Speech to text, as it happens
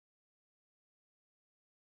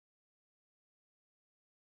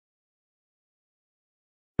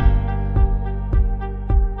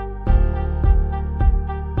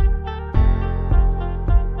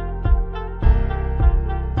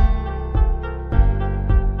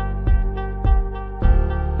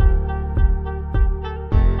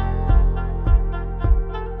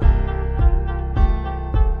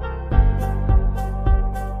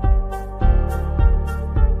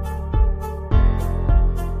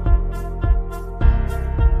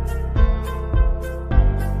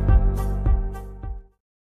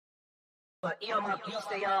earmuffs,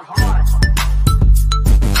 they are hard.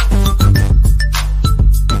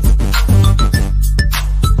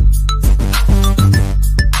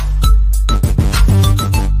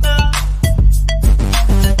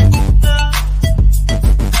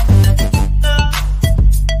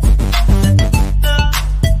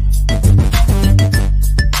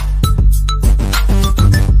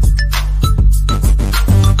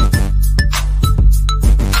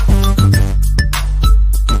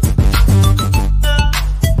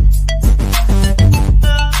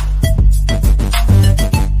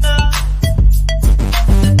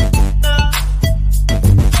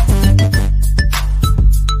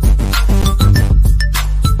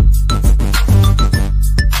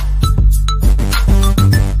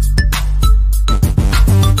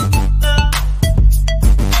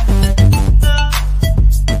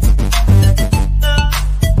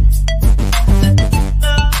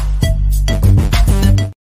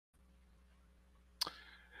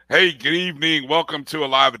 Hey, good evening. Welcome to a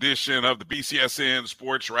live edition of the BCSN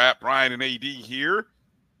SportsWrap. Brian and AD here.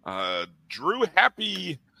 Drew,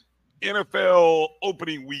 happy NFL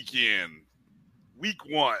opening weekend, week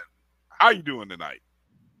one. How you doing tonight?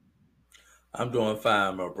 I'm doing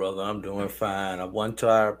fine, my brother. I'm doing fine. I'm one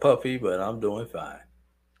tired puppy, but I'm doing fine.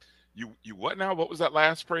 You what now? What was that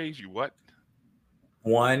last phrase? You what?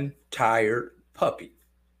 One tired puppy.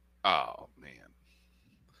 Oh, man.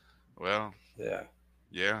 Well,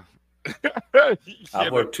 yeah.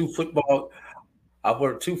 I've worked two football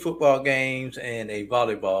games and a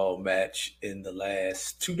volleyball match in the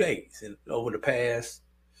last 2 days, and over the past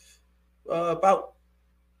about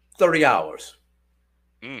 30 hours.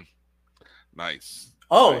 Nice.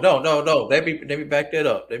 Oh, nice. No. Let me back that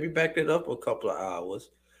up. Let me back that up a couple of hours.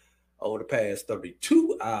 Over the past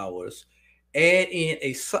 32 hours, add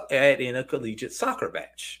in a collegiate soccer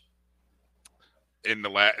match.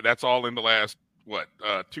 That's all in the last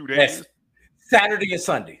 2 days? Yes. Saturday and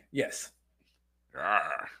Sunday, yes.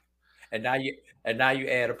 And now you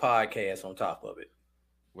add a podcast on top of it.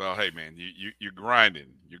 Well, hey man, you're grinding.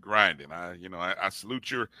 You're grinding. I salute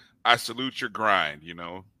your grind. You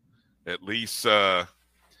know, at least you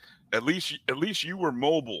were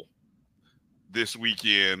mobile this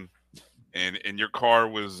weekend, and your car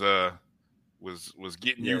was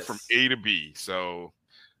getting you from A to B. So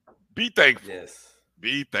be thankful. Yes.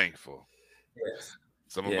 Be thankful. Yes.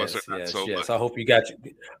 Some of us are not so. Yes. I hope you get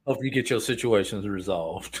your situations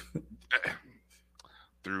resolved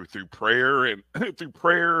through prayer and through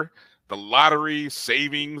prayer, the lottery,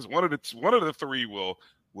 savings. One of the three will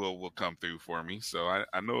come through for me. So I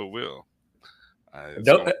know it will. I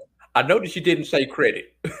noticed you didn't say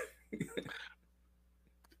credit.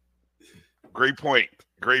 Great point.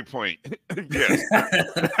 Yes.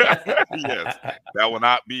 Yes. That will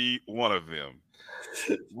not be one of them.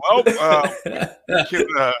 Well,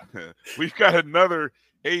 we've got another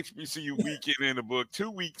HBCU weekend in the book. 2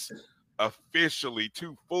 weeks officially,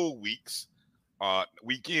 2 full weeks.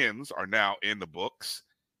 Weekends are now in the books.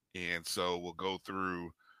 And so we'll go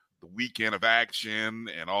through the weekend of action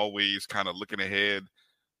and always kind of looking ahead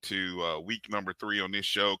to week number 3 on this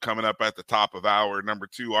show. Coming up at the top of hour number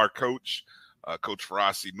 2, our coach, Coach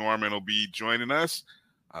Ferrasi Norman, will be joining us.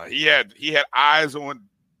 He had eyes on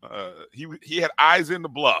he had eyes in the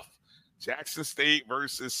Bluff, Jackson State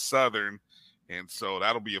versus Southern, and so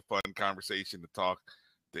that'll be a fun conversation to talk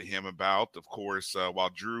to him about. Of course, while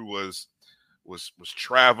Drew was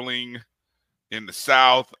traveling in the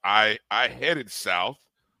South, I headed south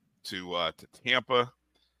to Tampa,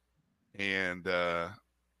 and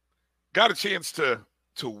got a chance to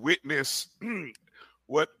witness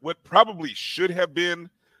what probably should have been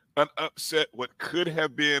an upset, what could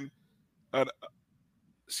have been an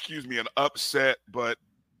upset, but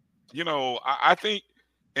I think,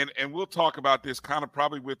 and we'll talk about this kind of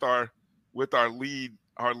probably with our lead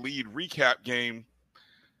recap game.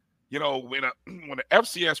 When an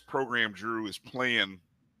FCS program, Drew, is playing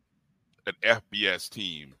an FBS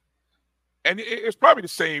team, and it's probably the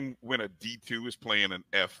same when a D2 is playing an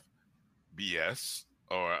FBS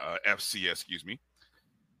or FCS, excuse me.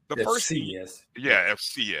 FCS.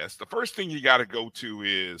 FCS. The first thing you got to go to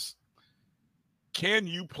is, can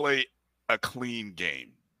you play a clean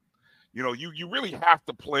game? You really have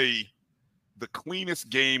to play the cleanest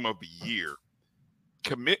game of the year,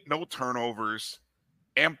 commit no turnovers,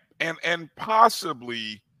 and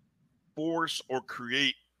possibly force or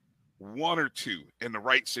create 1 or 2 in the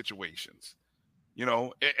right situations.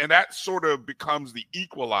 And that sort of becomes the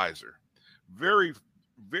equalizer. Very,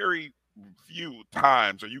 very few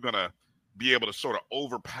times are you going to be able to sort of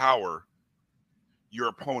overpower your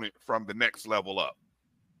opponent from the next level up.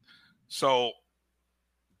 So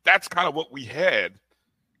that's kind of what we had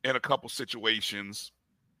in a couple situations,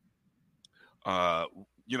 over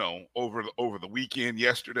the weekend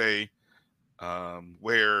yesterday,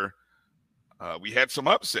 where we had some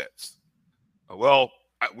upsets.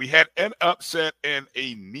 We had an upset and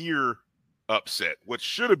a near upset, which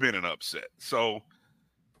should have been an upset. So,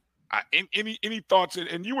 any thoughts?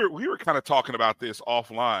 And we were kind of talking about this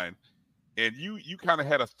offline, and you kind of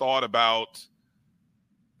had a thought about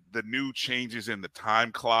the new changes in the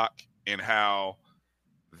time clock and how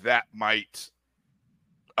that might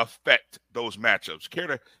affect those matchups.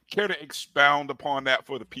 Care to expound upon that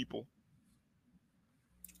for the people?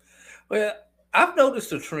 Well, I've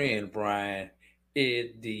noticed a trend, Brian,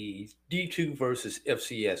 in the D2 versus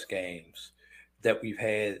FCS games that we've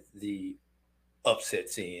had the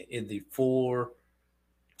upsets in the 4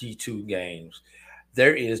 D2 games.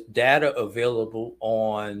 There is data available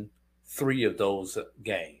on 3 of those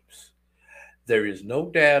games. There is no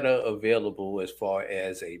data available as far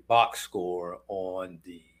as a box score on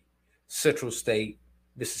the Central State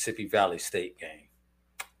Mississippi Valley State game.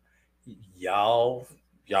 Y'all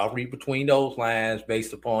read between those lines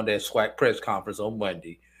based upon that SWAC press conference on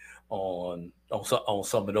Monday on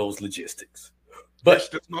some of those logistics.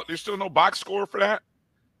 But there's still no box score for that.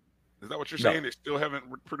 Is that what you're saying? No. They still haven't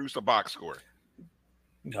produced a box score.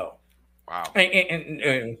 No. Wow.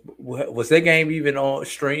 And was that game even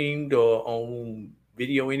streamed or on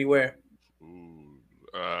video anywhere? Ooh,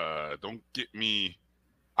 don't get me.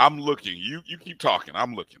 I'm looking. You keep talking.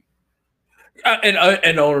 I'm looking. And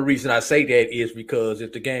the only reason I say that is because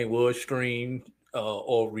if the game was streamed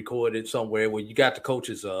or recorded somewhere where you got the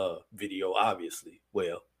coach's video, obviously,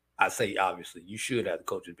 well, I say obviously, you should have the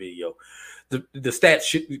coach's video. The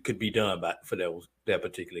stats could be done for that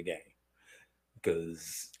particular game.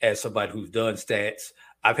 Because as somebody who's done stats,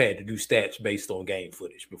 I've had to do stats based on game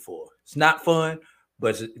footage before. It's not fun,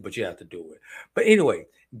 but you have to do it. But anyway,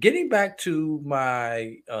 getting back to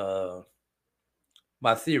my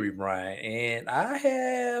theory, Brian, and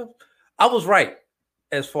I was right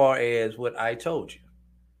as far as what I told you.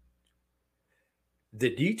 The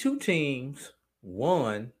D2 teams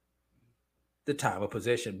won the time of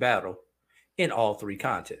possession battle in all 3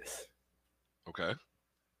 contests. Okay.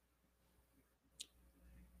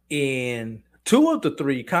 In 2 of the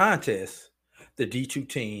 3 contests, the D2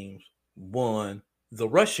 teams won the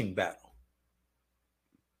rushing battle.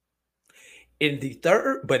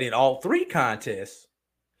 But in all 3 contests,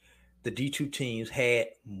 the D2 teams had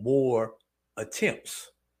more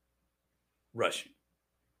attempts rushing.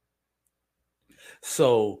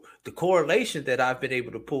 So the correlation that I've been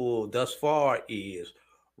able to pull thus far is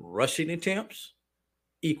rushing attempts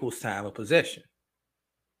equals time of possession.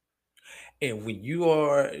 And when you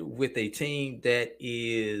are with a team that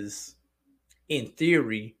is, in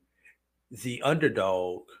theory, the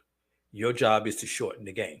underdog, your job is to shorten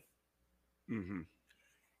the game. Mm-hmm.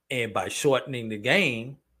 And by shortening the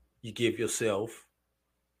game, you give yourself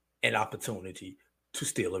an opportunity to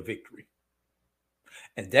steal a victory.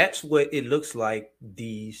 And that's what it looks like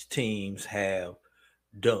these teams have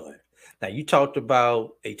done. Now, you talked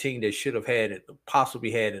about a team that should have possibly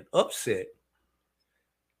had an upset.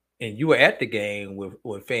 And you were at the game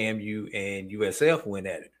when FAMU and USF went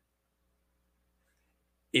at it.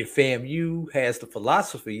 If FAMU has the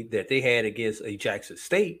philosophy that they had against a Jackson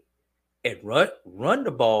State and run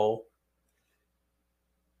the ball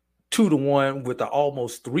 2-1 with an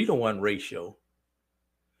almost 3-1 ratio,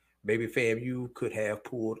 maybe FAMU could have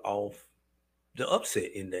pulled off the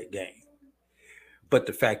upset in that game. But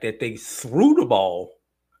the fact that they threw the ball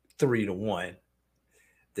 3-1,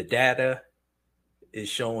 the data is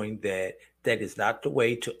showing that is not the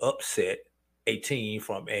way to upset a team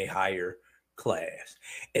from a higher class.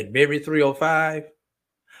 At Mary 305,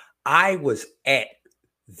 I was at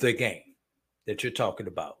the game that you're talking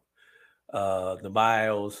about. The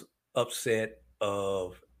Miles upset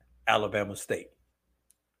of Alabama State.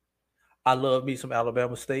 I love me some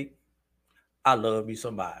Alabama State. I love me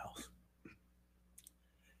some Miles.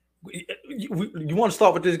 You want to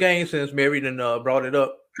start with this game since Mary brought it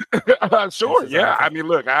up? Sure. Yeah. I mean,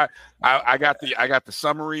 look, I got the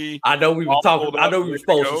summary. I know we were talking. I know we were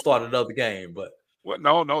supposed to start another game, but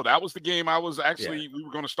no, that was the game I was actually we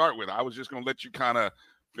were going to start with. I was just going to let you kind of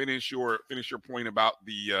finish your point about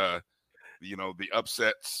the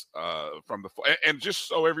upsets from and just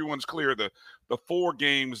so everyone's clear, the 4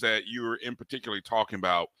 games that you're in particularly talking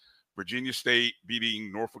about: Virginia State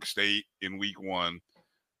beating Norfolk State in week 1,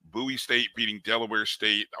 Bowie State beating Delaware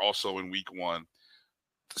State also in week 1,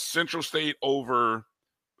 Central State over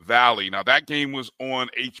Valley. Now that game was on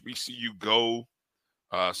HBCU Go.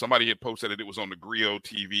 Somebody had posted it was on the Griot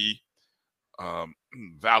TV.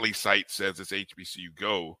 Valley site says it's HBCU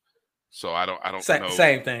Go. So I don't know.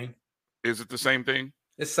 Same thing. Is it the same thing?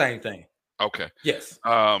 It's the same thing. Okay. Yes.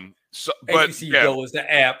 So, but HBCU yeah. Go is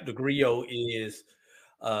the app. The Griot is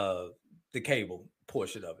the cable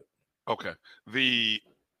portion of it. Okay.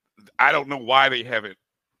 I don't know why they haven't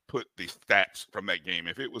put the stats from that game.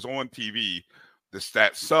 If it was on TV, the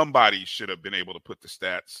stats, somebody should have been able to put the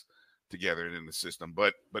stats together in the system.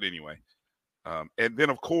 But anyway, and then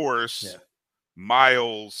of course,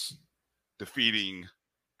 Miles defeating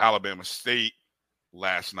Alabama State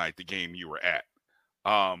last night, the game you were at.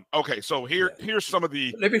 Okay, so here's some of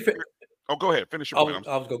the. Let me. Go ahead. Finish your point.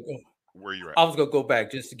 I was going to go. Where you at? I was going to go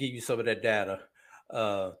back just to give you some of that data.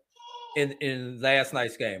 In last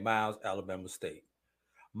night's game, Miles, Alabama State.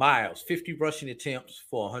 Miles, 50 rushing attempts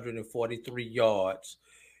for 143 yards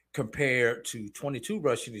compared to 22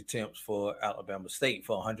 rushing attempts for Alabama State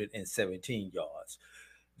for 117 yards.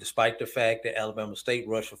 Despite the fact that Alabama State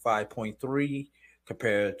rushed for 5.3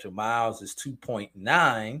 compared to Miles is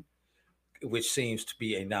 2.9, which seems to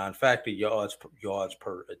be a non-factor yards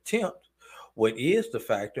per attempt. What is the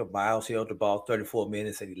factor? Miles held the ball 34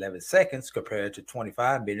 minutes and 11 seconds compared to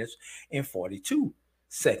 25 minutes and 42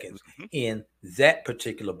 seconds in that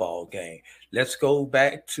particular ball game. Let's go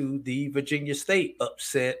back to the Virginia State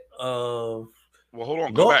upset of. Well, hold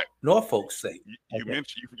on. Go back. Norfolk State. You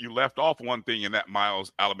mentioned you left off one thing in that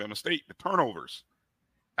Miles Alabama State, the turnovers.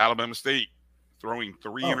 Alabama State throwing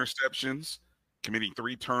 3 interceptions, committing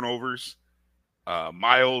 3 turnovers.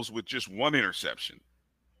 Miles with just 1 interception.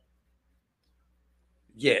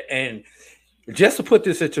 Yeah, and just to put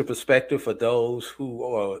this into perspective for those who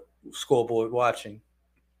are scoreboard watching,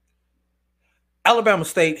 Alabama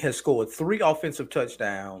State has scored 3 offensive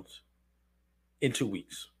touchdowns in 2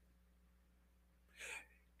 weeks.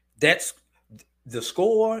 That's the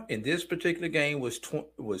score in this particular game was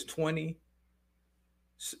 20-17.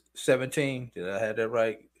 Did I have that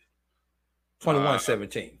right?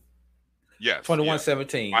 21-17. Yes.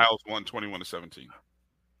 21-17. Miles won 21-17.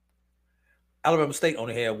 Alabama State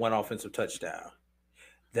only had 1 offensive touchdown.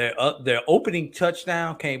 Their opening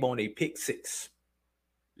touchdown came on a pick 6.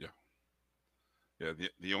 Yeah,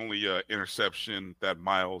 the only interception that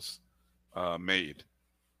Miles made.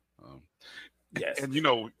 Yes, and you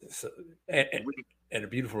know, and a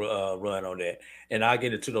beautiful run on that. And I'll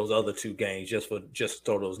get into those other 2 games just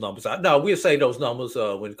throw those numbers out. No, we'll say those numbers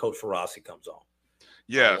when Coach Ferrazzi comes on.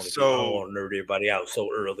 Yeah, I don't want to nerd everybody out so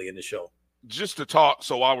early in the show. Just to talk,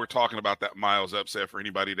 so while we're talking about that Miles upset, for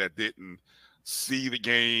anybody that didn't see the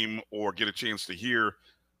game or get a chance to hear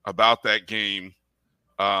about that game,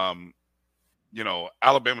 you know,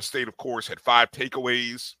 Alabama State, of course, had 5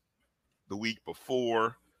 takeaways the week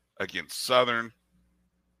before against Southern.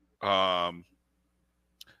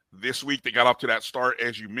 This week they got up to that start,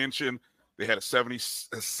 as you mentioned. They had a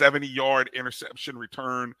 70-yard interception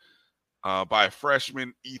return by a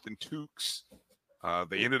freshman, Ethan Tukes.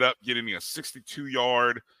 They ended up getting a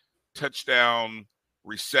 62-yard touchdown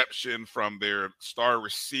reception from their star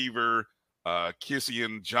receiver,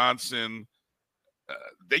 Kissian Johnson.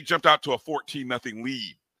 They jumped out to a 14-0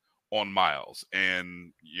 lead on Miles.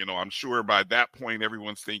 And, you know, I'm sure by that point,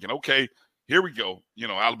 everyone's thinking, okay, here we go. You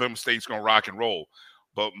know, Alabama State's going to rock and roll.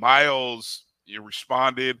 But Miles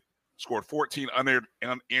responded, scored 14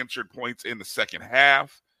 unanswered points in the second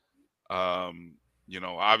half. You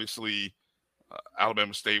know, obviously,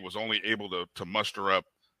 Alabama State was only able to muster up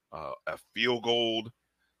a field goal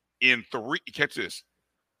in 3. Catch this.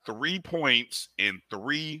 3 points in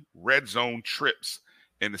 3 red zone trips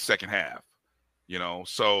in the second half. You know,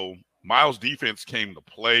 so Miles' defense came to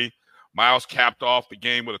play. Miles capped off the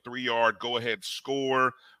game with a 3-yard go-ahead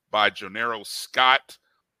score by Jonero Scott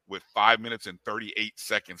with 5 minutes and 38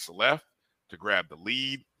 seconds left to grab the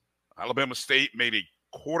lead. Alabama State made a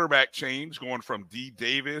quarterback change going from D.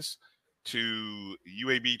 Davis to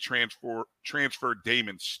UAB transfer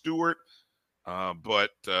Damon Stewart, but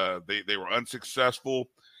they were unsuccessful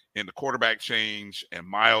in the quarterback change, and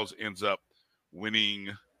Miles ends up winning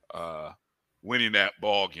that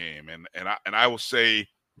ball game. And I will say,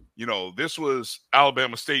 you know, this was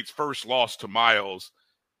Alabama State's first loss to Miles,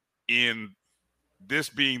 in this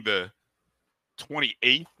being the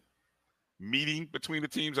 28th meeting between the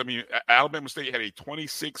teams. I mean, Alabama State had a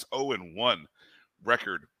 26-0-1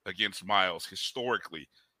 record against Miles historically.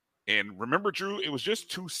 And remember, Drew, it was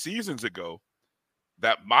just 2 seasons ago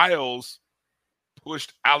that Miles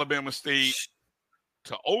pushed Alabama State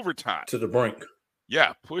to overtime. To the brink.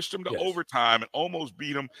 Yeah, pushed them to overtime and almost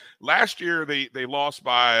beat them. Last year, they lost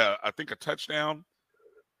by, I think, a touchdown.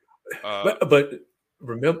 But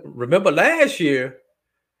remember last year,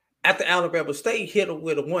 After Alabama State hit them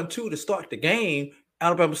with a 1-2 to start the game,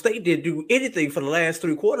 Alabama State didn't do anything for the last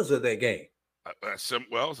 3 quarters of that game.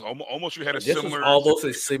 Well, it's almost you had a This was similar almost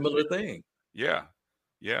a situation. similar thing. Yeah.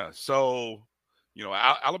 So,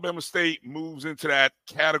 Alabama State moves into that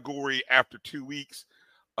category after 2 weeks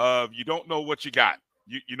of you don't know what you got.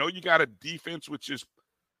 You know you got a defense which is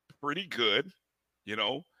pretty good,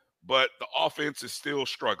 but the offense is still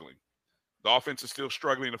struggling. The offense is still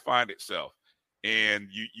struggling to find itself. And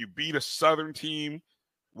you beat a Southern team,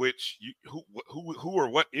 which who or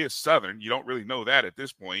what is Southern? You don't really know that at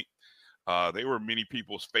this point. They were many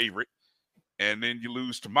people's favorite. And then you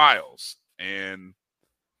lose to Miles. And,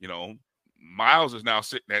 Miles is now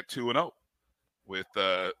sitting at 2-0 with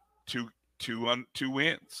two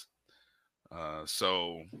wins.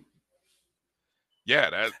 So,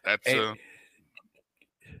 yeah, that's Hey,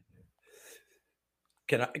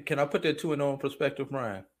 can I put that 2-0 in perspective,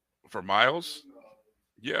 Brian? for Miles.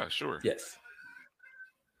 Yeah, sure. Yes.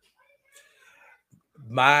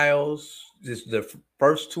 Miles is the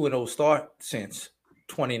first 2-0 start since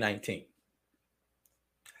 2019.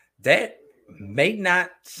 That may not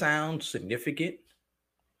sound significant,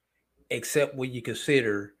 except when you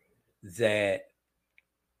consider that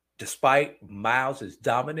despite Miles'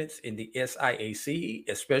 dominance in the SIAC,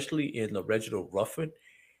 especially in the Reginald Ruffin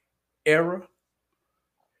era,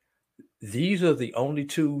 these are the only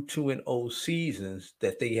 2-0 seasons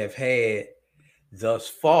that they have had thus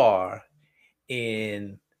far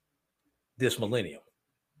in this millennium.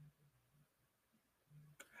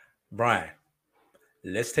 Brian,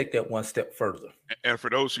 let's take that one step further. And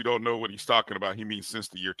for those who don't know what he's talking about, he means since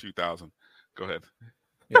the year 2000. Go ahead.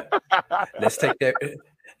 Yeah. Let's take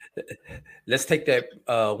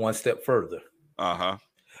that one step further. Uh-huh.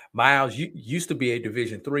 Miles used to be a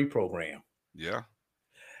Division III program. Yeah.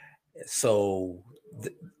 So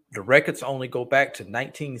the records only go back to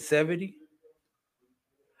 1970.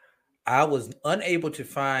 I was unable to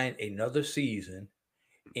find another season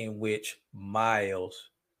in which Miles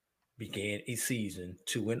began a season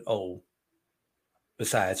 2-0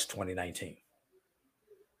 besides 2019.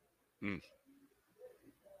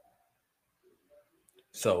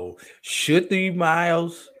 So should the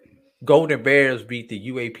Miles Golden Bears beat the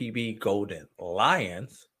UAPB Golden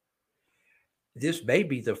Lions, this may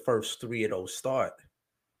be the first 3-0 start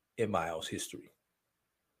in Miles history.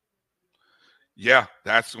 Yeah,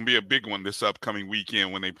 that's going to be a big one this upcoming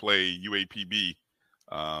weekend when they play UAPB,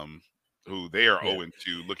 who they are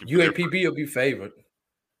 0-2. Looking for UAPB will be favored.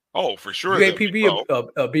 Oh, for sure. UAPB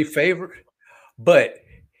will be favored, but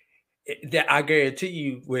I guarantee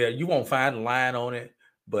you, you won't find a line on it,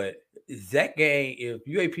 but that game, if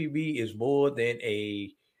UAPB is more than a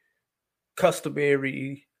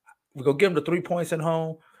customary, we're going to give them the 3 points at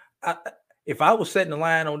home. If I was setting the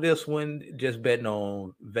line on this one, just betting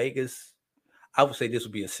on Vegas, I would say this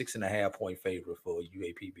would be a 6.5 point favorite for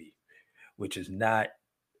UAPB, which is not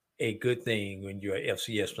a good thing when you're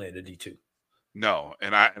FCS playing the D2. No,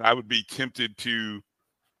 and I would be tempted to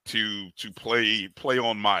play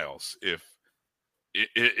on Miles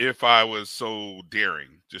if I was so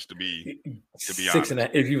daring, just to be honest.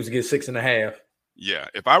 If you was to get 6.5. Yeah,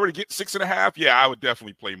 if I were to get 6.5, yeah, I would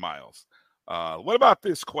definitely play Miles. What about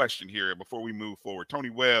this question here before we move forward? Tony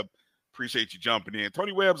Webb, appreciate you jumping in.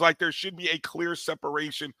 Tony Webb's like, there should be a clear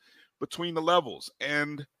separation between the levels.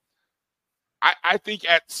 And I think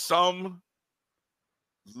at some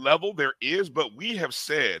level there is, but we have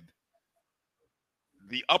said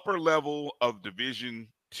the upper level of Division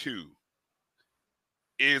II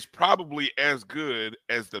is probably as good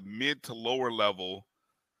as the mid to lower level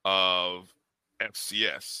of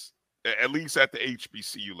FCS, at least at the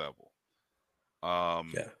HBCU level.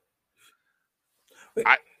 Yeah.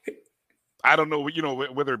 I don't know,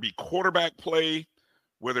 whether it be quarterback play,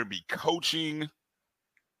 whether it be coaching,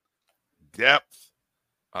 depth,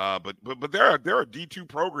 but there are D2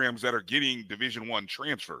 programs that are getting Division I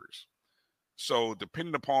transfers. So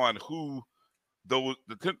depending upon who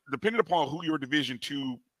your Division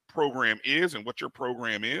II program is and what your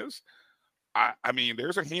program is, I mean,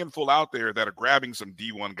 there's a handful out there that are grabbing some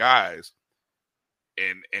D1 guys,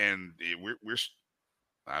 and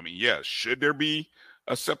should there be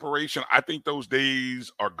a separation? I think those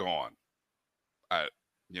days are gone.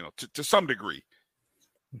 To some degree.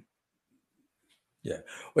 Yeah.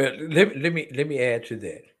 Well, let me add to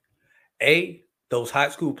that. Those high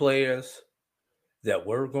school players that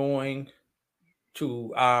were going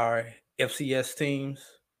to our FCS teams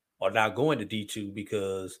are now going to D2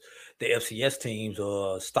 because the FCS teams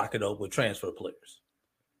are stocking up with transfer players.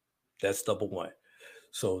 That's number one.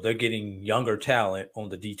 So they're getting younger talent on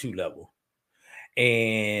the D2 level.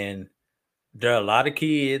 And there are a lot of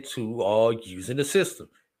kids who are using the system.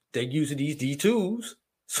 They're using these D2s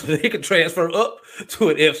so they can transfer up to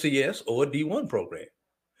an FCS or a D1 program.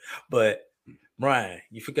 But Brian,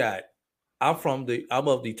 you forgot, I'm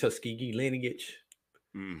of the Tuskegee lineage.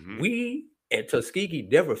 Mm-hmm. We at Tuskegee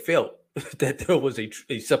never felt that there was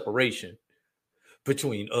a separation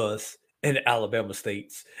between us and the Alabama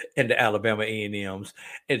states and the Alabama A&Ms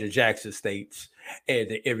and the Jackson states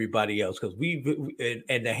and everybody else, because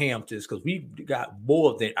and the Hamptons, because we got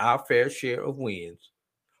more than our fair share of wins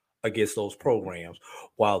against those programs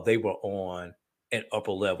while they were on an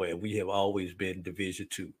upper level, and we have always been Division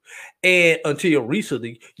II. And until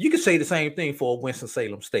recently, you can say the same thing for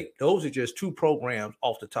Winston-Salem State. Those are just two programs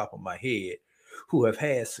off the top of my head who have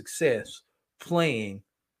had success playing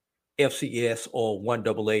FCS or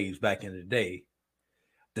 1AAs back in the day,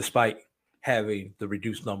 despite having the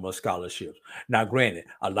reduced number of scholarships. Now, granted,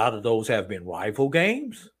 a lot of those have been rival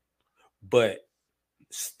games, but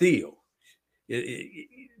still,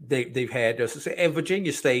 they've had their success. And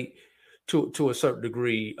Virginia State, to a certain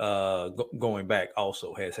degree, going back,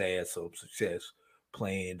 also has had some success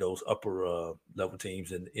playing those upper level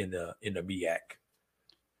teams in the MEAC.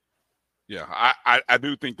 Yeah, I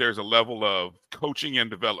do think there's a level of coaching and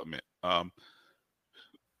development.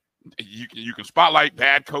 You can spotlight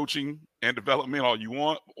bad coaching and development all you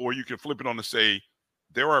want, or you can flip it on to say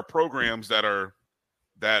there are programs that have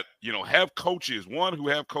coaches, who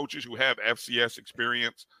have coaches who have FCS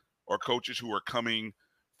experience, or coaches who are coming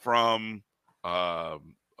from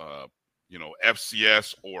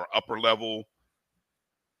FCS or upper level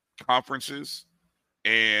conferences,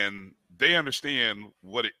 and they understand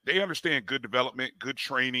good development, good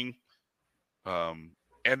training, and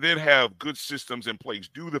then have good systems in place.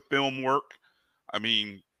 Do the film work. I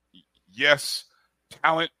mean, yes,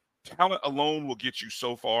 talent alone will get you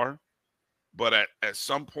so far, but at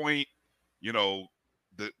some point, the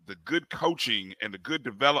good coaching and the good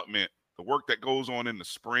development, the work that goes on in the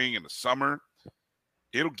spring and the summer,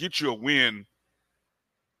 it'll get you a win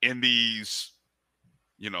in these,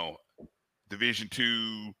 Division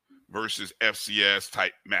II versus FCS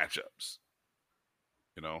type matchups.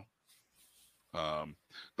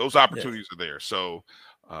 Those opportunities are there. So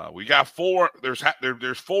we got four. There's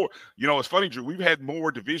four. It's funny, Drew. We've had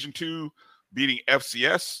more Division II beating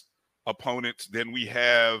FCS opponents than we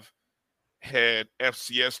have had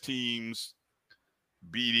FCS teams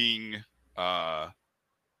beating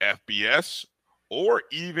FBS or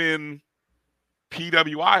even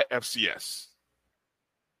PWI FCS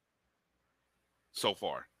so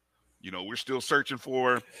far. We're still searching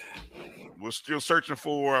for,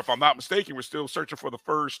 if I'm not mistaken, we're still searching for the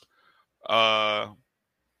first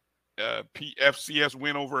FCS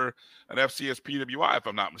win over an FCS PWI, if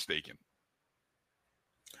I'm not mistaken.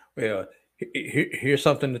 Well, here's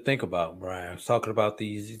something to think about, Brian. Talking about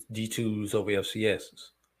these D2s over FCSs.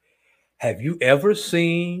 Have you ever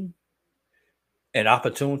seen an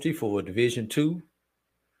opportunity for a Division II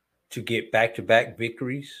to get back-to-back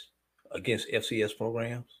victories against FCS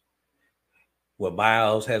programs? What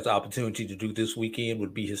Miles has the opportunity to do this weekend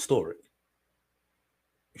would be historic.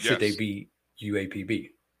 Should they beat UAPB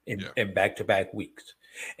in back-to-back weeks?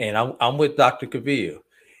 And I'm with Dr. Cavill.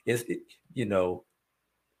 It's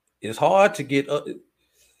hard to get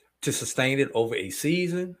to sustain it over a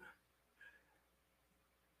season.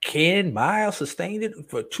 Can Miles sustain it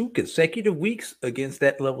for 2 consecutive weeks against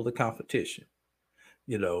that level of competition?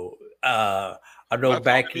 I know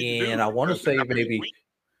back in, I want to say maybe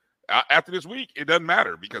after this week, it doesn't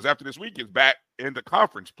matter, because after this week, it's back into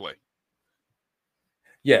conference play.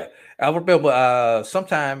 Yeah, I remember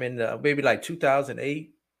sometime in maybe like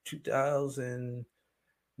 2008,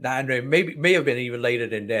 2009, may have been even later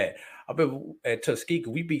than that. I remember at Tuskegee,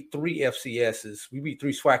 we beat 3 FCSs. We beat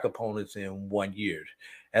 3 SWAC opponents in 1 year.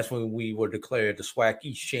 That's when we were declared the SWAC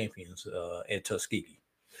East champions at Tuskegee,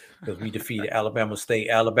 because we defeated Alabama State,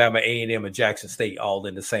 Alabama A&M, and Jackson State all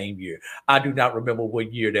in the same year. I do not remember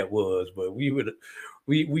what year that was, but we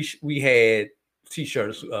had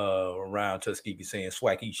T-shirts around Tuskegee saying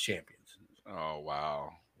SWAC East champions. Oh,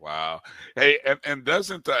 wow. Hey, and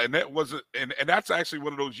doesn't and that wasn't and that's actually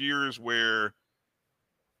one of those years where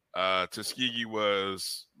Tuskegee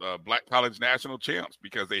was Black College national champs,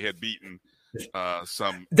 because they had beaten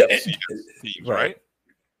some FCS teams, right?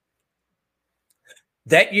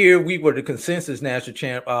 That year, we were the consensus national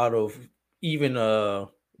champ out of even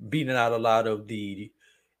beating out a lot of the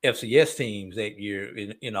FCS teams that year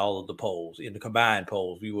in all of the polls. In the combined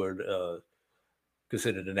polls, we were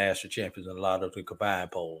considered the national champions in a lot of the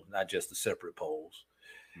combined polls, not just the separate polls.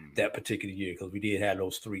 that particular year, because we did have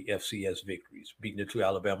those 3 FCS victories, beating the 2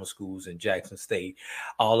 Alabama schools and Jackson State.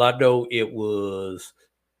 All I know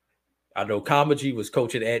I know Kamaji was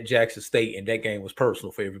coaching at Jackson State, and that game was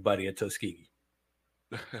personal for everybody at Tuskegee.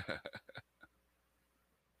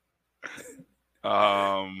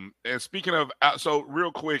 And speaking of, so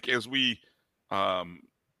real quick, as we,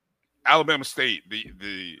 Alabama State,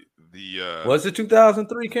 was it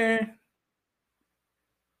 2003, Karen?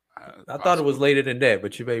 I thought it was possibly. later than that,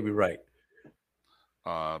 but you may be right.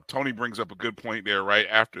 Tony brings up a good point there. Right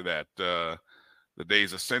after that, the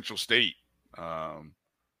days of Central State,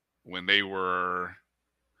 when they were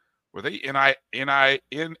they NAIA?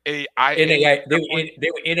 They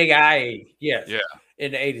were NAIA, yes. Yeah,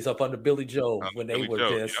 In the 80s, up under Billy Joe, when they Billy were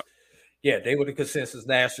Joe, just, yep. they were the consensus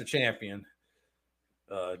national champion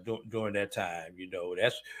during that time.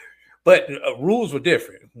 But rules were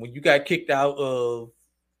different. When you got kicked out of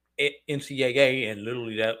NCAA, and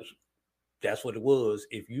literally that's what it was.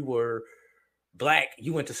 If you were black,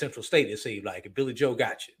 you went to Central State. It seemed like, and Billy Joe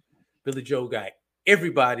got you. Billy Joe got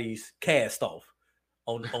everybody's cast off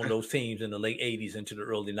on those teams in the late 80s into the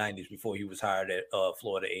early 90s before he was hired at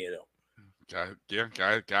Florida A&M. Guys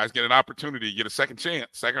get an opportunity to get a second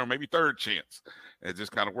or maybe third chance. It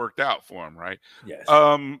just kind of worked out for him, right? Yes.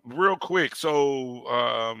 Real quick,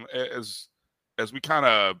 so as we kind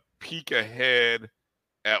of peek ahead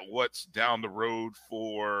at what's down the road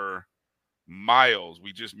for Miles,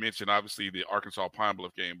 we just mentioned obviously the Arkansas Pine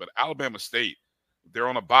Bluff game, but Alabama State, they're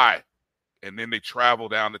on a bye, and then they travel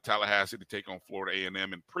down to Tallahassee to take on Florida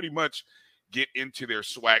A&M and pretty much get into their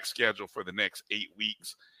SWAC schedule for the next 8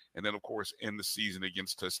 weeks. And then, of course, end the season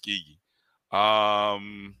against Tuskegee. How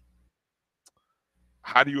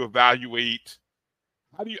do you evaluate?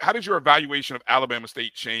 How does your evaluation of Alabama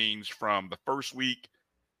State change from the first week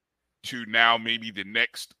to now maybe the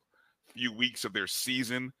next few weeks of their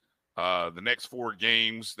season? The next 4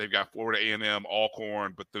 games, they've got Florida A&M,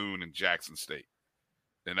 Alcorn, Bethune, and Jackson State.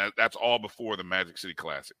 And that's all before the Magic City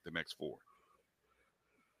Classic, the next 4.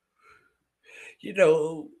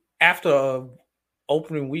 After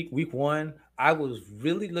opening week 1, I was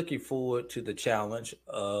really looking forward to the challenge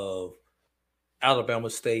of Alabama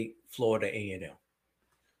State, Florida A&M.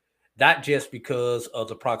 Not just because of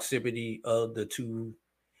the proximity of the 2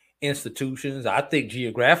 institutions. I think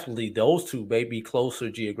geographically, those 2 may be closer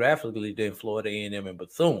geographically than Florida A&M and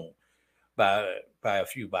Bethune by a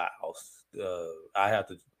few miles.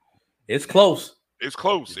 It's close. It's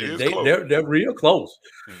close. Close. They're real close.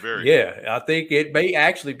 Very close. I think it may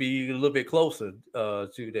actually be a little bit closer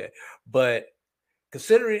to that. But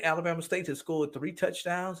considering Alabama State has scored 3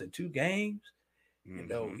 touchdowns in 2 games,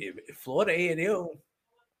 if Florida A&M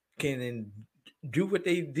can do what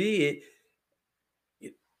they did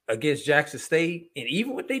against Jackson State, and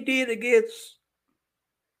even what they did against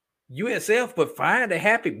USF, but find a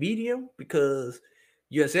happy medium, because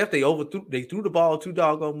USF, they threw the ball too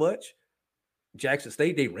doggone much. Jackson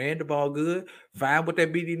State, they ran the ball good. Find what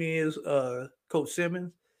that medium is, Coach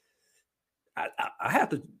Simmons. I have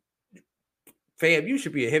to, Fab, you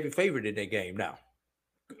should be a heavy favorite in that game now.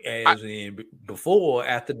 Before,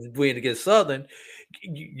 after the win against Southern,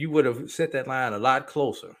 you would have set that line a lot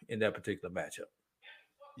closer in that particular matchup.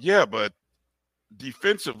 Yeah, but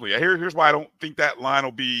defensively, here's why I don't think that line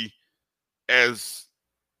will be as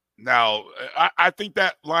now. I think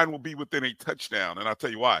that line will be within a touchdown, and I'll tell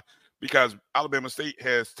you why. Because Alabama State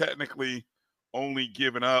has technically only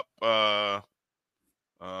given up.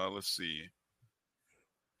 Let's see,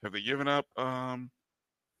 have they given up?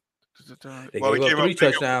 They gave up 3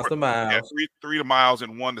 touchdowns to Miles. Yeah, 3 to Miles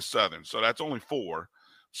and 1 to Southern. So that's only 4.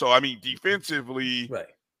 So I mean, defensively, right?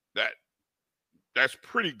 That's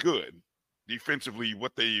pretty good defensively.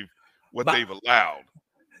 What they've allowed.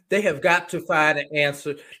 They have got to find an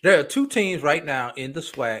answer. There are 2 teams right now in the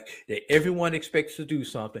SWAC that everyone expects to do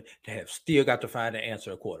something. They have still got to find an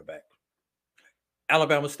answer at quarterback.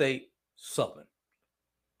 Alabama State, Southern.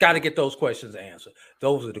 Got to get those questions answered.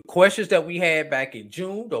 Those are the questions that we had back in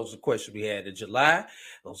June. Those are the questions we had in July.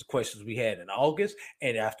 Those are questions we had in August.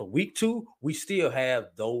 And after week 2, we still have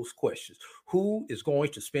those questions. Who is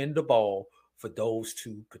going to spin the ball for those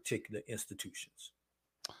 2 particular institutions?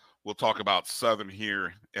 We'll talk about Southern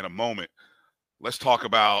here in a moment. Let's talk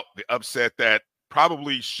about the upset that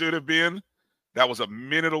probably should have been. That was a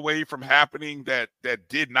minute away from happening. That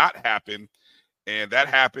did not happen. And that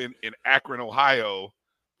happened in Akron, Ohio,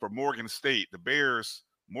 for Morgan State.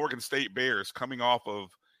 Morgan State Bears, coming off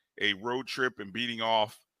of a road trip and beating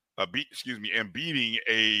a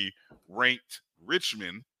ranked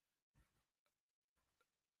Richmond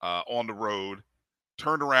on the road,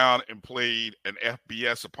 turned around and played an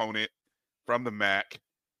FBS opponent from the MAC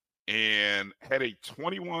and had a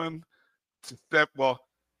 21 to 7. Well,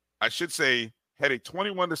 I should say had a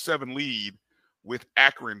 21-7 lead with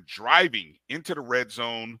Akron driving into the red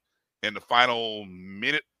zone in the final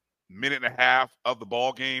minute and a half of the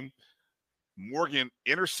ball game. Morgan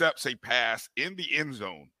intercepts a pass in the end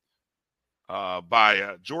zone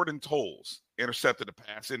by Jordan Tolles. Intercepted a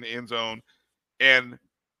pass in the end zone. And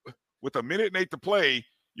with a minute and 8 to play,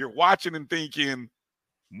 you're watching and thinking,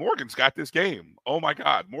 Morgan's got this game. Oh, my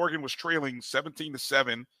God. Morgan was trailing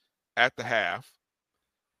 17-7 at the half.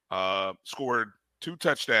 Scored 2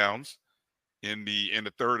 touchdowns in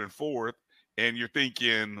the third and fourth. And you're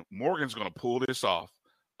thinking, Morgan's going to pull this off.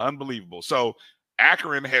 Unbelievable. So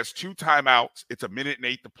Akron has 2 timeouts. It's a minute and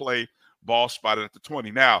 8 to play. Ball spotted at the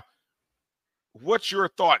 20. Now, what's your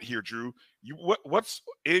thought here, Drew? What's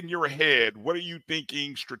in your head? What are you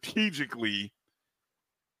thinking strategically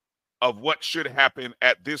of what should happen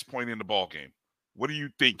at this point in the ball game? What are you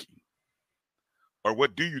thinking? Or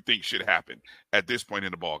what do you think should happen at this point in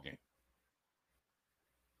the ball game?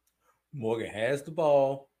 Morgan has the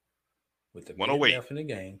ball with the minute left in the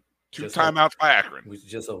game. 2 timeouts by Akron. Which is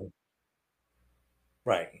just over.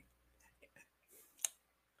 Right.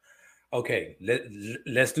 Okay,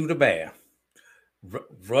 let's do the math.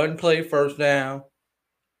 Run play first down,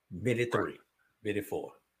 minute 3, minute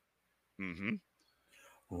 4. Mm-hmm.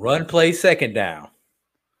 Run play second down,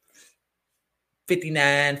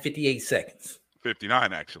 59, 58 seconds.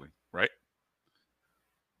 59, actually, right?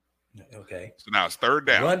 Okay. So now it's third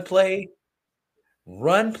down. Run play,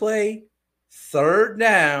 third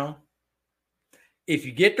down. If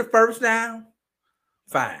you get the first down,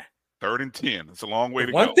 fine. 3rd and 10. It's a long way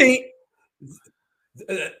to go. One thing,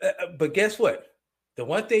 but guess what? The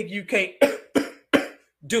one thing you can't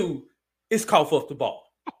do is cough up the ball.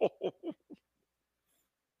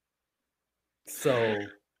 So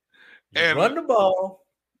and run the ball.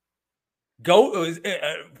 Go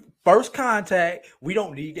first contact. We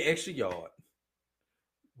don't need the extra yard.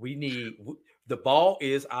 We need the ball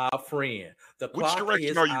is our friend. The which clock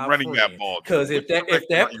direction is are you our running friend. that ball? Because if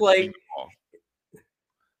that play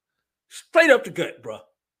straight up the gut, bro.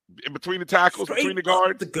 In between the tackles, Straight between the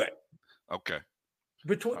guards, the gut. Okay.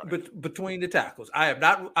 Between the tackles, I am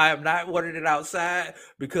not wanting it outside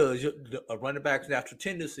because a running back's natural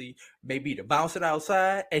tendency may be to bounce it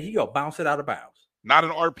outside, and he gonna bounce it out of bounds. Not an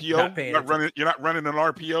RPO. You're not running an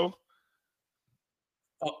RPO.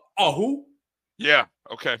 Who? Yeah.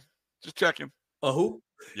 Okay. Just checking. Who?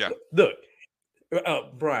 Yeah. Look,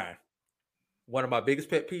 Brian. One of my biggest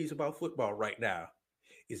pet peeves about football right now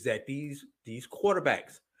is that these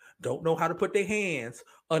quarterbacks don't know how to put their hands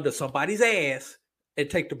under somebody's ass and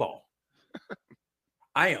take the ball.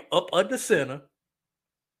 I am up under center,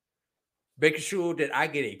 making sure that I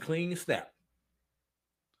get a clean snap.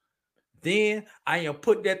 Then I am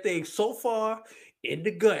putting that thing so far in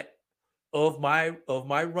the gut of my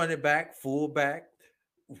running back, fullback,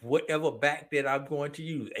 whatever back that I'm going to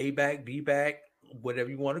use, A back, B back, whatever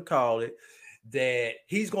you want to call it, that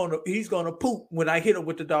he's gonna poop when I hit him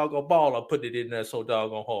with the doggone ball. I'll put it in there so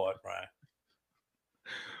doggone hard, Brian.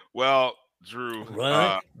 Well, Drew,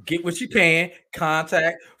 run, get what you can,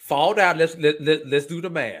 contact, fall down. Let's do the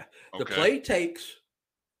math. Okay. The play takes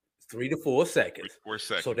 3 to 4 seconds. 4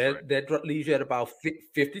 seconds. So that leaves you at about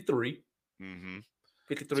 53. Mm-hmm.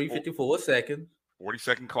 53, 54 seconds.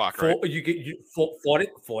 40-second clock, right? You get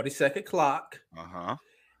 40-second clock. Uh-huh.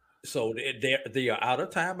 So they are out of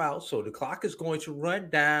timeout. So the clock is going to run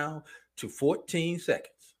down to 14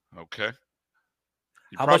 seconds. Okay.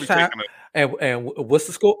 How much time? And what's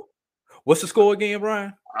the score? What's the score again,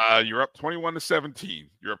 Brian? You're up 21-17.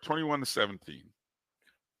 You're up 21-17.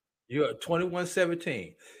 You're up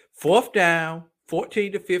 21-17. Fourth down,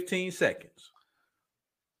 14 to 15 seconds.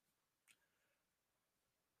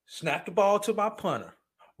 Snap the ball to my punter.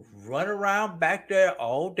 Run around back there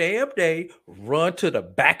all damn day. Run to the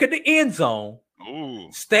back of the end zone.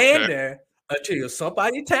 Ooh, stand there until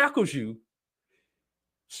somebody tackles you.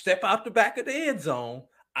 Step out the back of the end zone.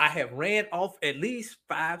 I have ran off at least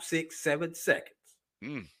 5, 6, 7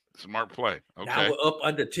 seconds. Smart play. Okay. Now we're up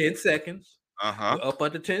under 10 seconds. Uh-huh. We're up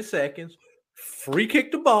under 10 seconds. Free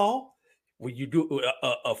kick the ball. When you do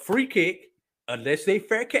a free kick, unless they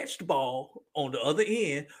fair catch the ball on the other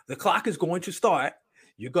end, the clock is going to start.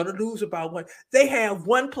 You're going to lose about one. They have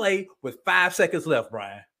one play with 5 seconds left,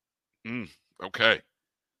 Brian. Okay.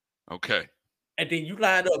 And then you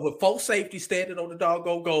line up with 4 safeties standing on the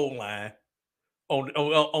doggone goal line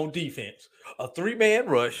on defense. A 3-man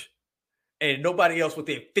rush and nobody else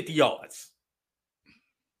within 50 yards.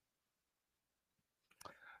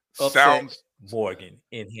 Upset Morgan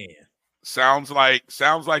in hand. Sounds like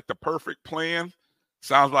the perfect plan.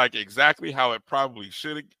 Sounds like exactly how it probably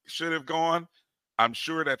should have gone. I'm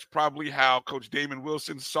sure that's probably how Coach Damon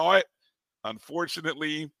Wilson saw it.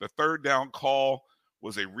 Unfortunately, the third down call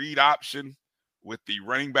was a read option with the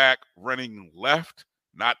running back running left,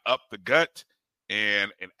 not up the gut,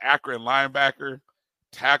 and an Akron linebacker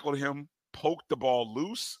tackled him, poked the ball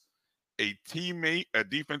loose. A teammate, a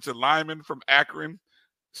defensive lineman from Akron,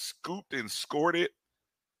 scooped and scored it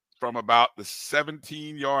from about the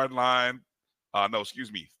 13-yard line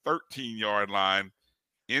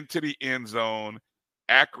into the end zone.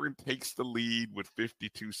 Akron takes the lead with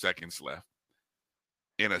 52 seconds left.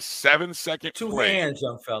 In a 7-second Two play. hands,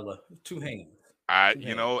 young fella. Two hands.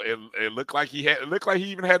 It looked like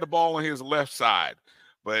he even had the ball on his left side,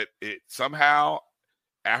 but it somehow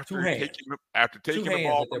after taking the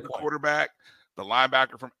ball from the quarterback, the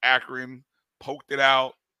linebacker from Akron poked it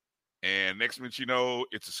out, and next minute you know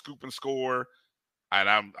it's a scoop and score, and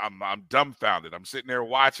I'm dumbfounded. I'm sitting there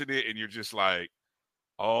watching it, and you're just like,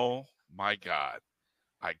 oh my God,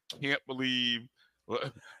 I can't believe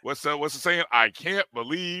what's the saying? I can't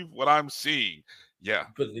believe what I'm seeing. Yeah,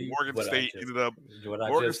 Morgan State ended up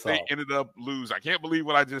losing. I can't believe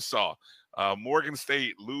what I just saw. Morgan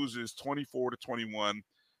State loses 24-21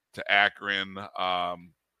 to Akron.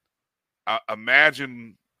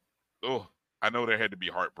 Imagine, I know there had to be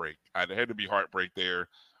heartbreak. There had to be heartbreak there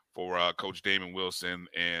for Coach Damon Wilson,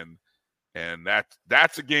 and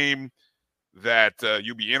that's a game that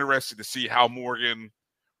you'll be interested to see how Morgan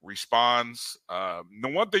responds. The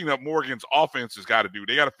one thing that Morgan's offense has got to do,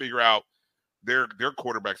 they got to figure out their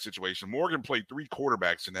quarterback situation. Morgan played 3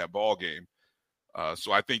 quarterbacks in that ball game,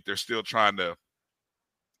 so I think they're still trying to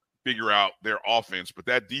figure out their offense. But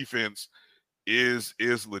that defense is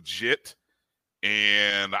legit,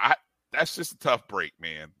 and that's just a tough break,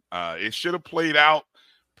 man. It should have played out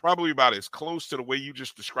probably about as close to the way you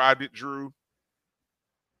just described it, Drew.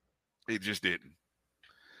 It just didn't.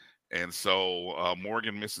 And so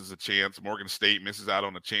Morgan misses a chance. Morgan State misses out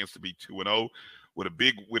on a chance to be 2-0 with a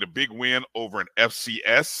big win over an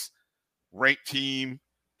FCS ranked team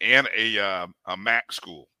and a MAC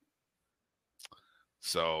school.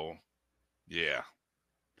 So, yeah,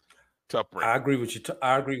 tough break. I agree with you,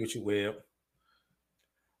 Webb.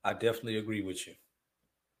 I definitely agree with you.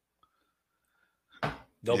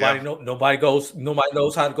 Nobody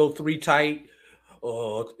knows how to go 3 tight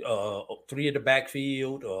or 3 in the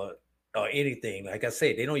backfield or anything. Like I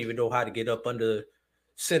said, they don't even know how to get up under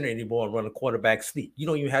center anymore and run a quarterback sneak. You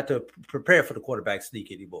don't even have to prepare for the quarterback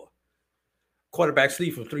sneak anymore. Quarterback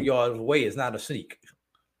sneak from 3 yards away is not a sneak.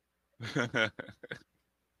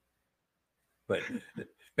 But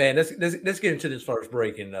man, let's get into this first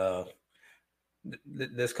break and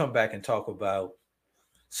let's come back and talk about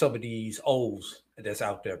some of these O's that's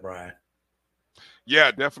out there, Brian.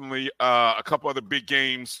 Yeah, definitely. A couple other big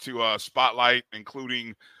games to spotlight,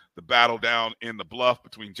 including the battle down in the Bluff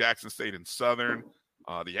between Jackson State and Southern.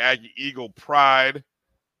 The Aggie Eagle Pride,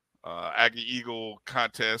 Aggie Eagle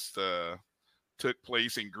contest took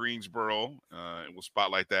place in Greensboro, and we'll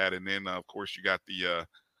spotlight that. And then, of course, you got the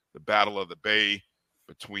Battle of the Bay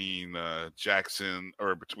between Norfolk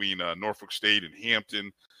State and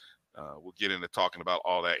Hampton. We'll get into talking about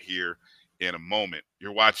all that here in a moment.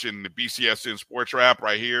 You're watching the BCSN Sports Wrap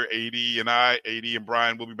right here. AD and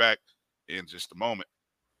Brian will be back in just a moment.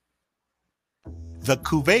 The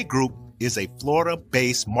Cuvée Group is a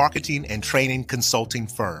Florida-based marketing and training consulting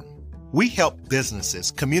firm. We help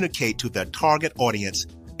businesses communicate to their target audience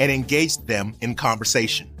and engage them in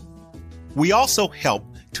conversation. We also help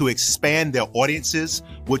to expand their audiences,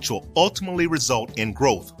 which will ultimately result in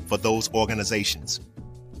growth for those organizations.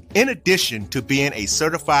 In addition to being a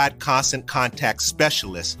certified constant contact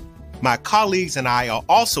specialist, my colleagues and I are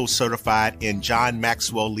also certified in John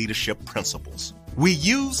Maxwell Leadership Principles. We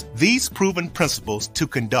use these proven principles to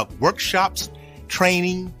conduct workshops,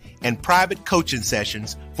 training, and private coaching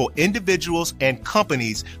sessions for individuals and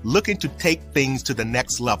companies looking to take things to the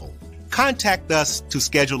next level. Contact us to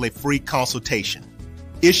schedule a free consultation.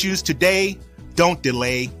 Issues today, don't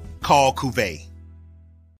delay, call Cuvée.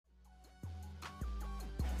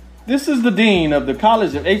 This is the Dean of the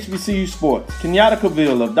College of HBCU Sports, Kenyatta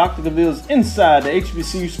Cavill of Dr. Cavill's Inside the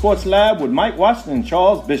HBCU Sports Lab with Mike Washington and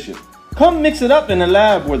Charles Bishop. Come mix it up in the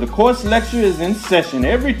lab where the course lecture is in session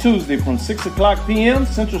every Tuesday from 6 o'clock p.m.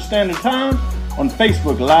 Central Standard Time on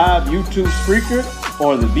Facebook Live, YouTube Spreaker,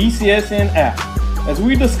 or the BCSN app, as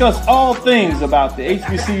we discuss all things about the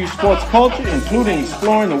HBCU sports culture, including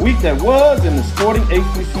exploring the week that was in the sporting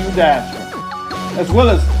HBCU diaspora, as well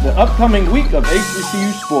as the upcoming week of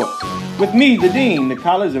HBCU sports. With me, the Dean, the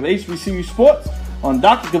College of HBCU Sports, on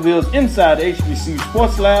Dr. Cavill's Inside the HBCU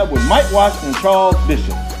Sports Lab with Mike Washington and Charles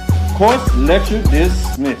Bishop. Course lecture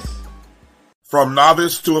dismissed. From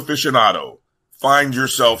novice to aficionado, find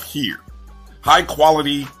yourself here. High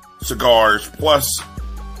quality cigars plus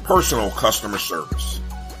personal customer service.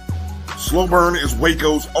 Slow Burn is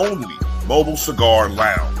Waco's only mobile cigar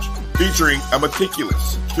lounge, featuring a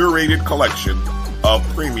meticulous, curated collection of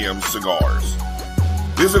premium cigars.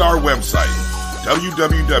 Visit our website,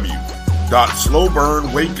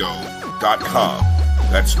 www.slowburnwaco.com.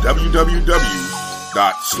 That's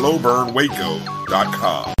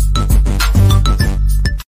www.slowburnwaco.com.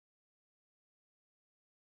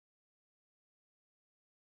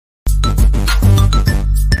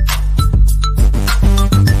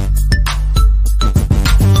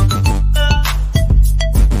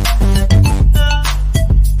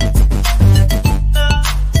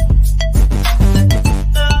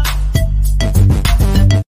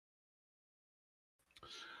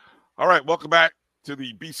 All right, welcome back to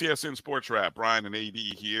the BCSN SportsWrap. Brian and AD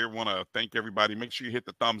here. Want to thank everybody. Make sure you hit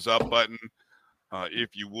the thumbs up button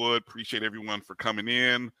if you would. Appreciate everyone for coming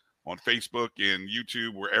in on Facebook and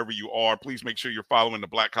YouTube, wherever you are. Please make sure you're following the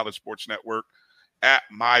Black College Sports Network at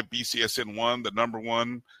MyBCSN1, the number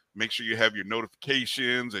one. Make sure you have your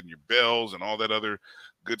notifications and your bells and all that other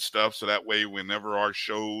good stuff, so that way whenever our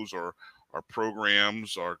shows or our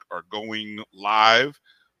programs are going live,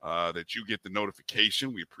 that you get the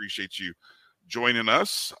notification. We appreciate you joining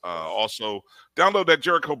us. Also, download that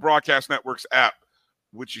Jericho Broadcast Network's app,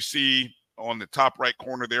 which you see on the top right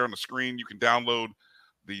corner there on the screen. You can download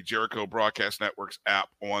the Jericho Broadcast Network's app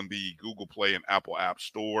on the Google Play and Apple App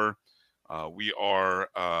Store. We are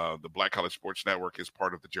the Black College Sports Network is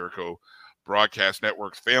part of the Jericho Broadcast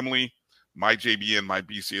Network family. My JBN, My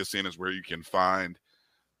BCSN is where you can find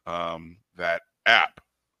that app.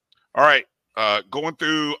 All right. Going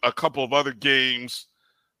through a couple of other games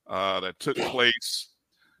that took place.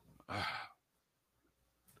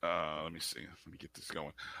 Let me see. Let me get this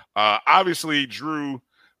going. Obviously, Drew,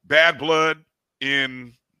 bad blood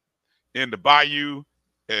in the Bayou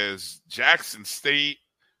as Jackson State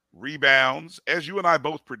rebounds, as you and I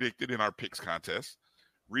both predicted in our picks contest,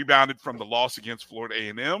 rebounded from the loss against Florida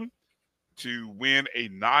A&M to win a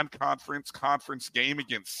non-conference conference game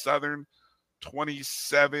against Southern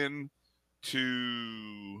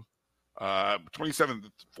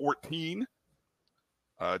 27-14.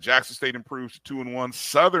 Jackson State improves to 2-1.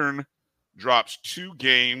 Southern drops 2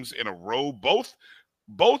 games in a row, both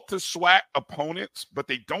to SWAC opponents, but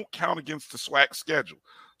they don't count against the SWAC schedule.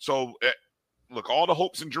 So, look, all the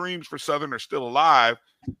hopes and dreams for Southern are still alive.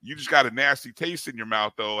 You just got a nasty taste in your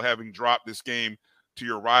mouth, though, having dropped this game to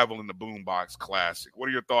your rival in the Boombox Classic. What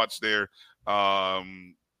are your thoughts there? I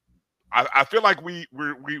feel like we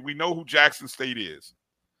know who Jackson State is,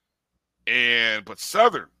 but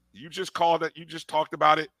Southern, you just called it. You just talked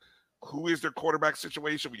about it. Who is their quarterback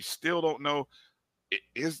situation? We still don't know.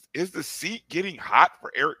 Is the seat getting hot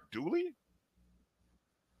for Eric Dooley?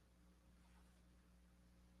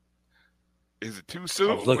 Is it too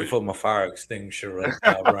soon? I was looking for my fire extinguisher right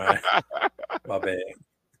now, Brian. My bad.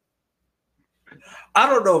 I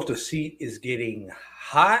don't know if the seat is getting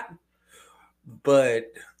hot,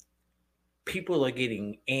 but people are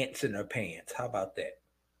getting ants in their pants. How about that?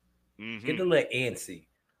 Mm-hmm. Get a little antsy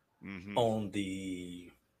on the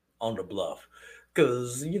bluff,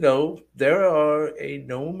 because there are a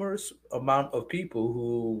numerous amount of people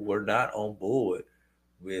who were not on board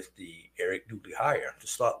with the Eric Dooley hire to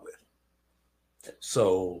start with.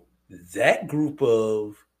 So that group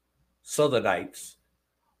of Southernites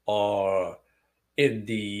are in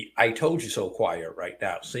the "I told you so" choir right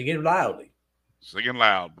now, singing loudly. Singing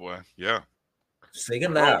loud, boy. Yeah.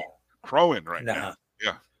 Singing loud. Crowing right now.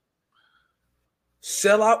 Yeah.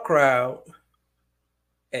 Sellout crowd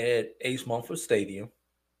at Ace Mumford Stadium.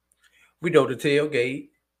 We know the tailgate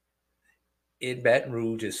in Baton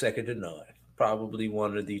Rouge is second to none. Probably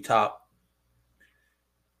one of the top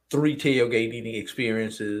 3 tailgating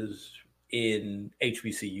experiences in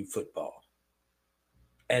HBCU football.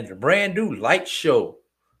 And the brand new light show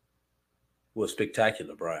was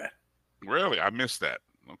spectacular, Brian. Really? I missed that.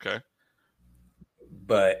 Okay.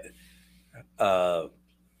 But the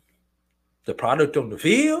product on the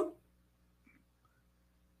field,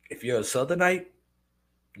 if you're a Southernite,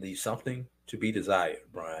 leaves something to be desired,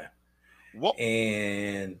 Brian. What?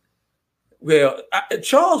 And,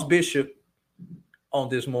 Charles Bishop on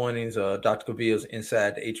this morning's Dr. Cavill's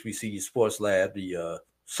Inside the HBCU Sports Lab, the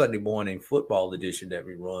Sunday morning football edition that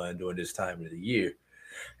we run during this time of the year,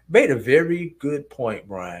 made a very good point,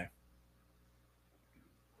 Brian.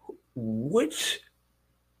 Which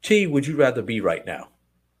team would you rather be right now?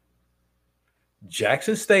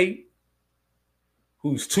 Jackson State,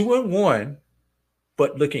 who's 2-1,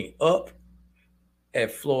 but looking up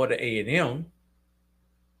at Florida A&M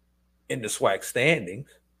in the SWAC standings,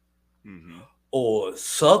 or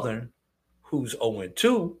Southern, who's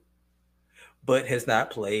 0-2, but has not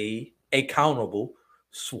played a countable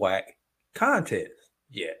SWAC contest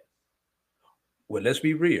yet. Well, let's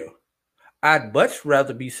be real. I'd much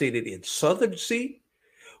rather be seated in Southern seat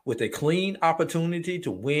with a clean opportunity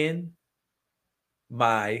to win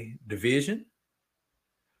my division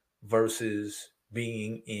versus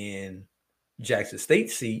being in Jackson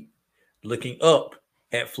State seat looking up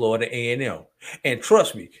at Florida A&M. And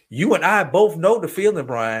trust me, you and I both know the feeling,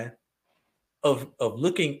 Brian, of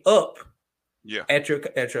looking up at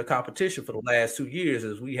your competition for the last 2 years,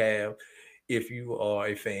 as we have if you are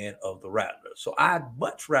a fan of the Rattlers. So I'd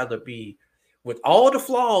much rather be, with all the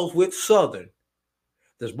flaws with Southern,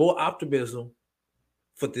 there's more optimism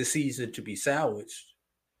for this season to be salvaged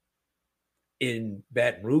in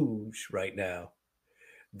Baton Rouge right now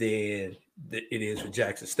than it is with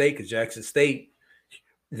Jackson State. Because Jackson State,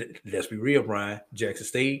 let's be real, Brian, Jackson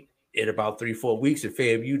State, in about 3-4 weeks, if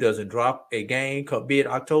FAMU doesn't drop a game come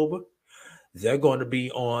mid-October, they're going to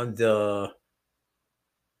be on the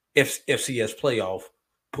FCS playoff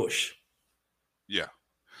push. Yeah.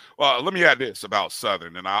 Well, let me add this about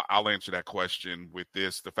Southern, and I'll answer that question with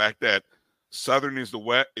this. The fact that Southern is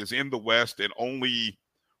in the West, and only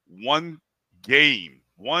one team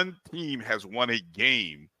has won a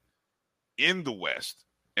game in the West,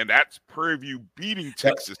 and that's Prairie View beating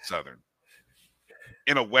Texas Southern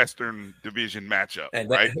in a Western Division matchup,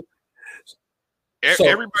 right? So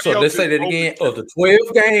let's say that again. Of the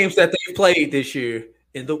 12 games that they played this year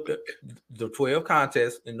in the 12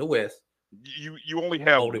 contests in the West, you only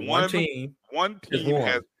have one team. One team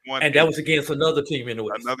has won, and that was against another team in the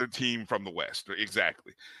West. Another team from the West,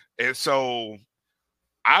 exactly. And so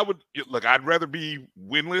I'd rather be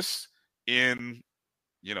winless in,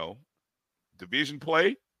 division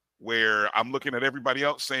play, where I'm looking at everybody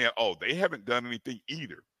else saying, oh, they haven't done anything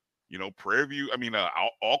either. Prairie View,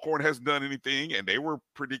 Alcorn hasn't done anything, and they were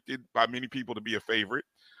predicted by many people to be a favorite.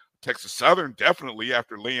 Texas Southern, definitely,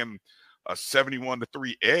 after laying a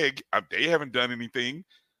 71-3 egg, they haven't done anything.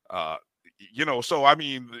 So, let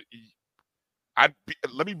me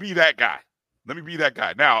be that guy. Let me be that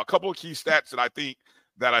guy. Now, a couple of key stats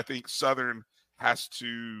that I think Southern has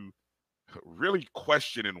to really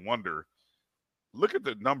question and wonder. Look at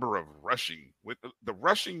the number of rushing. With the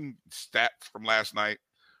rushing stats from last night,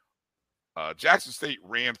 Jackson State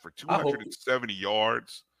ran for 270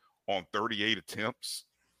 yards on 38 attempts.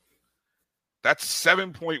 That's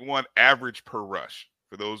 7.1 average per rush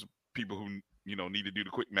for those people who, need to do the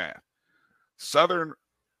quick math. Southern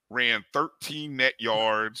ran 13 net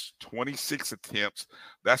yards, 26 attempts.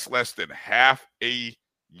 That's less than half a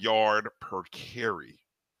yard per carry.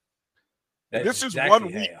 This is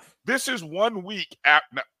 1 week. This is 1 week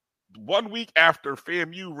after 1 week after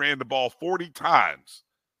FAMU ran the ball 40 times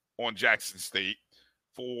on Jackson State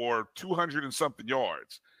for 200 and something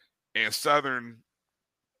yards, and Southern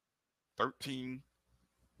 13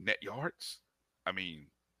 net yards.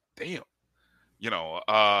 Damn.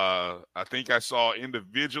 I think I saw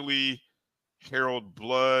individually Harold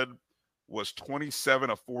Blood was 27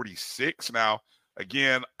 of 46. Now,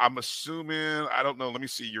 again, I'm assuming, I don't know, let me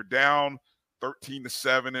see, you're down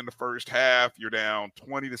 13-7 in the first half. You're down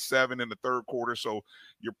 20-7 in the third quarter. So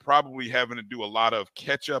you're probably having to do a lot of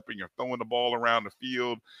catch up, and you're throwing the ball around the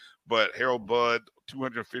field. But Harold Budd,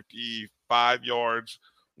 255 yards,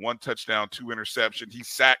 1 touchdown, 2 interceptions. He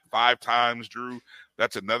sacked 5 times, Drew.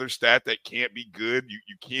 That's another stat that can't be good. You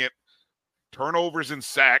can't – turnovers and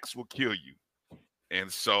sacks will kill you.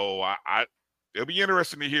 And so it'll be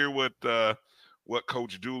interesting to hear what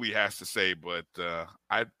Coach Dooley has to say. But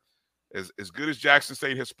as good as Jackson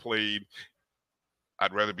State has played,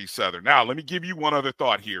 I'd rather be Southern. Now, let me give you one other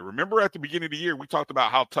thought here. Remember at the beginning of the year, we talked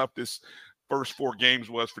about how tough this first 4 games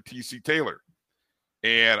was for TC Taylor.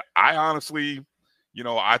 And I honestly,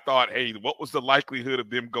 I thought, hey, what was the likelihood of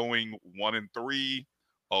them going 1-3,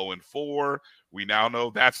 0-4? We now know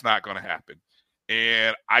that's not going to happen.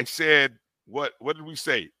 And I said, what did we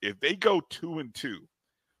say? If they go 2-2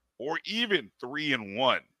 or even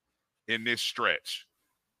 3-1 in this stretch,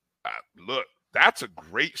 look, that's a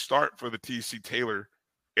great start for the TC Taylor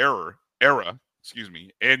era,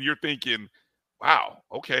 and you're thinking, wow,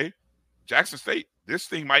 okay, Jackson State, this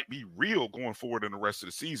thing might be real going forward in the rest of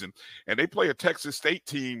the season. And they play a Texas State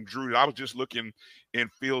team, Drew. I was just looking in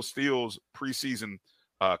Phil Steele's preseason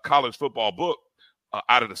college football book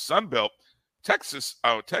out of the Sun Belt. Texas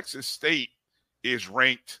State is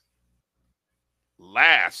ranked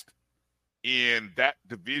last in that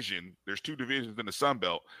division, there's 2 divisions in the Sun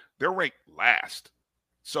Belt, they're ranked last.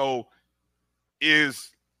 So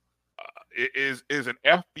is an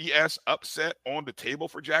FBS upset on the table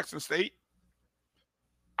for Jackson State?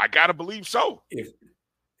 I gotta believe so.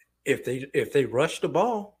 If they rush the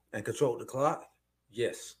ball and control the clock,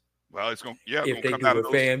 yes. Well, it's gonna If they come do out of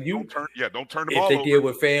what those. FAMU, Don't turn the if ball they over. did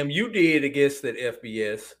what FAMU did against the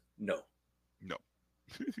FBS, no. No.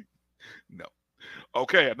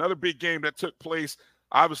 Okay, another big game that took place.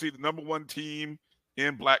 Obviously, the number 1 team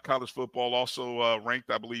in Black college football, also ranked,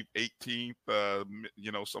 I believe, 18th.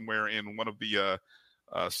 Somewhere in one of the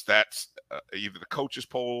stats, either the coaches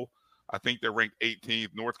poll. I think they're ranked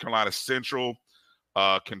 18th. North Carolina Central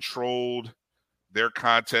controlled their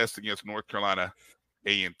contest against North Carolina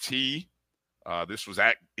A&T. This was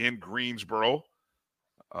in Greensboro.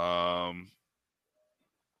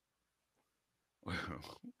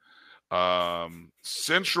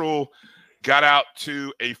 Central got out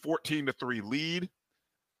to a 14-3 lead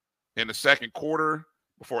in the second quarter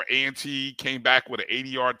before A&T came back with an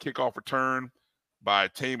 80-yard kickoff return by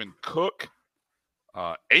Taman Cook.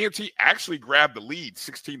 A&T actually grabbed the lead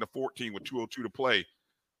 16-14 with 2:02 to play,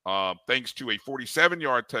 thanks to a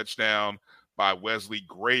 47-yard touchdown by Wesley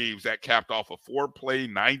Graves that capped off a 4-play,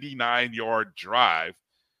 99-yard drive.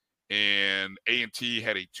 And A&T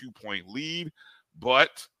had a 2-point lead,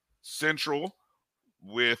 but Central,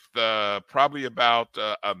 with probably about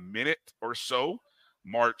a minute or so,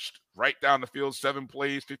 marched right down the field, 7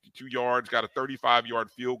 plays, 52 yards, got a 35-yard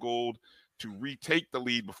field goal to retake the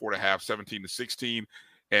lead before the half, 17-16.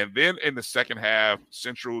 And then in the second half,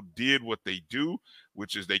 Central did what they do,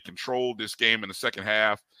 which is they controlled this game in the second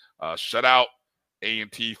half, shut out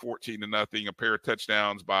A&T 14-0, a pair of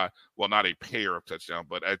touchdowns not a pair of touchdowns,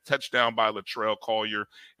 but a touchdown by Latrell Collier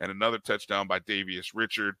and another touchdown by Davius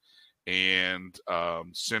Richard. And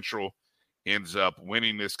Central ends up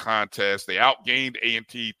winning this contest. They outgained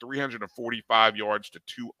A&T 345 yards to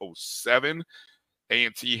 207.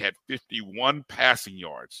 A&T had 51 passing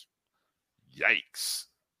yards. Yikes.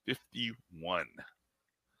 51.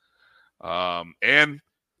 And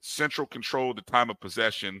Central controlled the time of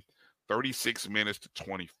possession 36 minutes to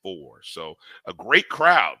 24. So a great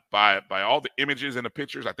crowd by all the images and the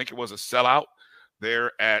pictures. I think it was a sellout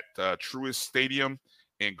there at Truist Stadium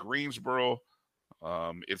in Greensboro.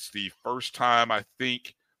 It's the first time I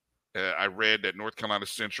think I read that North Carolina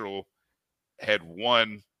Central had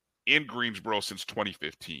won in Greensboro since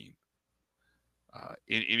 2015.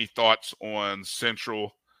 Any thoughts on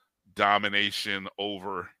Central domination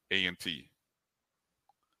over A&T?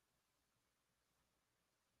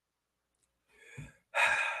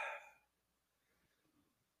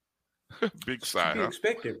 Big sign, huh?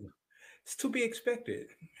 Expected. It's to be expected.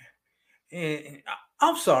 And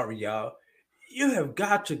I'm sorry, y'all. You have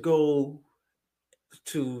got to go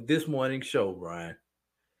to this morning's show, Brian.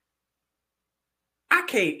 I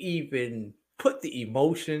can't even put the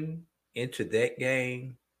emotion into that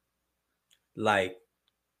game like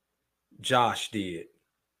Josh did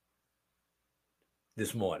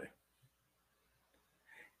this morning.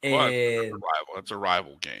 And well, it's a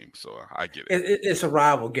rival game, so I get it. It's a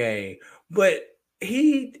rival game. But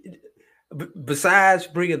besides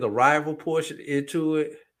bringing the rival portion into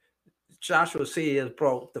it, Joshua says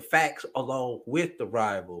brought the facts along with the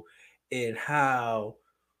rival and how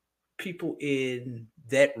people in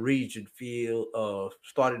that region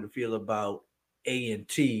starting to feel about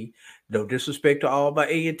A&T. No disrespect to all my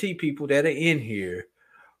A&T people that are in here,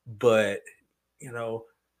 but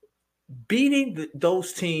beating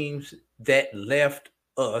those teams that left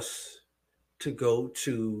us to go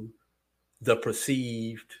to the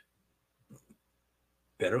perceived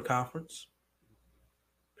better conference,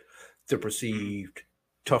 the perceived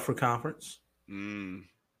tougher conference.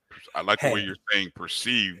 I like the way you're saying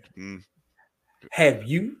perceived. Have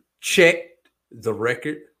you checked the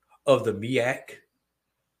record of the MEAC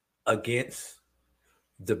against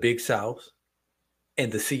the Big South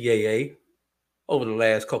and the CAA over the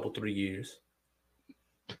last 3 years?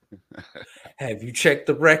 Have you checked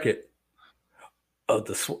the record of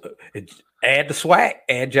the SWAC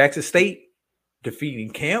and Jackson State defeating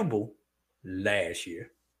Campbell last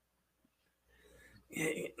year?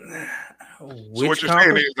 Which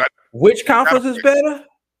conference is better?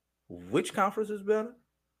 Which conference is better?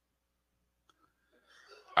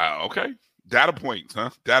 Okay. Data points, huh?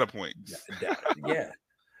 Data points. Yeah.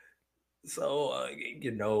 So,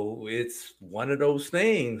 it's one of those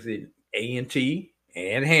things. A&T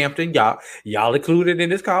and Hampton, y'all included in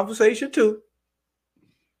this conversation too.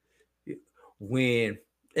 And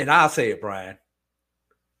I'll say it, Brian,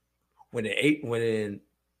 when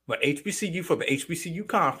HBCU from the HBCU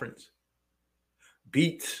conference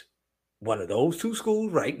beats one of those two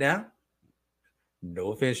schools right now,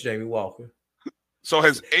 no offense, Jamie Walker. So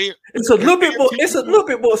it's a little bit more. It's a little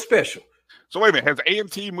bit more special. So wait a minute, has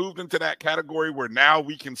A&T moved into that category where now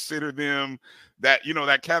we consider them that,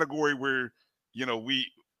 that category where, we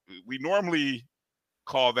normally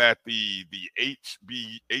call that the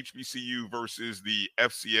HBCU versus the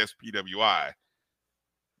FCS PWI.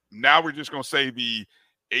 Now we're just going to say the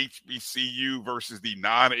HBCU versus the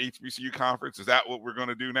non-HBCU conference. Is that what we're going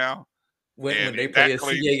to do now? When they play a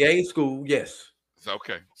CAA school, yes.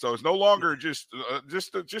 Okay, so it's no longer just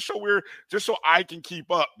so I can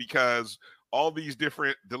keep up, because all these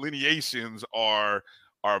different delineations are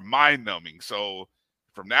mind numbing. So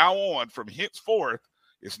from now on, from henceforth,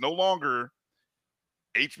 it's no longer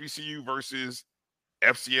HBCU versus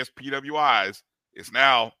FCS PWIs. It's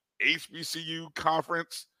now HBCU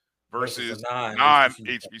conference versus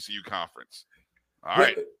non-HBCU conference. All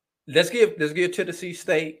right. Let's give Tennessee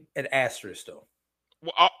State an asterisk though.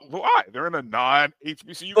 Well, why? They're in a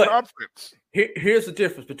non-HBCU conference. Here's the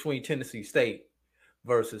difference between Tennessee State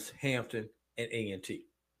versus Hampton and A&T.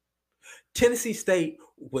 Tennessee State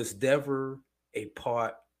was never a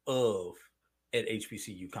part of an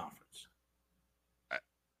HBCU conference.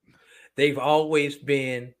 They've always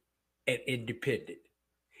been an independent.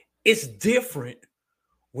 It's different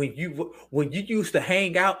when you used to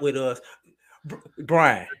hang out with us,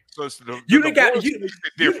 Brian. So it's the you got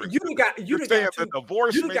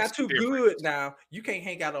too good now. You can't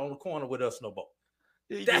hang out on the corner with us no more.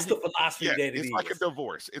 That's the philosophy that it is. It's like a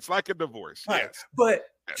divorce. It's like a divorce. Right. Yes. But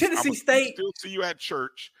Tennessee State still see you at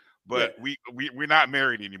church, but we're not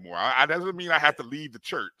married anymore. I doesn't mean I have to leave the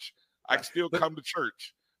church. I can still come to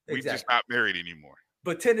church. We're just not married anymore.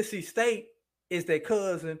 But Tennessee State is their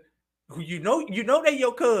cousin, who you know they're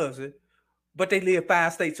your cousin, but they live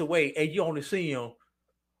 5 states away, and you only see them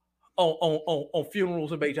on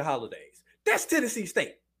funerals and major holidays. That's Tennessee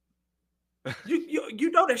State.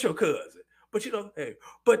 you know that's your cousin, but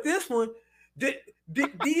but this one, these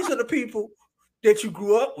are the people that you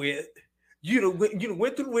grew up with. You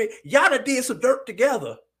went through it. Y'all done did some dirt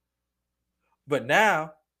together, but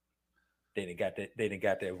now they done got that. They done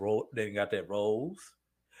got that rose.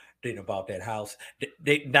 They done bought that house.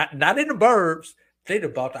 They not in the burbs. They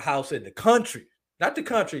done bought the house in the country. Not the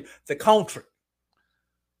country, the country.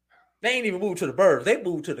 They ain't even moved to the burbs. They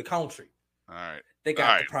moved to the country. All right. They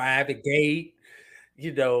got the private gate.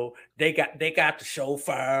 They got the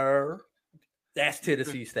chauffeur. That's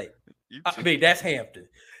Tennessee State. That's Hampton.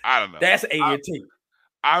 I don't know. That's A&T.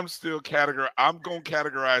 I'm going to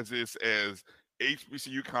categorize this as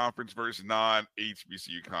HBCU conference versus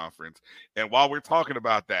non-HBCU conference. And while we're talking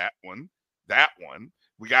about that one,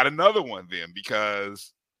 we got another one then,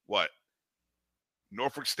 because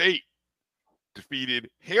Norfolk State defeated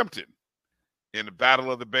Hampton in the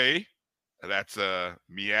Battle of the Bay. That's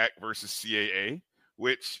MEAC versus CAA,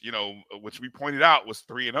 which we pointed out was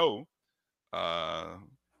 3-0.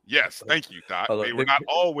 Yes, thank you, Doc. They were not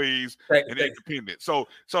always an independent. So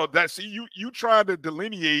that you trying to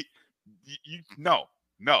delineate. No.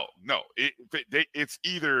 It's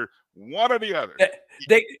either one or the other.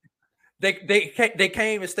 They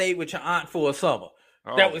came and stayed with your aunt for a summer.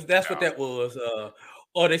 That's what that was.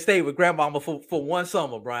 Or they stayed with grandmama for one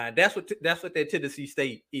summer, Brian. That's what that Tennessee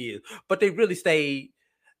State is. But they really stayed.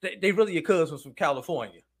 They really your cousins from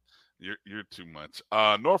California. You're too much.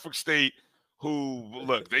 Norfolk State,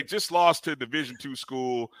 they just lost to a Division II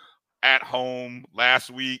school at home last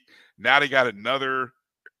week. Now they got another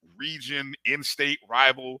region in-state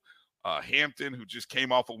rival, Hampton, who just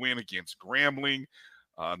came off a win against Grambling.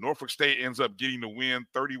 Norfolk State ends up getting the win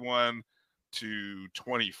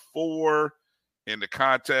 31-24 in the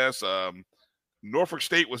contest. Norfolk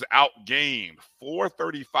State was outgained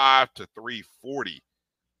 435-340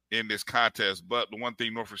 in this contest. But the one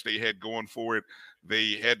thing Norfolk State had going for it,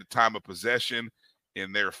 they had the time of possession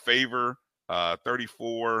in their favor,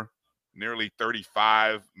 34, nearly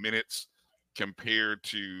 35 minutes compared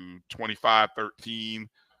to 25-13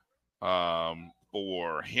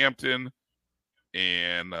 for Hampton.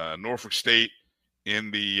 And Norfolk State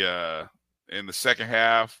in the second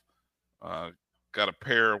half got a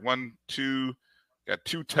pair, got 2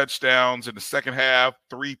 touchdowns in the second half,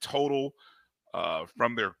 3 total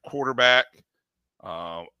from their quarterback,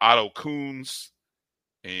 Otto Coons.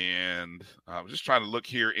 And I'm just trying to look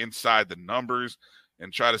here inside the numbers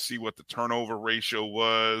and try to see what the turnover ratio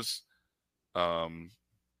was. But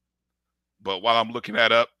while I'm looking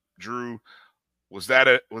that up, Drew, was that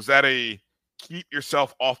a keep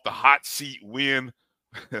yourself off the hot seat win,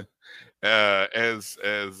 as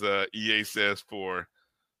EA says for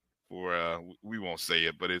we won't say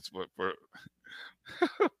it, but it's for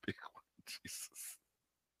Big Worm, Jesus.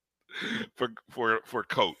 For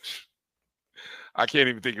Coach. I can't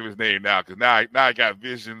even think of his name now because now I got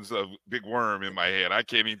visions of Big Worm in my head. I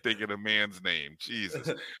can't even think of the man's name. Jesus.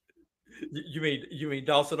 You mean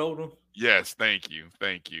Dawson Odom? Yes, thank you.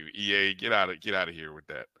 EA, get out of here with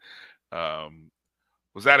that.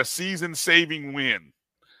 Was that a season-saving win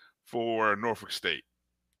for Norfolk State?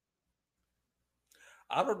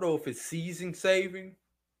 I don't know if it's season saving,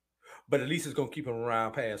 but at least it's gonna keep him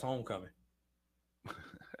around past homecoming.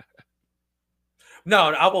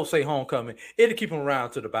 No, I won't say homecoming. It'll keep him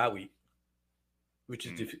around to the bye week, which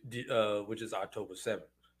is October 7th.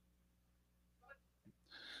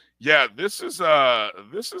 Yeah, this is a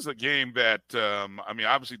game that I mean,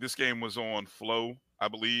 obviously this game was on Flow, I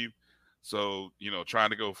believe. So,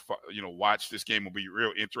 trying to go watch this game will be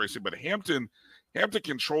real interesting, but Hampton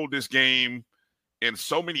controlled this game in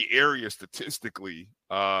so many areas statistically,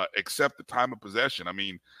 except the time of possession. I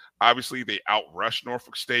mean, obviously they outrushed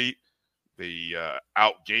Norfolk State. They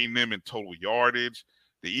outgained them in total yardage.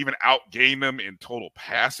 They even outgained them in total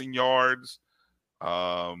passing yards.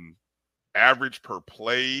 Average per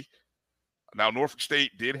play. Now, Norfolk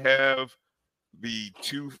State did have the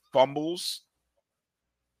 2 fumbles,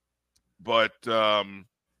 but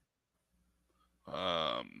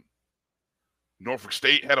Norfolk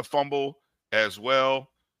State had a fumble as well.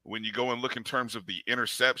 When you go and look in terms of the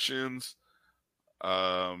interceptions,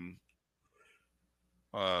 well,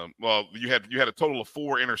 you had a total of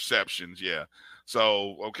 4 interceptions, yeah.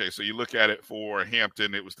 So, okay, so you look at it for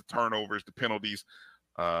Hampton, it was the turnovers, the penalties,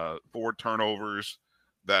 4 turnovers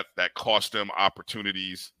that cost them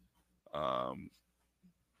opportunities.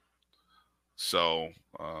 So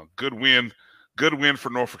good win for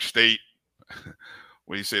Norfolk State.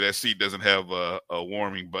 When you say that seat doesn't have a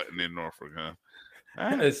warming button in Norfolk, huh?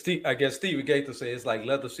 I guess Steve Gaither said it's like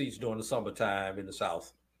leather seats during the summertime in the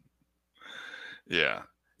South. Yeah.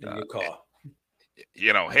 In your car.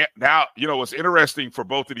 Now, what's interesting for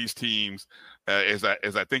both of these teams as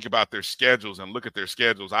I think about their schedules and look at their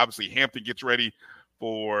schedules, obviously Hampton gets ready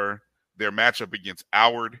for their matchup against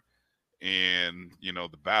Howard and, the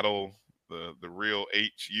battle, the real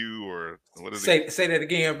HU or what is it? Say that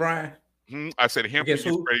again, Brian. I said Hampton gets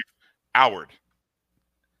ready. Howard.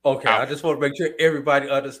 Okay, Howard. I just want to make sure everybody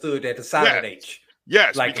understood that the silent H.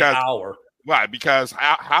 Yes, like because an hour. Why? Because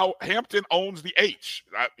how Hampton owns the H.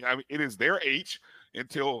 I mean, it is their H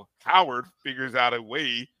until Howard figures out a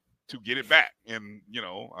way to get it back. And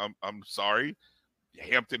I'm sorry,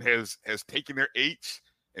 Hampton has taken their H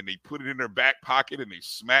and they put it in their back pocket and they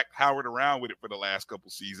smacked Howard around with it for the last couple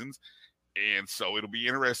seasons. And so it'll be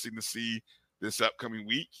interesting to see this upcoming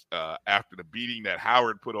week after the beating that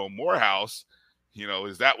Howard put on Morehouse.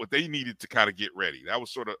 Is that what they needed to kind of get ready? That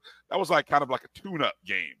was kind of like a tune-up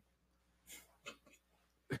game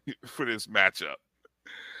for this matchup.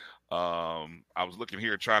 I was looking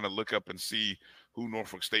here trying to look up and see who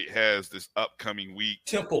Norfolk State has this upcoming week.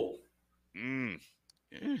 Temple.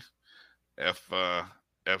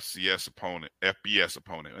 FCS opponent, FBS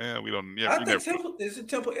opponent. We don't. Yeah, I think Temple is it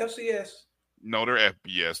Temple FCS. No, they're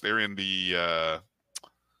FBS. They're in the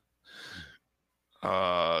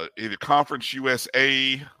either Conference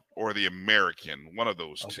USA or the American. One of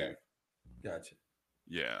those two. Gotcha.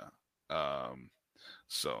 Yeah.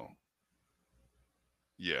 So.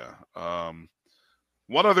 Yeah.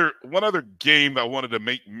 One other game that I wanted to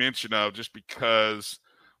make mention of, just because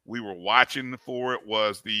we were watching for it,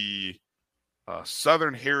 was the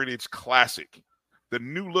Southern Heritage Classic, the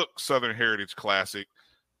new look Southern Heritage Classic,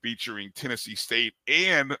 featuring Tennessee State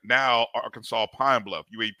and now Arkansas Pine Bluff,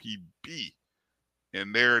 UAPB,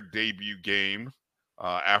 in their debut game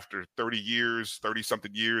after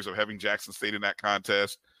 30-something years of having Jackson State in that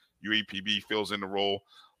contest. UAPB fills in the role.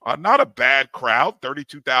 Not a bad crowd,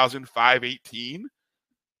 32,518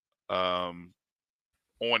 on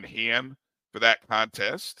hand for that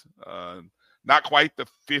contest. Not quite the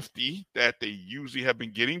 50 that they usually have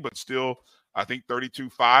been getting, but still, I think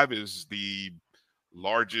 32.5 is the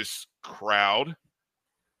largest crowd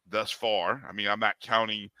thus far. I mean, I'm not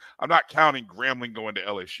counting Grambling going to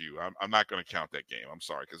LSU. I'm not going to count that game. I'm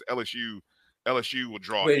sorry, because LSU will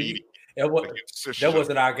draw 80. That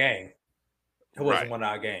wasn't our game. It wasn't one of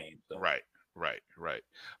our games. So. Right.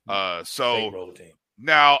 So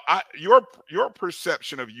now your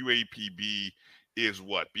perception of UAPB is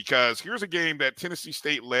what? Because here's a game that Tennessee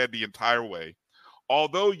State led the entire way.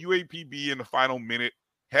 Although UAPB in the final minute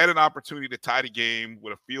had an opportunity to tie the game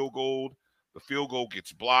with a field goal, the field goal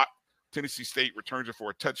gets blocked. Tennessee State returns it for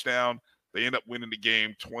a touchdown. They end up winning the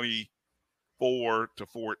game 24-14.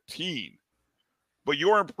 but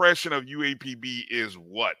your impression of UAPB is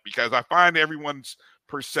what? Because I find everyone's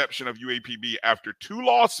perception of UAPB after 2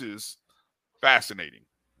 losses fascinating.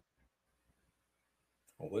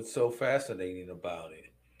 What's so fascinating about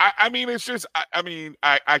it? I mean, it's just,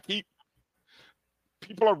 I keep,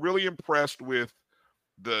 people are really impressed with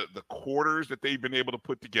the quarters that they've been able to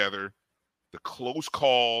put together, the close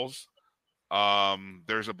calls.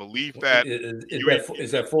 There's a belief that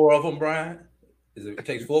is that 4 of them, Brian? It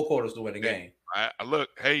takes 4 quarters to win a game. Look,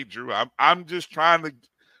 hey Drew, I'm just trying to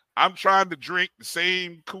drink the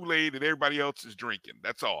same Kool-Aid that everybody else is drinking.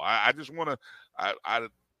 That's all. I just want to.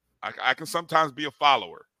 I can sometimes be a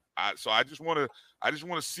follower. So I just want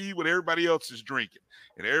to see what everybody else is drinking.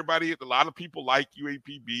 And a lot of people like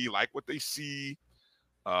UAPB, like what they see.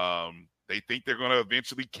 They think they're going to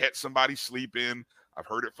eventually catch somebody sleeping. I've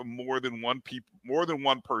heard it from more than one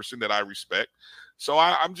person that I respect. So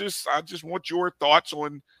I just want your thoughts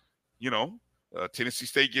on, Tennessee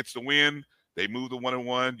State gets the win. They move to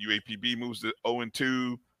 1-1. UAPB moves to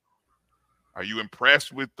 0-2. Are you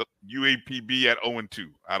impressed with the UAPB at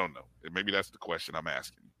 0-2? I don't know. Maybe that's the question I'm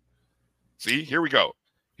asking. See, here we go.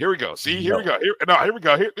 See, here we go. Here we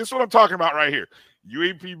go. This is what I'm talking about right here.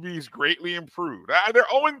 UAPB is greatly improved. They're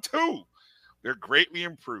 0-2. They're greatly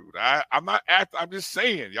improved. I'm just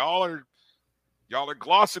saying, y'all are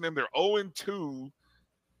glossing them. They're 0-2.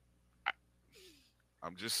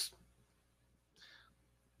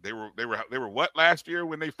 They were what last year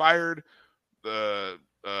when they fired their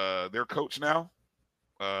coach now?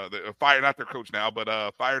 Fired not their coach now, but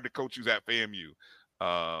fired the coach who's at FAMU.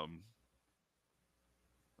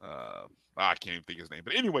 I can't even think his name.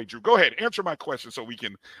 But anyway, Drew, go ahead. Answer my question so we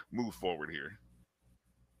can move forward here.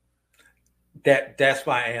 That's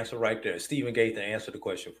my answer right there. Stephen Gaither answered the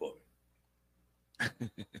question for me.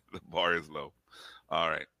 The bar is low. All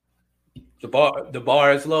right. The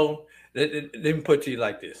bar is low. Let me put it to you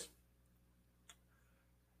like this.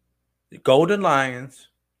 The Golden Lions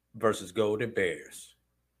versus Golden Bears.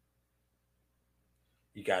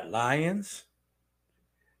 You got Lions.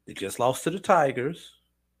 They just lost to the Tigers.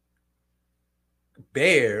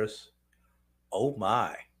 Bears. Oh,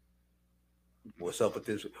 my. What's up with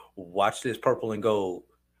this? Watch this purple and gold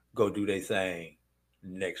go do their thing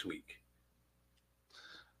next week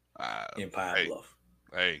in Pine Bluff.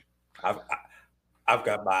 Hey. I've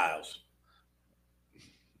got miles.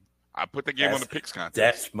 I put the game on the picks contest.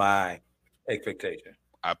 That's my expectation.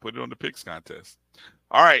 I put it on the picks contest.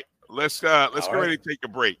 All right, let's get ready to take a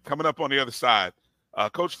break. Coming up on the other side,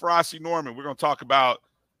 Coach Ferrasi Norman. We're going to talk about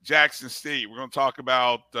Jackson State. We're going to talk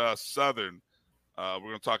about Southern. We're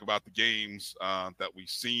going to talk about the games that we've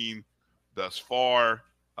seen thus far,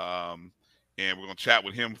 and we're going to chat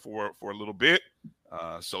with him for a little bit.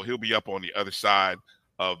 So he'll be up on the other side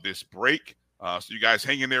of this break. So you guys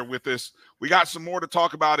hang in there with us. We got some more to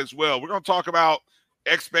talk about as well. We're going to talk about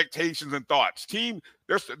expectations and thoughts.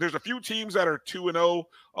 There's a few teams that are 2-0,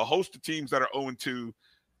 a host of teams that are 0-2,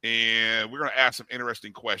 and we're going to ask some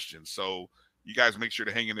interesting questions. So you guys make sure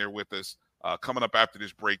to hang in there with us. Coming up after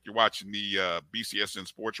this break, you're watching the BCSN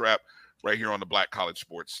SportsWrap right here on the Black College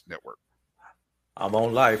Sports Network. I'm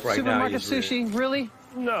on live right now. Supermarket sushi, really?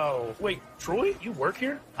 No. Wait, Troy, you work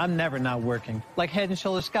here? I'm never not working. Like Head &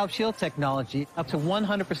 Shoulders Scalp Shield technology, up to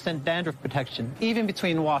 100% dandruff protection, even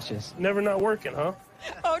between washes. Never not working, huh?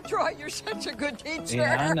 Oh, Troy, you're such a good teacher.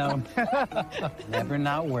 Yeah, I know. Never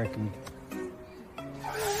not working.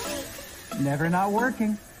 Never not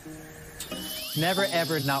working. Never,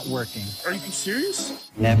 ever not working. Are you serious?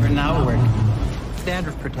 Never not working.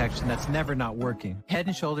 Dandruff protection that's never not working.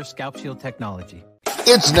 Head & Shoulders Scalp Shield technology.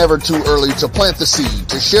 It's never too early to plant the seed,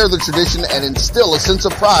 to share the tradition, and instill a sense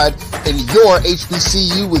of pride in your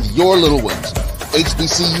HBCU with your little ones.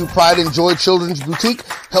 HBCU Pride and Joy Children's Boutique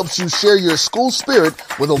helps you share your school spirit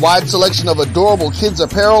with a wide selection of adorable kids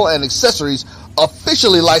apparel and accessories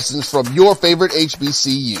officially licensed from your favorite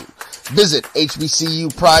HBCU. Visit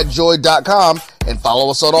hbcupridejoy.com and follow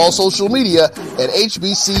us on all social media at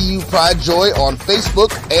HBCU Pride Joy on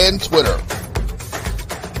Facebook and Twitter.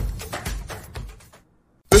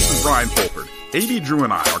 This is Brian Fulford. AD Drew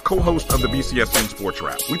and I are co-hosts of the BCSN Sports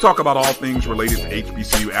Wrap. We talk about all things related to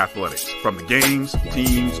HBCU athletics. From the games,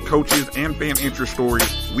 teams, coaches, and fan interest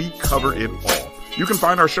stories, we cover it all. You can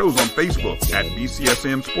find our shows on Facebook at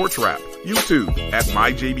BCSN Sports Wrap, YouTube at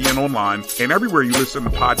MyJBN Online, and everywhere you listen to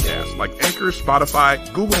podcasts like Anchor, Spotify,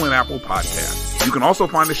 Google, and Apple Podcasts. You can also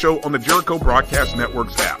find the show on the Jericho Broadcast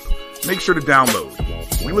Network's app. Make sure to download.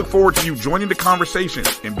 We look forward to you joining the conversation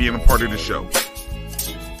and being a part of the show.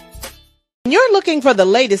 You're looking for the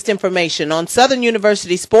latest information on Southern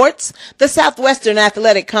University sports, the Southwestern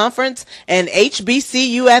Athletic Conference, and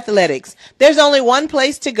HBCU athletics. There's only one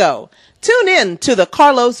place to go. Tune in to the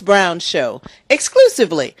Carlos Brown Show,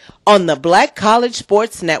 exclusively on the Black College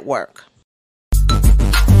Sports Network.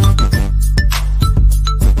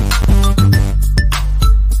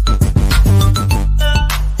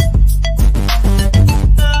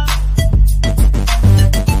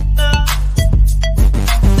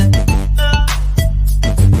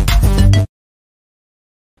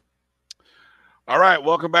 All right,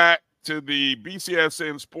 welcome back to the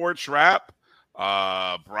BCSN Sports Wrap.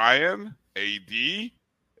 Brian, AD,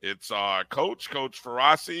 it's our Coach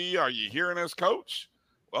Ferrasi. Are you hearing us, Coach?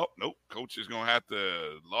 Well, nope. Coach is going to have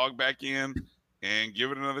to log back in and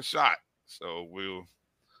give it another shot. So we'll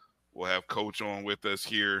have Coach on with us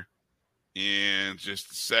here in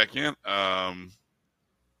just a second.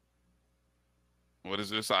 What is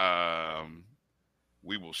this?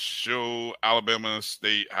 We will show Alabama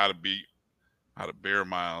State how to bear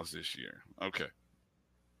miles this year. Okay.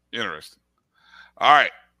 Interesting. All right.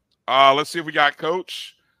 Let's see if we got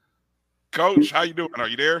Coach. Coach, how you doing? Are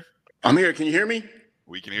you there? I'm here. Can you hear me?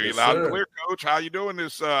 We can hear you loud and clear, Coach. How you doing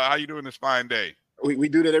this? How you doing this fine day? We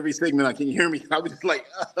do that every segment. Can you hear me? I was just like,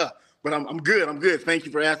 but I'm good. I'm good. Thank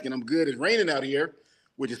you for asking. I'm good. It's raining out here,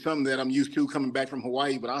 which is something that I'm used to coming back from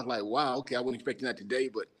Hawaii. But I was like, wow, okay, I wasn't expecting that today.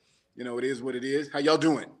 But it is what it is. How y'all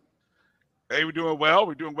doing? Hey, we're doing well.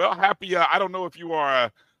 We're doing well. Happy. I don't know if you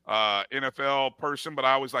are a NFL person, but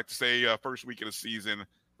I always like to say first week of the season,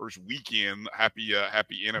 first weekend. Happy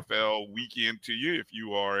NFL weekend to you. If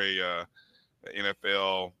you are a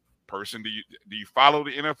NFL person, do you follow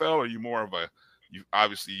the NFL, or are you more of you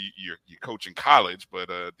coach in college, but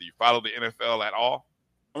do you follow the NFL at all?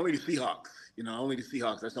 Only the Seahawks. Only the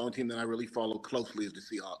Seahawks. That's the only team that I really follow closely is the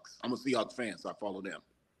Seahawks. I'm a Seahawks fan, so I follow them.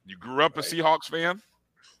 You grew up a Seahawks fan?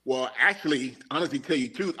 Well, actually, honestly, tell you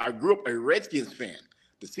the truth, I grew up a Redskins fan.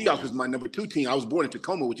 The Seahawks was my number 2 team. I was born in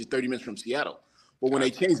Tacoma, which is 30 minutes from Seattle. But when they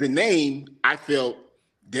changed the name, I felt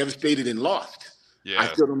devastated and lost. Yeah. I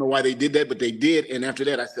still don't know why they did that, but they did. And after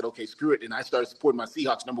that, I said, okay, screw it. And I started supporting my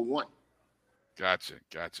Seahawks, number 1. Gotcha.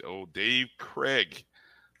 Oh, Dave Craig.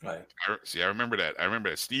 Right. I remember that.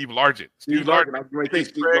 Steve Largent. Steve Largent. I was going to say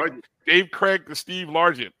Steve Largent. Dave Craig to Steve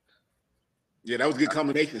Largent. Yeah, that was a good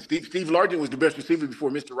combination. Steve Largent was the best receiver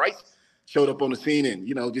before Mr. Rice showed up on the scene and,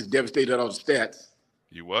 just devastated all the stats.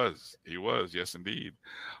 He was. Yes, indeed.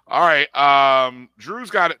 All right.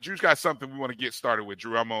 Drew's got something we want to get started with.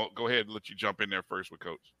 Drew, I'm going to go ahead and let you jump in there first with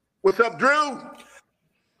Coach. What's up, Drew?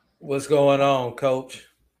 What's going on, Coach?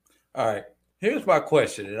 All right. Here's my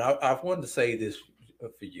question, and I wanted to say this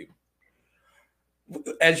for you.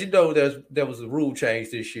 As you know, there was a rule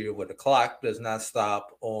change this year where the clock does not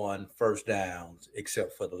stop on first downs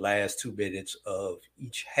except for the last 2 minutes of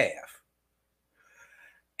each half.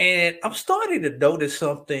 And I'm starting to notice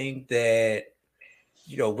something that,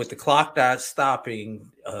 with the clock not stopping,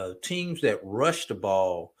 teams that rush the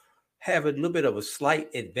ball have a little bit of a slight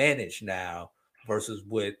advantage now versus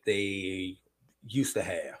what they used to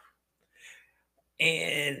have.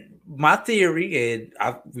 And my theory, and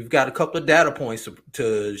we've got a couple of data points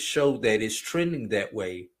to show that it's trending that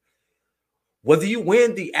way. Whether you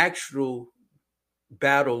win the actual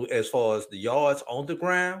battle as far as the yards on the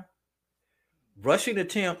ground, rushing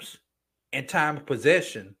attempts, and time of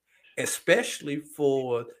possession, especially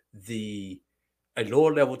for a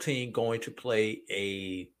lower level team going to play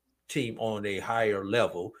a team on a higher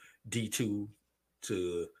level, D2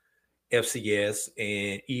 to FCS,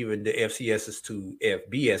 and even the FCSs to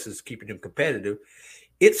FBSs, keeping them competitive,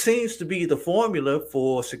 it seems to be the formula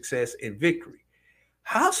for success and victory.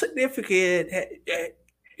 How significant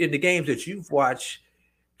in the games that you've watched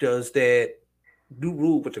does that new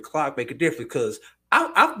rule with the clock make a difference? Because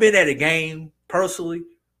I've been at a game personally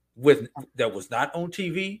that was not on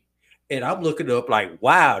TV, and I'm looking up like,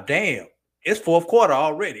 wow, damn, it's fourth quarter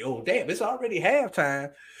already. Oh, damn, it's already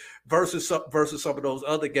halftime. Versus some of those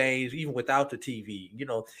other games, even without the TV.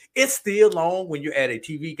 It's still long when you're at a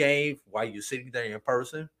TV game while you're sitting there in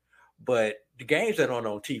person. But the games that are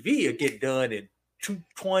on TV are getting done in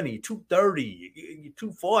 2:20, 2:30,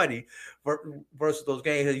 2:40 versus those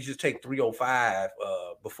games that you just take 3:05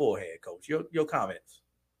 beforehand, Coach. Your comments.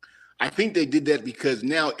 I think they did that because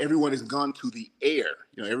now everyone has gone to the air.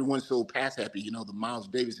 Everyone's so pass happy. The Miles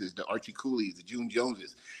Davises, the Archie Cooley's, the June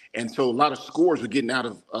Joneses, and so a lot of scores were getting out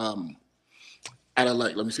of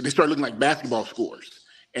they started looking like basketball scores,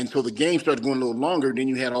 and so the game started going a little longer. Then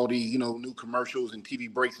you had all these new commercials and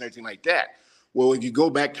TV breaks and everything like that. Well, if you go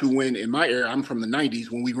back to when in my era, I'm from the '90s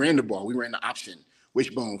when we ran the ball, we ran the option.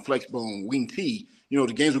 wishbone, flexbone, wing T, the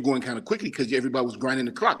games were going kind of quickly because everybody was grinding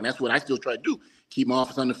the clock. And that's what I still try to do. Keep my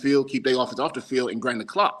offense on the field, keep their offense off the field, and grind the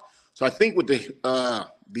clock. So I think with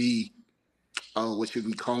what should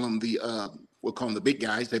we call them? We'll call them the big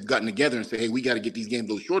guys. They've gotten together and say, hey, we got to get these games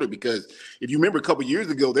a little shorter, because if you remember a couple of years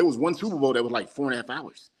ago, there was one Super Bowl that was like 4.5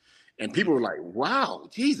 hours. And people were like, wow,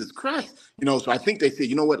 Jesus Christ. So I think they said,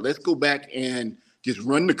 you know what, let's go back and just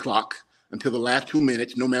run the clock until the last 2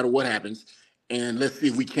 minutes, no matter what happens. And let's see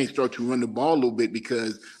if we can't start to run the ball a little bit,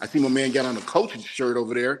 because I see my man got on a coach's shirt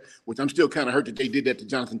over there, which I'm still kind of hurt that they did that to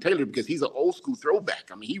Jonathan Taylor, because he's an old school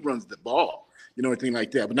throwback. I mean, he runs the ball, everything like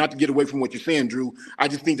that. But not to get away from what you're saying, Drew, I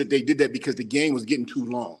just think that they did that because the game was getting too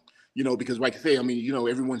long, because like I say, I mean,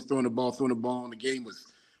 everyone's throwing the ball, and the game was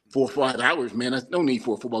 4 or 5 hours, man. There's no need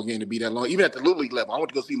for a football game to be that long. Even at the Little League level, I went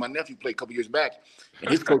to go see my nephew play a couple years back, and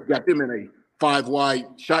his coach got them in a 5-wide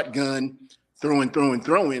shotgun, throwing.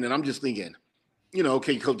 And I'm just thinking,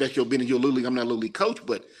 okay, coach, that's your business. You're Little League. I'm not a Little League coach,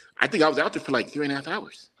 but I think I was out there for like 3.5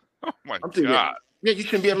 hours. Oh, my thinking, God. Yeah, you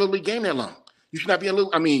shouldn't be at a Little League game that long. You should not be a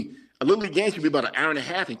Little League game should be about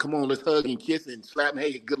 1.5 hours, and come on, let's hug and kiss and slap.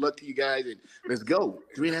 Hey, good luck to you guys, and let's go.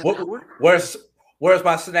 3.5 hours. Where's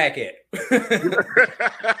my snack at? Anything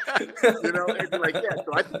like that.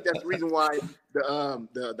 So I think that's the reason why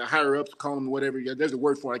the higher ups call them whatever. There's a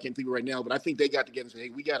word for it. I can't think of it right now, but I think they got together and said,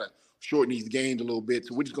 hey, we got to shorten these games a little bit.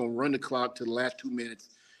 So we're just going to run the clock to the last 2 minutes.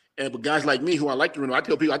 But guys like me, who I like to run, I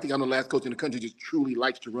tell people I think I'm the last coach in the country who just truly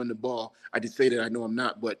likes to run the ball. I just say that. I know I'm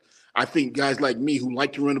not. But I think guys like me who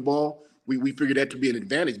like to run the ball, we figured that to be an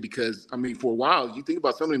advantage, because, I mean, for a while, you think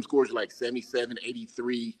about some of them scores like 77,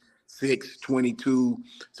 83, 6, 22.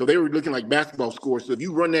 So they were looking like basketball scores. So if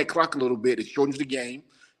you run that clock a little bit, it shortens the game.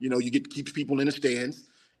 You get to keep people in the stands.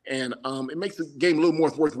 And it makes the game a little more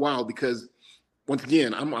worthwhile, because, once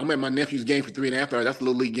again, I'm at my nephew's game for 3.5 hours. That's a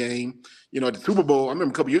Little League game. At the Super Bowl, I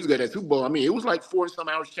remember a couple years ago, that Super Bowl, I mean, it was like 4 and some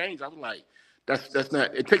hours change. I was like, that's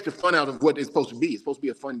not – it takes the fun out of what it's supposed to be. It's supposed to be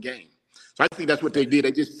a fun game. So I think that's what they did.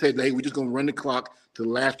 They just said, hey, we're just going to run the clock to the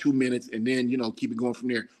last 2 minutes, and then, keep it going from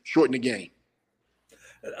there, shorten the game.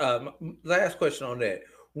 Last question on that.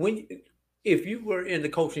 If you were in the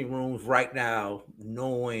coaching rooms right now,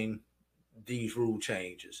 knowing these rule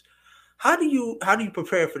changes, how do you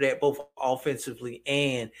prepare for that, both offensively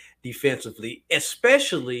and defensively,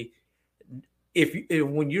 especially if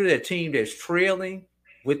when you're that team that's trailing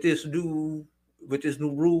with this new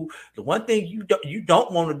rule? The one thing you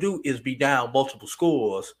don't want to do is be down multiple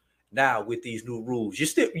scores. Now with these new rules,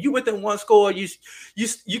 you within one score, you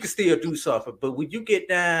can still do something. But when you get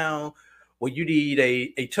down, where you need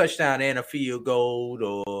a touchdown and a field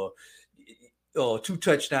goal, or 2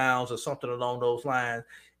 touchdowns or something along those lines,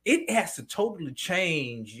 it has to totally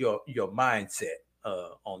change your mindset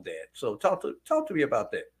on that. So talk to me about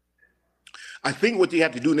that. I think what you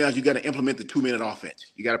have to do now is you got to implement the 2-minute offense.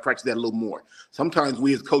 You got to practice that a little more. Sometimes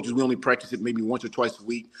we as coaches, we only practice it maybe once or twice a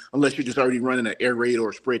week, unless you're just already running an air raid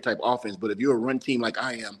or a spread type offense. But if you're a run team like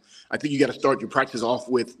I am, I think you got to start your practice off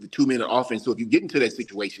with the 2-minute offense. So if you get into that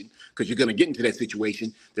situation, because you're going to get into that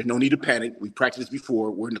situation, there's no need to panic. We've practiced this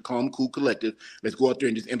before. We're in the calm, cool collective. Let's go out there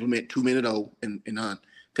and just implement 2-minute O and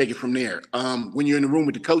take it from there. When you're in the room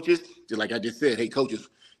with the coaches, just like I just said, hey, coaches,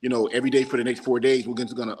 every day for the next 4 days, we're going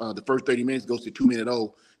to the first 30 minutes goes to 2-minute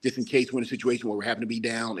O, just in case we're in a situation where we're having to be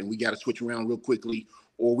down and we got to switch around real quickly,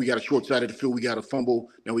 or we got a short side of the field, we got to fumble,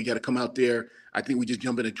 now we got to come out there. I think we just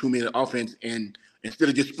jump in a 2-minute offense, and instead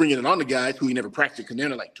of just springing it on the guys who we never practiced, because they're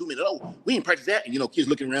like 2-minute O, we didn't practice that, and kids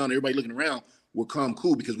looking around, everybody looking around, we're calm,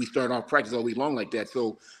 cool, because we started off practice all week long like that.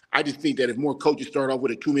 So I just think that if more coaches start off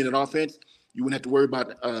with a 2-minute offense, you wouldn't have to worry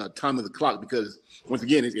about time of the clock, because once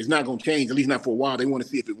again, it's not going to change, at least not for a while. They want to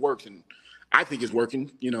see if it works, and I think it's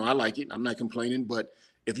working. I like it. I'm not complaining. But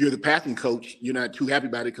if you're the passing coach, you're not too happy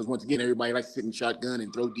about it, because once again, everybody likes to sit in shotgun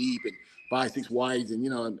and throw deep and 5, 6 wides, and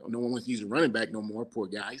no one wants to use a running back no more. Poor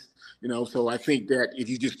guys. So I think that if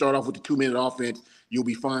you just start off with the 2-minute offense, you'll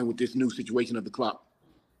be fine with this new situation of the clock.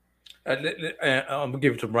 I'm gonna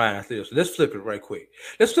give it to Brian. Let's flip it right quick.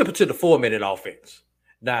 Let's flip it to the 4-minute offense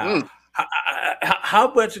now.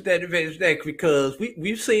 How much of that advantage is that? Because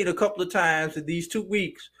we've seen a couple of times in these 2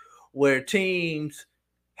 weeks where teams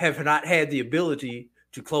have not had the ability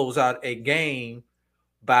to close out a game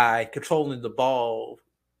by controlling the ball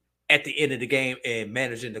at the end of the game and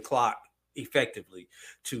managing the clock effectively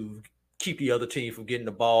to keep the other team from getting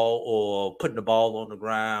the ball or putting the ball on the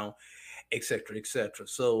ground, et cetera, et cetera.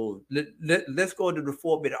 So let's go into the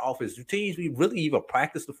 4-minute offense. Do teams really even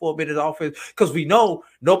practice the 4-minute offense? Because we know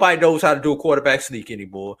nobody knows how to do a quarterback sneak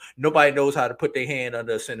anymore. Nobody knows how to put their hand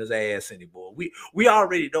under a center's ass anymore. We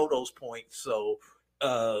already know those points. So,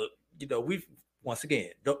 Once again,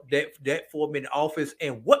 that 4-minute offense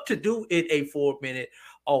and what to do in a 4-minute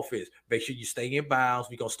offense. Make sure you stay in bounds.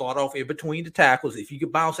 We're going to start off in between the tackles. If you can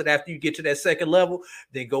bounce it after you get to that second level,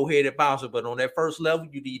 then go ahead and bounce it. But on that first level,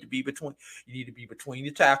 you need to be between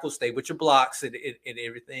the tackles, stay with your blocks and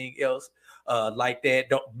everything else like that.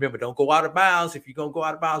 Don't go out of bounds. If you're going to go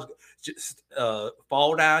out of bounds, just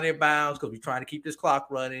fall down in bounds because we're trying to keep this clock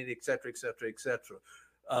running, et cetera, et cetera, et cetera.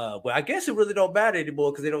 Well, I guess it really don't matter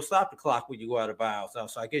anymore because they don't stop the clock when you go out of bounds.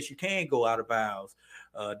 So I guess you can go out of bounds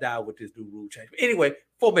now with this new rule change. But anyway,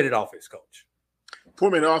 4-minute offense, coach.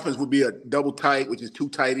 4-minute offense would be a double tight, which is 2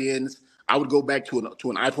 tight ends. I would go back to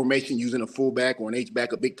an I formation using a fullback or an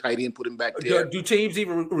H-back, a big tight end, put him back there. Do teams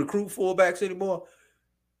even recruit fullbacks anymore?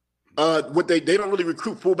 They don't really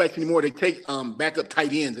recruit fullbacks anymore. They take backup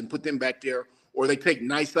tight ends and put them back there. Or they take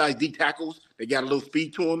nice size D tackles. They got a little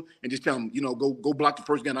speed to them and just tell them, go block the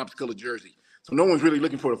first guy in opposite color jersey. So no one's really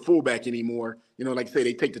looking for a fullback anymore. Like I say,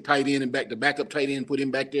 they take the tight end and the backup tight end, put him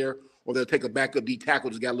back there, or they'll take a backup D tackle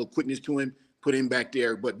that's got a little quickness to him, put him back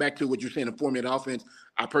there. But back to what you're saying, a 4-minute offense,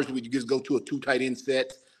 I personally would just go to a 2 tight end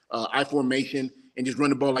set, I formation, and just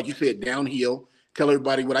run the ball like you said, downhill. Tell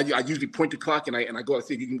everybody what I usually point the clock and I go and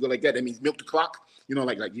see if you can go like that. That means milk the clock.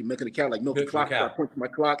 Like you're milking the cow, like milk the clock. So I point to my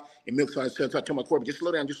clock and milk. So I tell my quarterback, just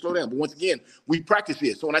slow down. But once again, we practice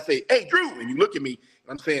this. So when I say, "Hey, Drew," and you look at me,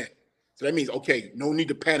 I'm saying, so that means, okay, no need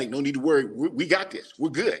to panic, no need to worry. We got this. We're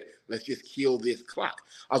good. Let's just kill this clock.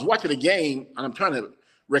 I was watching a game and I'm trying to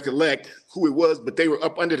recollect who it was, but they were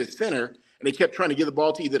up under the center and they kept trying to give the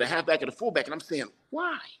ball to either the halfback or the fullback. And I'm saying,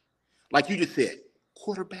 why? Like you just said,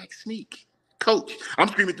 quarterback sneak. Coach, I'm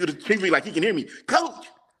screaming through the TV like he can hear me. Coach,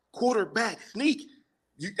 quarterback sneak.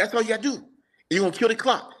 That's all you got to do. You're going to kill the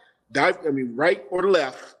clock. Right or the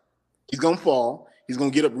left, he's going to fall. He's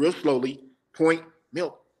going to get up real slowly, point,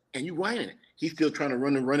 milk, and you whining it. He's still trying to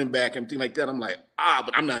run the running back and things like that. I'm like,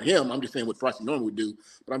 but I'm not him. I'm just saying what Frosty Norman would do.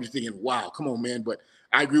 But I'm just thinking, wow, come on, man. But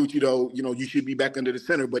I agree with you, though. You should be back under the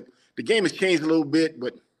center. But the game has changed a little bit,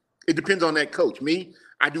 but it depends on that coach. Me,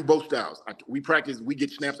 I do both styles. We practice, we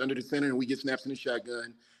get snaps under the center and we get snaps in the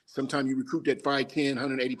shotgun. Sometimes you recruit that 5'10",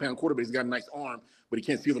 180-pound quarterback. He's got a nice arm, but he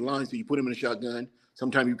can't see the line, so you put him in a shotgun.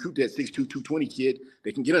 Sometimes you recruit that 6'2", 220 kid.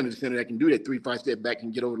 They can get under the center. That can do that 3-5 step back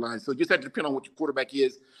and get over the line. So it just has to depend on what your quarterback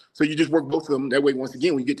is. So you just work both of them. That way, once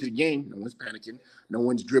again, when you get to the game, no one's panicking. No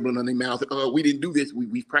one's dribbling on their mouth. We didn't do this.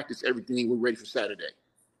 We've practiced everything. We're ready for Saturday.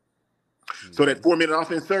 Mm-hmm. So that 4-minute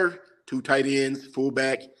offense, sir, 2 tight ends,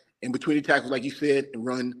 fullback, in between the tackles, like you said, and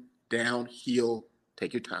run downhill.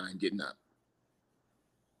 Take your time getting up.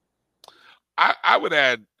 I would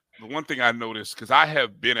add the one thing I noticed, because I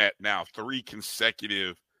have been at now 3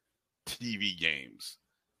 consecutive TV games,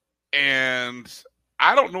 and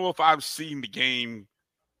I don't know if I've seen the game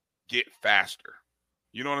get faster.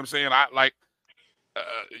 You know what I'm saying? I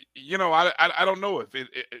don't know if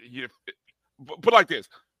put like this.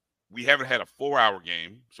 We haven't had a 4-hour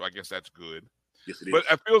game, so I guess that's good. Yes, it is. But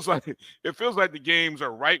it feels like the games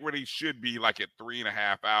are right where they should be, like at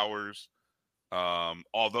 3.5 hours.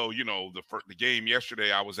 Although, the game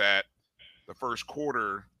yesterday I was at, the first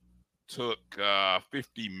quarter took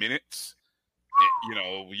 50 minutes.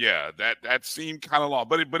 That seemed kind of long,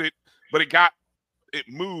 but it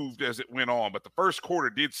moved as it went on. But the first quarter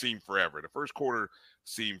did seem forever.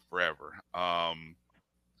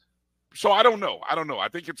 So I don't know. I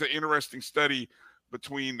think it's an interesting study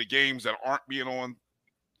between the games that aren't being on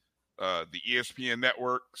the ESPN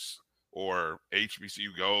networks or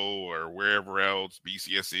HBCU Go or wherever else,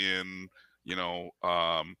 BCSN,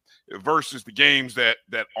 versus the games that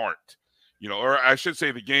aren't, or I should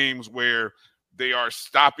say the games where they are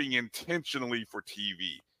stopping intentionally for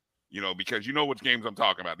TV, because what games I'm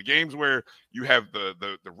talking about. The games where you have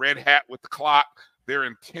the red hat with the clock, they're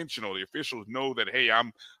intentional. The officials know that, hey,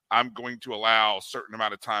 I'm going to allow a certain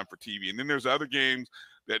amount of time for TV. And then there's other games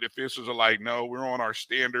that the officials are like, no, we're on our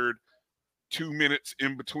standard 2 minutes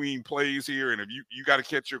in between plays here. And if you got to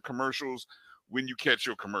catch your commercials when you catch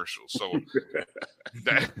your commercials. So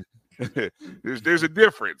there's a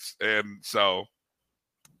difference. And so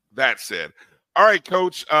that said, all right,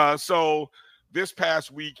 Coach. So this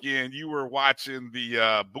past weekend, you were watching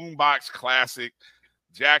the Boombox Classic,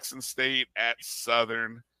 Jackson State at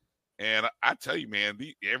Southern. And I tell you, man,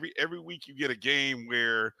 every week you get a game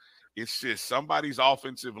where it's just somebody's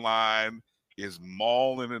offensive line is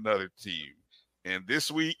mauling another team. And this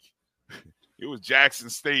week, it was Jackson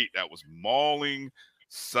State that was mauling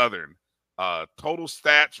Southern. Total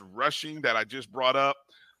stats rushing that I just brought up.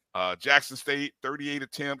 Jackson State, 38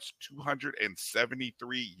 attempts,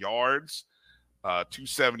 273 yards,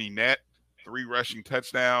 270 net, 3 rushing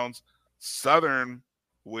touchdowns. Southern,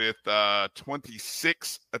 with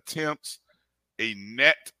 26 attempts, a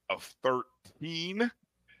net of 13,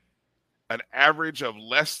 an average of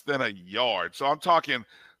less than a yard. So I'm talking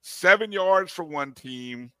 7 yards for one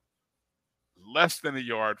team, less than a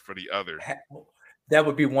yard for the other. That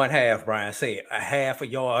would be one half, Brian. Say a half a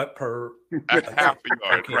yard per. A half a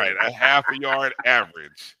yard, okay. right? A half a yard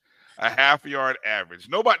average. A half a yard average.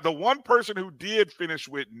 Nobody. The one person who did finish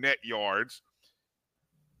with net yards,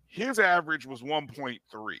 his average was 1.3.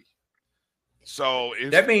 So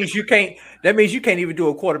that means you can't. That means you can't even do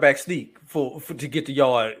a quarterback sneak for to get the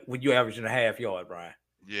yard when you're averaging a half yard, Brian.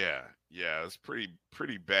 Yeah, it's pretty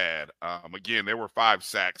bad. Again, there were 5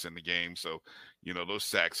 sacks in the game, so those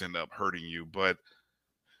sacks end up hurting you. But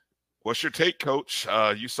what's your take, Coach?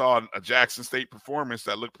 You saw a Jackson State performance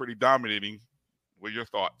that looked pretty dominating. What are your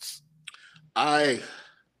thoughts? I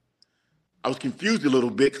was confused a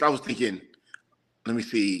little bit because I was thinking, let me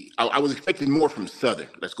see. I was expecting more from Southern.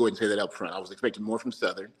 Let's go ahead and say that up front. I was expecting more from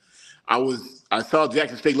Southern. I saw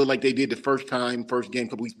Jackson State look like they did the first game a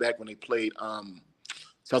couple weeks back when they played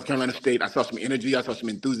South Carolina State. I saw some energy. I saw some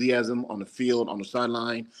enthusiasm on the field, on the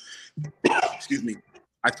sideline. Excuse me.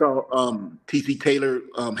 I saw T.C. Taylor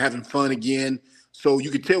having fun again. So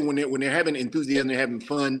you could tell when they're having enthusiasm, they're having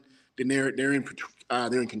fun, then they're in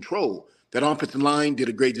control. That offensive line did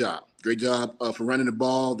a great job. Great job for running the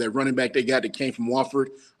ball. That running back they got that came from Wofford,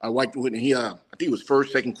 Whitewood, and I think it was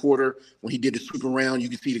first, second quarter when he did the sweep around. You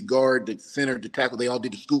could see the guard, the center, the tackle, they all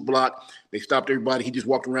did the scoop block. They stopped everybody. He just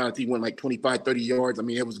walked around. I think he went like 25, 30 yards. I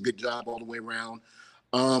mean, it was a good job all the way around.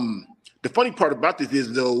 The funny part about this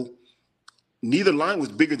is, though, neither line was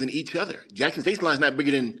bigger than each other. Jackson State's line is not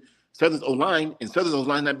bigger than Southern's O-line, and Southern's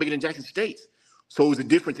O-line is not bigger than Jackson State's. So it was a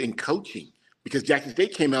difference in coaching. Because Jackson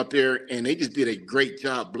State came out there and they just did a great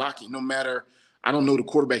job blocking. No matter, I don't know the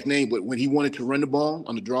quarterback's name, but when he wanted to run the ball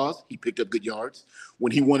on the draws, he picked up good yards.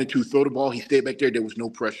 When he wanted to throw the ball, he stayed back there. There was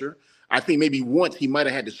no pressure. I think maybe once he might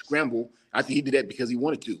have had to scramble. I think he did that because he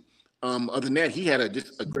wanted to. Other than that, he had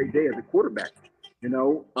just a great day as a quarterback.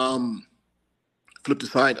 Flip the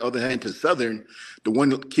side, other hand to Southern. The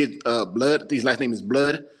one kid, Blood, I think his last name is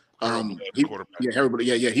Blood.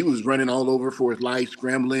 He was running all over for his life,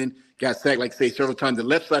 scrambling, got sacked, like I say, several times. The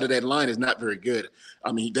left side of that line is not very good.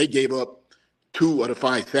 I mean, they gave up 2 out of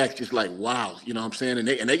 5 sacks, just like, wow, you know what I'm saying? And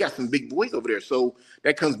they got some big boys over there. So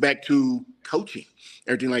that comes back to coaching,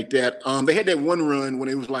 everything like that. They had that one run when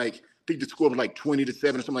it was like, I think the score was like 20-7 or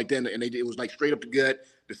something like that, and it was like straight up the gut.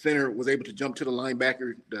 The center was able to jump to the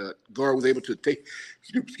linebacker. The guard was able to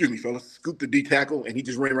excuse me, fellas, scoop the D tackle, and he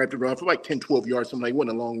just ran right through the run for like 10, 12 yards, something like, it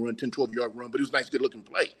wasn't a long run, 10, 12-yard run, but it was a nice, good-looking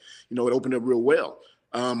play. It opened up real well.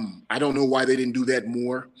 I don't know why they didn't do that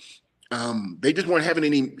more. They just weren't having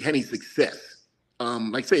any success.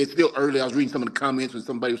 Like I say, it's still early. I was reading some of the comments when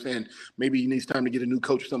somebody was saying maybe he needs time to get a new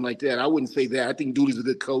coach or something like that. I wouldn't say that. I think Dooley's a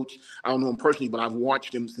good coach. I don't know him personally, but I've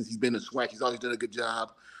watched him since he's been in SWAC. He's always done a good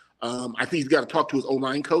job. I think he's got to talk to his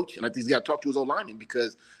O-line coach, and I think he's got to talk to his O-lineman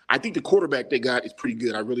because I think the quarterback they got is pretty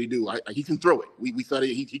good. I really do. He can throw it. We saw that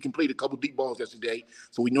he completed a couple deep balls yesterday,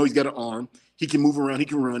 so we know he's got an arm. He can move around. He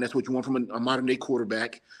can run. That's what you want from a modern-day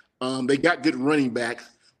quarterback. They got good running backs,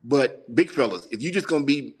 but big fellas, if you're just going to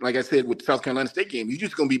be, like I said, with the South Carolina State game, you're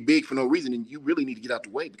just going to be big for no reason, and you really need to get out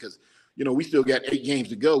the way because, we still got 8 games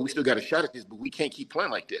to go. We still got a shot at this, but we can't keep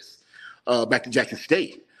playing like this. Back to Jackson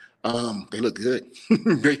State. They look good.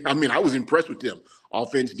 I was impressed with them.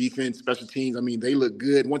 Offense, defense, special teams. They look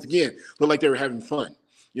good. Once again, look like they were having fun.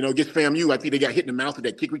 Against FAMU, I think they got hit in the mouth with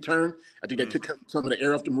that kick return. I think that took some of the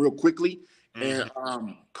air off them real quickly. And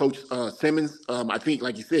Coach Simmons, I think,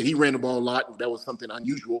 like you said, he ran the ball a lot. That was something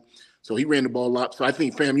unusual. So he ran the ball a lot. So I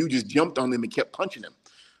think FAMU just jumped on them and kept punching them.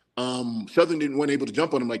 Southern wasn't able to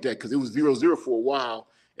jump on them like that because it was 0-0 for a while.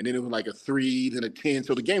 And then it was like a 3, then a 10.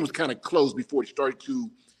 So the game was kind of close before it started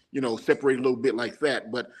to separate a little bit like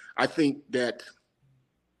that. But I think that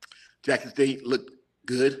Jackson State looked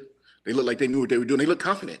good. They looked like they knew what they were doing. They looked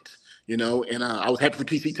confident, and I was happy for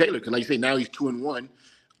T.C. Taylor because, like you say, now he's 2-1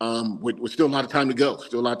 with still a lot of time to go.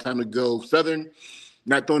 Southern,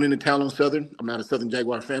 not throwing in the towel on Southern. I'm not a Southern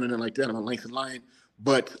Jaguar fan or anything like that. I'm a Langston Lion.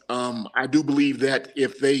 But I do believe that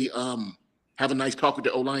if they have a nice talk with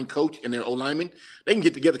their O-line coach and their O-lineman, they can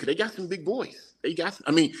get together because they got some big boys.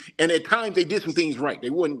 And at times they did some things right. They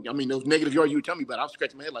wouldn't, those negative yards you were telling me about, I was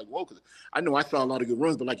scratching my head like, whoa, because I know I saw a lot of good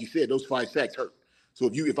runs, but like you said, those 5 sacks hurt. So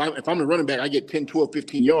if I'm the running back, I get 10, 12,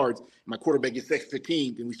 15 yards, and my quarterback gets sacked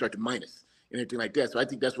 15, then we start to minus and everything like that. So I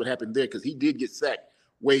think that's what happened there because he did get sacked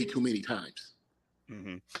way too many times.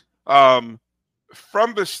 Mm-hmm.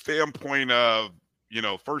 From the standpoint of,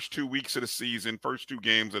 first 2 weeks of the season, first 2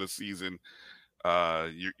 games of the season,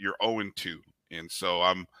 you're 0-2. And so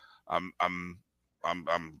I'm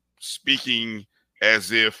speaking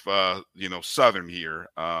as if Southern here.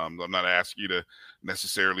 I'm not asking you to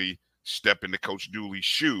necessarily step into Coach Dooley's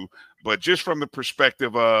shoe, but just from the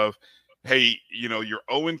perspective of, hey, you're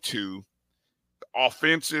 0-2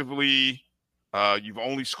 offensively. You've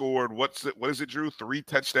only scored what is it, Drew? 3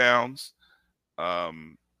 touchdowns.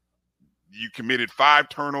 You committed 5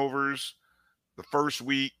 turnovers the first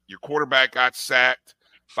week. Your quarterback got sacked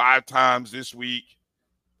 5 times this week.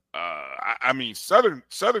 I mean, Southern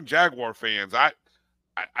Jaguar fans, I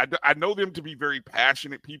know them to be very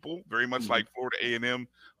passionate people, very much like Florida A&M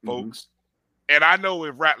folks. And I know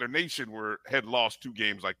if Rattler Nation had lost 2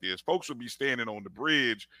 games like this, folks would be standing on the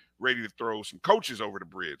bridge ready to throw some coaches over the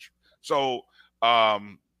bridge. So how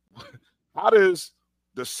does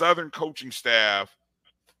the Southern coaching staff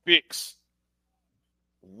fix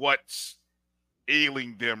what's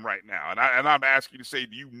ailing them right now? And I'm asking you to say,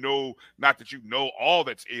 do you know, not that you know all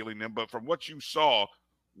that's ailing them, but from what you saw,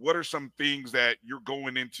 what are some things that you're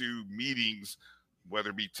going into meetings,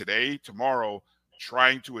 whether it be today, tomorrow,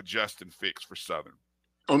 trying to adjust and fix for Southern?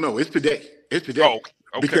 Oh, no, it's today. It's today. Oh,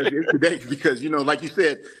 okay. Because it's today. Because, like you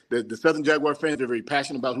said, the Southern Jaguar fans are very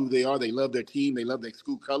passionate about who they are. They love their team. They love their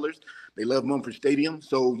school colors. They love Mumford Stadium.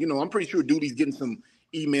 So, I'm pretty sure Dooley's getting some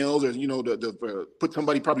emails or, put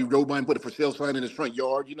somebody probably drove by and put a for sale sign in his front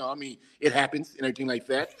yard. It happens and everything like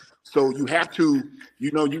that. So you have to,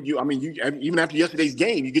 even after yesterday's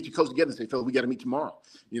game, you get your coach together and say, fellas, we got to meet tomorrow.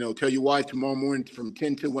 Tell your wife tomorrow morning from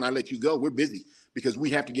 10 to when I let you go, we're busy because we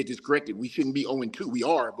have to get this corrected. We shouldn't be 0-2. We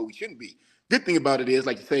are, but we shouldn't be. Good thing about it is,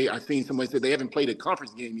 like you say, I've seen somebody say they haven't played a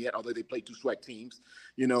conference game yet, although they played 2 SWAC teams,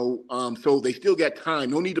 so they still got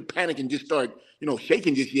time. No need to panic and just start,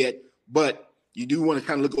 shaking just yet. But you do want to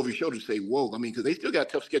kind of look over your shoulder and say, whoa, because they still got a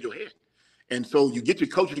tough schedule ahead. And so you get your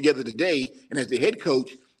coach together today, and as the head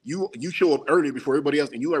coach, you show up early before everybody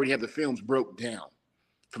else, and you already have the films broke down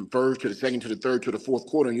from first to the second to the third to the fourth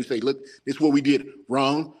quarter, and you say, look, this is what we did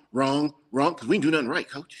wrong, because we didn't do nothing right,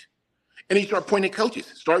 coach. And then you start pointing at coaches,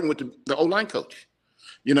 starting with the O-line coach.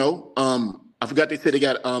 I forgot they said they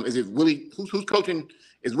got, is it Willie, who's coaching?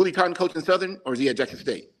 Is Willie Totten coaching Southern, or is he at Jackson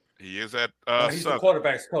State? He is at he's Southern. the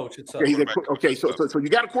quarterback's coach at Southern. Okay, so you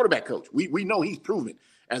got a quarterback coach. We know he's proven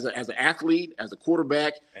as an athlete, as a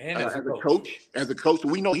quarterback, and as a coach. So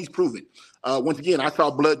we know he's proven. Once again, I saw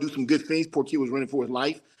Blood do some good things. Poor kid was running for his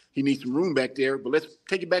life. He needs some room back there, but let's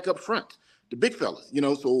take it back up front. The big fellas,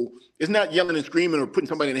 so it's not yelling and screaming or putting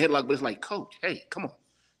somebody in the headlock, but it's like, coach, hey, come on.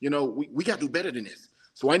 We got to do better than this.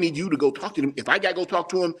 So I need you to go talk to them. If I got to go talk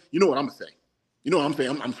to him, you know what I'm going to say. You know what I'm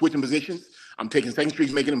saying? I'm switching positions. I'm taking second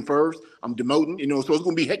streaks, making them first. I'm demoting, so it's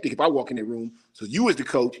going to be hectic if I walk in that room. So you as the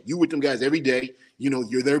coach, you with them guys every day,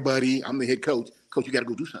 you're their buddy. I'm the head coach. Coach, you got to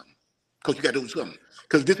go do something. Coach, you got to do something.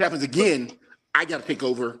 Because if this happens again, I got to take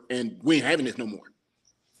over, and we ain't having this no more.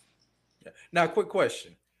 Yeah. Now, quick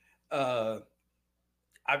question.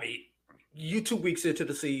 You 2 weeks into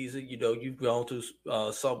the season, you've gone to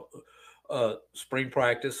some spring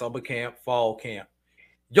practice, summer camp, fall camp.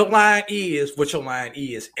 Your line is what your line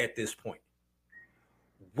is at this point.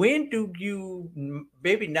 When do you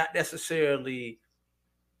maybe not necessarily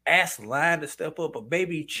ask the line to step up, but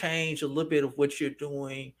maybe change a little bit of what you're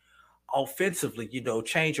doing offensively,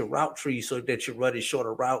 change your route tree so that you're running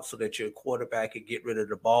shorter routes so that your quarterback can get rid of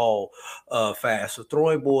the ball faster,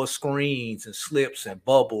 throwing more screens and slips and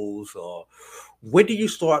bubbles? Or when do you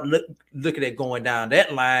start looking at going down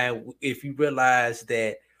that line if you realize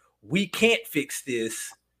that we can't fix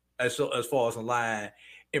this as far as a line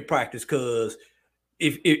in practice? Because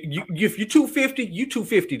if you're 250, you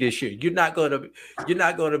 250 this year. You're not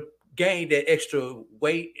gonna gain that extra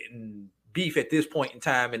weight and beef at this point in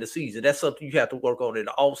time in the season. That's something you have to work on in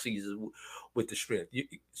the off season with the strength.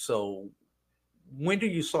 So when do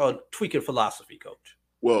you start tweaking philosophy, Coach?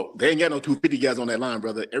 Well, they ain't got no 250 guys on that line,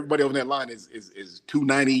 brother. Everybody on that line is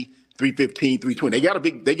 290, 315, 320.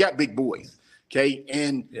 They got big boys. Okay.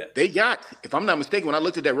 And they got, if I'm not mistaken, when I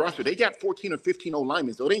looked at that roster, they got 14 or 15 old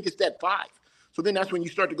linemen. So it ain't just that 5. So then that's when you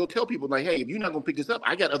start to go tell people, like, hey, if you're not going to pick this up,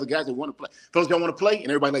 I got other guys that want to play. Fellas, y'all want to play? And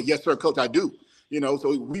everybody like, yes, sir, coach, I do.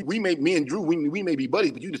 So me and Drew, we may be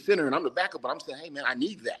buddies, but you the center and I'm the backup. But I'm saying, hey, man, I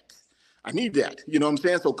need that. You know what I'm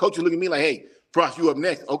saying? So coach is looking at me like, hey, Frost, you up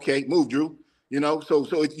next. Okay, move, Drew.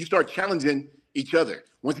 So you start challenging each other.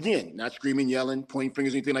 Once again, not screaming, yelling, pointing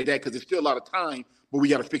fingers, anything like that, because there's still a lot of time, but we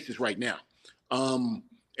got to fix this right now.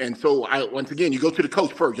 And so once again, you go to the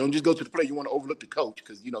coach first. You don't just go to the player. You want to overlook the coach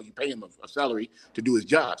because, you pay him a salary to do his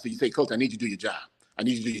job. So you say, coach, I need you to do your job. I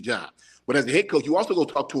need you to do your job. But as a head coach, you also go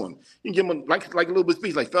talk to him. You can give him like a little bit of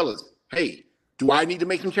speech, like, fellas, hey, do I need to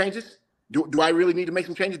make some changes? Do I really need to make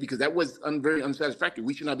some changes? Because that was very unsatisfactory.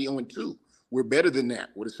 We should not be 0-2. We're better than that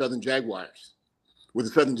with the Southern Jaguars. We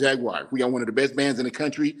got one of the best bands in the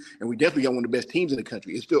country, and we definitely got one of the best teams in the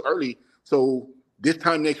country. It's still early. So this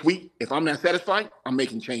time next week, if I'm not satisfied, I'm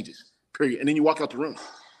making changes, period. And then you walk out the room,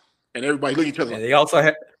 and everybody look at each other. And they also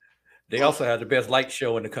have the best light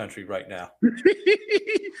show in the country right now.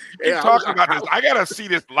 Talking about this. I gotta see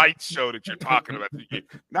this light show that you're talking about.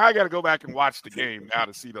 Now I gotta go back and watch the game now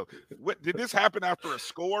to see those. What did this happen after a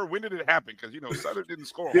score? When did it happen? Because Southern didn't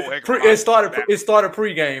score a whole heck of a lot. It started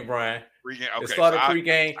pregame, Brian. Pregame. Okay, it started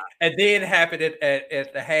pregame, and then happened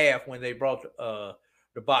at the half when they brought the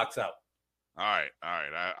box out. All right.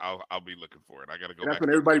 I'll be looking for it. I gotta go. That's back when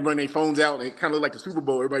everybody run their phones out. And it kind of look like the Super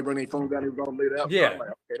Bowl. Everybody run their phones out. Everybody laid out. Yeah, so like,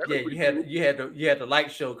 okay, you had the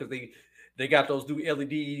light show because they got those new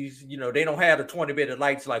LEDs. They don't have the 20-minute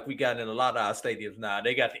lights like we got in a lot of our stadiums now.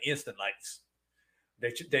 They got the instant lights.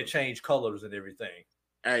 They change colors and everything.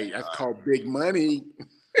 Hey, that's called big money.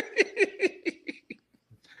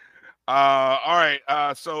 All right.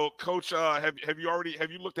 So, Coach, have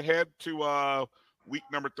you looked ahead to week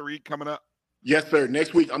number 3 coming up? Yes, sir.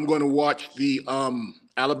 Next week, I'm going to watch the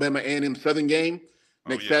Alabama A&M Southern game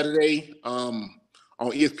next Saturday on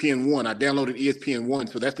ESPN1. I downloaded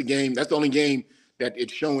ESPN1, so that's the game. That's the only game that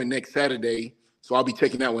it's showing next Saturday. So I'll be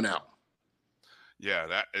checking that one out.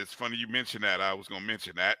 Yeah, it's funny you mentioned that. I was going to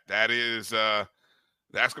mention that. That's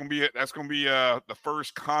going to be the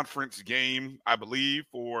first conference game, I believe,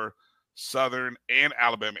 for Southern and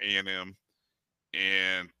Alabama A&M,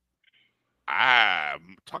 and I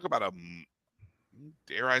talk about a,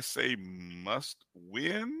 dare I say, must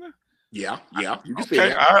win. Yeah, you can okay, say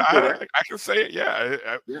that. I can say it. Yeah,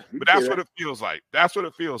 but that's what it feels like. That's what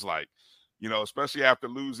it feels like. Especially after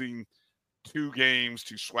losing 2 games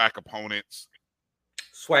to SWAC opponents.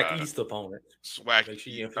 SWAC East opponents.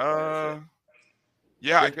 SWAC.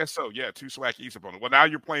 Yeah, I guess so. Yeah, 2 SWAC East opponents. Well, now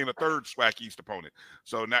you're playing a 3rd SWAC East opponent.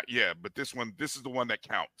 So not but this is the one that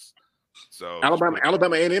counts. So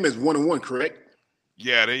Alabama A&M is 1-1, correct?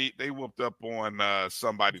 Yeah, they whooped up on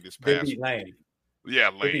somebody this past week. Lane. Yeah,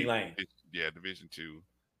 Lane. Lane. Yeah, Division II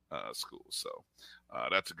school. So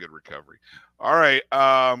that's a good recovery. All right,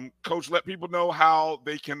 Coach, let people know how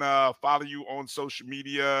they can follow you on social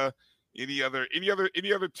media. Any other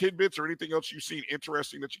tidbits or anything else you've seen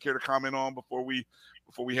interesting that you care to comment on before we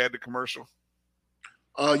head to commercial?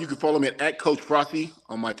 You can follow me at Coach Frosty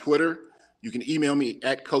on my Twitter. You can email me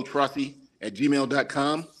at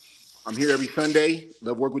coachfrosty@gmail.com. I'm here every Sunday.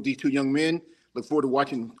 Love working with these 2 young men. Look forward to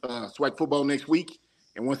watching SWAC football next week.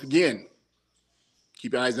 And once again,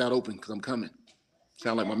 keep your eyes out open because I'm coming.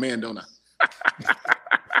 Sound like my man, don't I?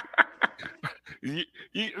 They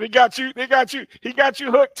got you. He got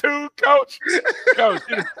you hooked too, Coach. Coach,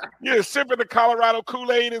 you're sipping the Colorado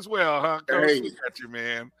Kool-Aid as well, huh? Coach, hey. Look at you,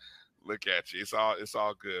 man. Look at you. It's all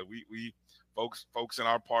good. We folks in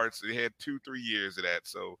our parts, they had 2-3 years of that,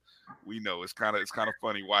 so we know it's kind of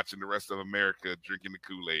funny watching the rest of America drinking the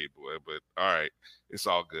Kool-Aid, boy. But all right, it's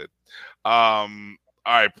all good. All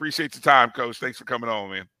right, appreciate your time, Coach. Thanks for coming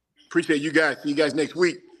on, man. Appreciate you guys. See you guys next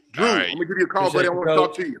week. Drew, right. I'm gonna give you a call, buddy. I want to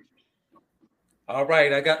talk to you. All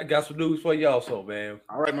right, I got some news for you also, man.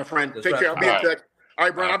 All right, my friend. Take care. I'll be in touch. All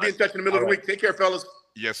right, Brian. I'll be in touch in the middle of the week. Take care, fellas.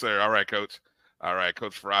 Yes, sir. All right, Coach. All right,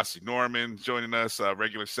 Coach Ferrasi Norman joining us,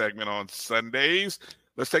 regular segment on Sundays.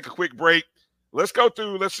 Let's take a quick break. Let's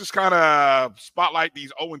just kind of spotlight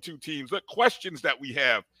these 0-2 teams. Look, questions that we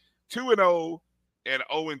have. 2-0 and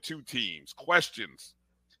 0-2 teams. Questions.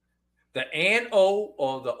 The N-O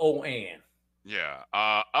or the O-N? Yeah.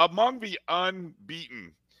 Among the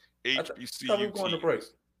unbeaten HBCU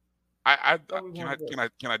teams.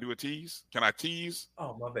 Can I do a tease? Can I tease?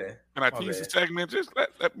 Oh, my bad. Can I tease the segment? Just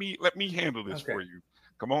let me handle this for you.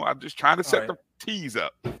 Come on, I'm just trying to set the tease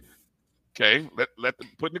up. Okay,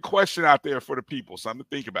 putting the question out there for the people, something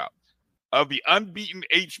to think about. Of the unbeaten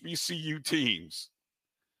HBCU teams,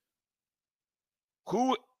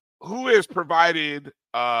 who is provided?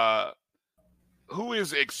 Who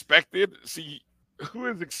is expected? Who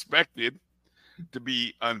is expected to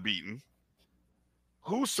be unbeaten?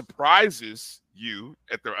 Who surprises you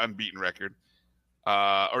at their unbeaten record,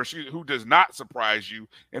 who does not surprise you,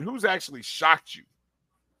 and who's actually shocked you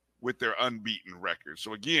with their unbeaten record?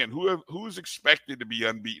 So again, who's expected to be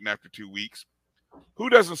unbeaten after 2 weeks? Who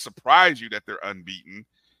doesn't surprise you that they're unbeaten,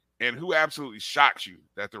 and who absolutely shocks you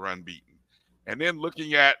that they're unbeaten? And then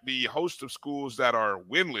looking at the host of schools that are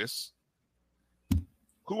winless,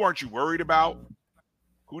 who aren't you worried about?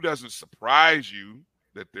 Who doesn't surprise you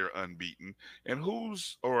that they're unbeaten, and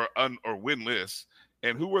who's or winless,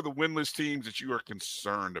 and who are the winless teams that you are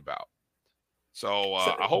concerned about? So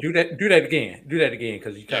I hope do that again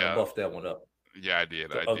because you kind of buffed that one up. Yeah, I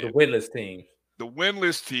did. Of the winless team. The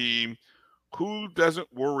winless team, who doesn't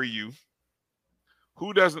worry you,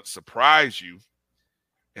 who doesn't surprise you,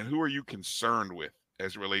 and who are you concerned with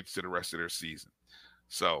as it relates to the rest of their season?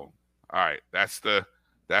 So, all right, that's the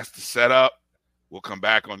setup. We'll come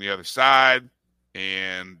back on the other side,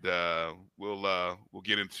 and we'll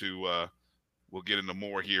get into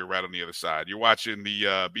more here right on the other side. You're watching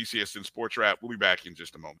the BCSN SportsWrap. We'll be back in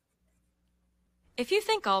just a moment. If you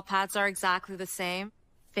think all pads are exactly the same,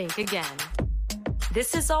 think again.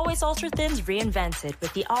 This is Always Ultra Thins reinvented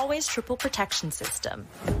with the Always Triple Protection System.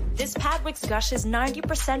 This pad wicks gushes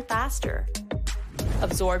 90% faster,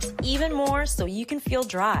 absorbs even more so you can feel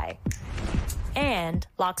dry, and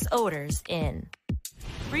locks odors in.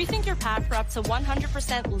 Rethink your pad for up to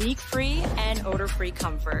 100% leak-free and odor-free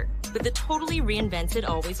comfort with the totally reinvented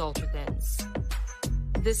Always Ultra Thins.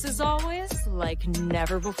 This is always like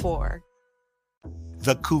never before.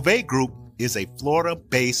 The Cuvée Group is a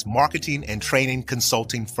Florida-based marketing and training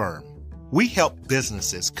consulting firm. We help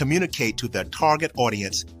businesses communicate to their target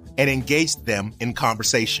audience and engage them in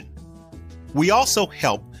conversation. We also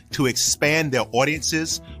help to expand their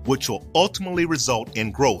audiences, which will ultimately result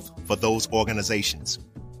in growth for those organizations.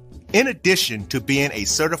 In addition to being a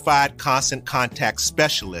certified constant contact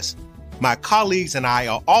specialist, my colleagues and I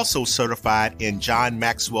are also certified in John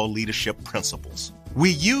Maxwell Leadership Principles.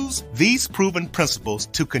 We use these proven principles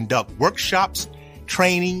to conduct workshops,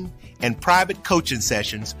 training, and private coaching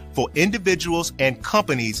sessions for individuals and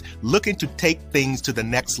companies looking to take things to the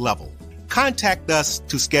next level. Contact us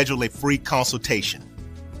to schedule a free consultation.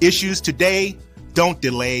 Issues today, don't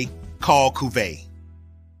delay, call Cuvée.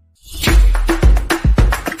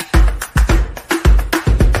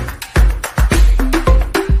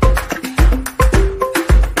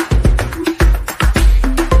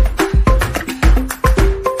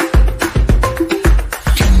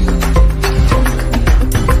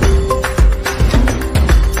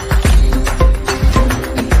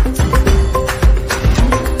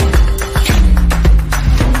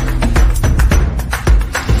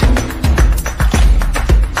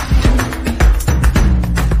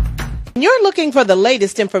 Looking for the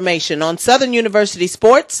latest information on Southern University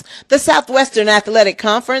sports, the Southwestern Athletic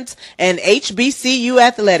Conference, and HBCU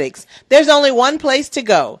athletics, there's only one place to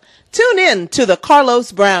go. Tune in to the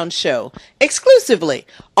Carlos Brown Show, exclusively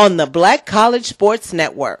on the Black College Sports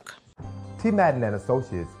Network. T. Madden &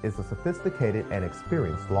 Associates is a sophisticated and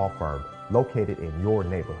experienced law firm located in your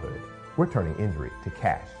neighborhood. We're turning injury to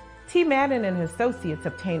cash. T. Madden & Associates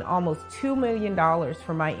obtained almost $2 million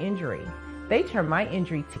for my injury. They turned my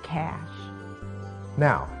injury to cash.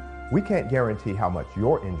 Now, we can't guarantee how much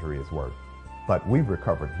your injury is worth, but we've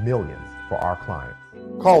recovered millions for our clients.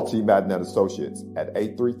 Call T. Madden & Associates at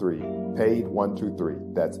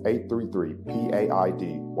 833-PAID-123. That's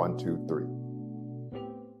 833-PAID-123.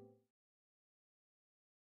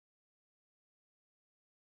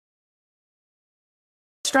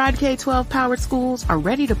 Stride K-12 powered schools are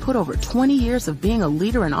ready to put over 20 years of being a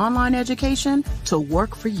leader in online education to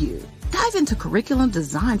work for you. Dive into curriculum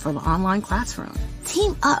designed for the online classroom.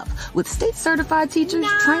 Team up with state-certified teachers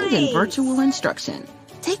trained in virtual instruction.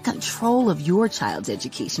 Take control of your child's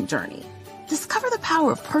education journey. Discover the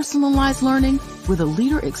power of personalized learning with a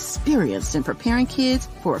leader experienced in preparing kids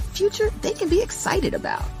for a future they can be excited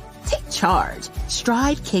about. Take charge.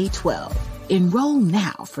 Stride K-12. Enroll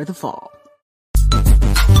now for the fall.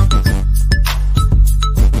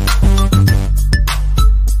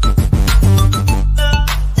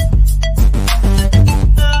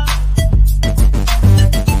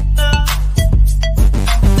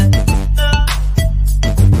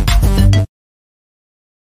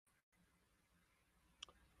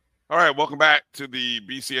 All right, welcome back to the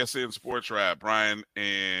BCSN Sports Wrap. Brian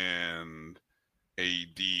and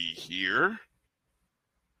AD here.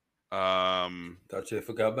 Thought you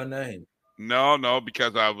forgot my name. No,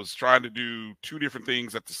 because I was trying to do two different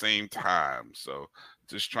things at the same time. So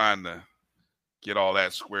just trying to get all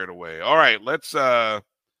that squared away. All right, let's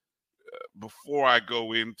before I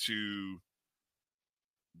go into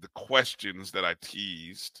the questions that I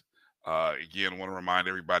teased, again, I want to remind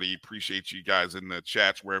everybody, appreciate you guys in the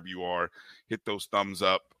chats wherever you are. Hit those thumbs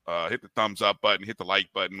up, hit the thumbs up button, hit the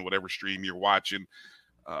like button, whatever stream you're watching.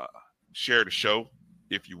 Share the show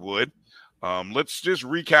if you would. Let's just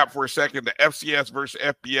recap for a second the FCS versus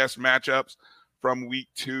FBS matchups from week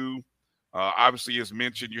 2. Obviously, as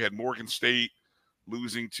mentioned, you had Morgan State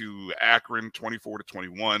losing to Akron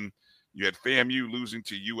 24-21. You had FAMU losing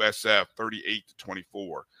to USF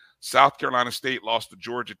 38-24. South Carolina State lost to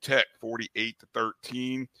Georgia Tech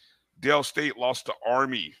 48-13. Dale State lost to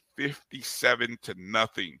Army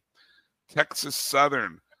 57-0. Texas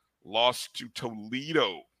Southern lost to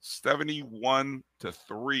Toledo 71-3.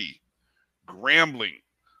 Grambling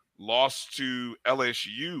lost to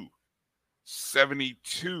LSU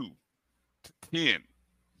 72-10.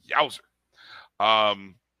 Yowzer.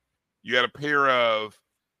 You had a pair of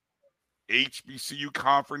HBCU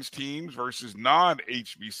conference teams versus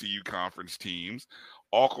non-HBCU conference teams.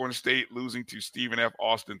 Alcorn State losing to Stephen F.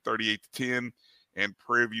 Austin 38-10, and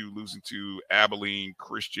Prairie View losing to Abilene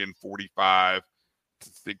Christian 45-16.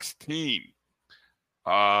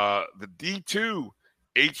 The D2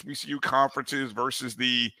 HBCU conferences versus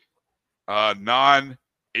the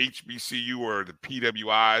non-HBCU or the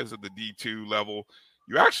PWIs of the D2 level.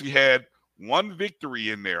 You actually had one victory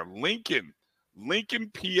in there. Lincoln,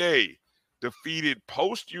 PA defeated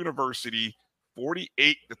Post University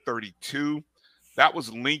 48-32. That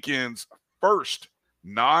was Lincoln's first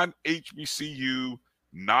non-HBCU,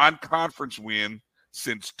 non-conference win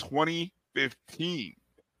since 2015.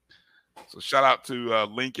 So shout out to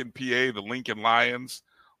Lincoln, PA, the Lincoln Lions,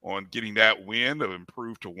 on getting that win to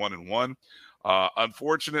improve to 1-1.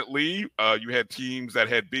 Unfortunately, you had teams that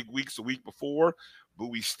had big weeks the week before.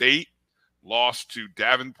 Bowie State lost to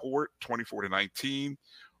Davenport 24-19.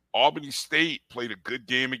 Albany State played a good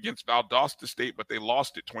game against Valdosta State, but they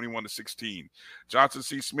lost it 21-16. Johnson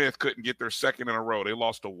C. Smith couldn't get their second in a row. They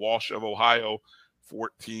lost to Walsh of Ohio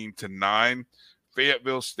 14-9.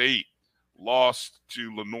 Fayetteville State lost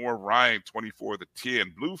to Lenore Ryan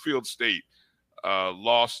 24-10. Bluefield State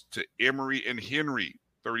lost to Emory and Henry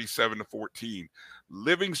 37-14.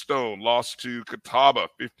 Livingstone lost to Catawba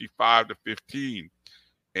 55-15.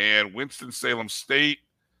 And Winston-Salem State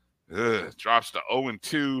drops to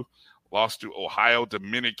 0-2, lost to Ohio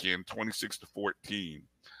Dominican 26-14.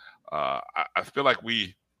 I feel like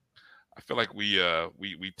we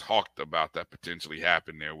talked about that potentially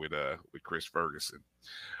happening there with Chris Ferguson.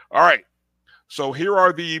 All right, so here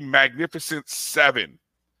are the Magnificent Seven.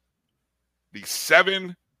 The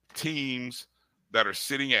 7 teams that are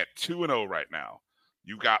sitting at 2-0 right now.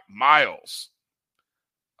 You got Miles,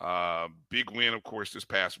 big win, of course, this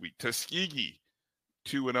past week. Tuskegee,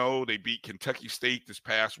 2-0. They beat Kentucky State this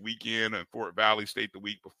past weekend and Fort Valley State the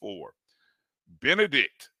week before.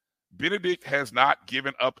 Benedict has not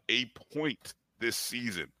given up a point this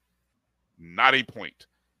season. Not a point.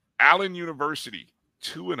 Allen University,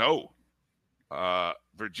 2-0.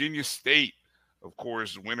 Virginia State, of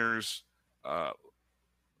course, winners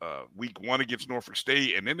week 1 against Norfolk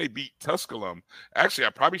State, and then they beat Tusculum. Actually, I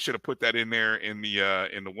probably should have put that in there in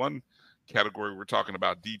the one category we're talking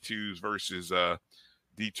about, D2s versus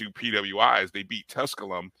D2 PWIs. They beat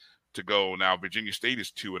Tusculum to go. Now Virginia State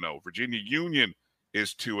is 2-0. Virginia Union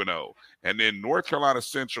is 2-0. And then North Carolina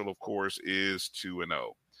Central, of course, is 2-0.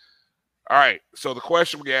 All right, so the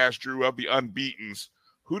question we asked, Drew, of the unbeatens,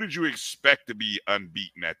 who did you expect to be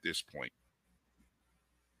unbeaten at this point?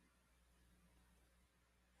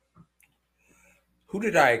 Who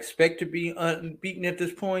did I expect to be unbeaten at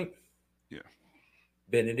this point? Yeah.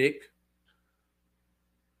 Benedict.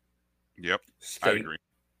 Yep. State. I agree.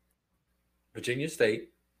 Virginia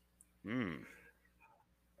State. No,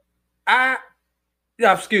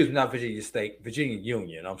 Excuse me, not Virginia State. Virginia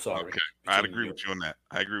Union. I'm sorry. Okay. I'd agree with you on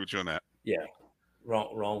that. Yeah.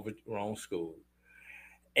 Wrong school.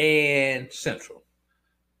 And Central.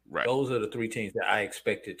 Right. Those are the 3 teams that I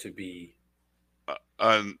expected to be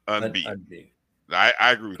unbeaten. I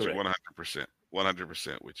agree with Correct. you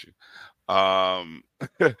 100% with you.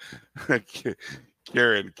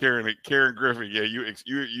 Karen Griffin, yeah,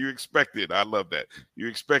 you expected. I love that. You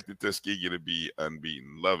expected Tuskegee to be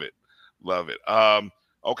unbeaten. Love it.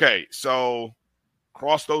 Okay, so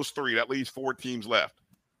across those 3, that leaves 4 teams left.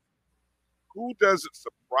 Who doesn't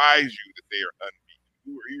surprise you that they are unbeaten?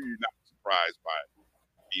 Who are you not surprised by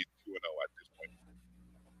being 2-0 at this point?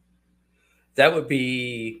 That would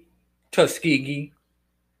be Tuskegee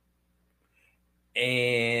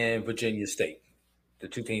and Virginia State, the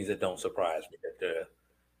 2 teams that don't surprise me that they're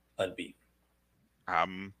unbeaten.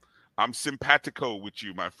 I'm simpatico with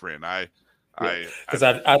you, my friend. Because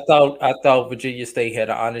I thought Virginia State had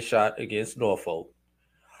an honest shot against Norfolk.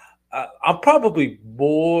 I'm probably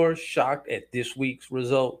more shocked at this week's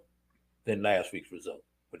result than last week's result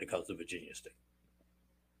when it comes to Virginia State.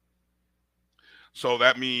 So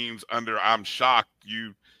that means under I'm shocked,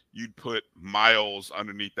 you'd put Miles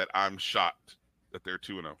underneath that I'm shocked that they're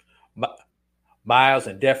 2-0. Miles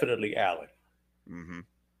and definitely Allen. Mm-hmm.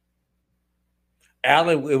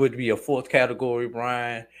 Allen, it would be a 4th category,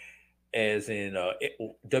 Brian, as in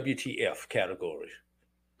WTF category.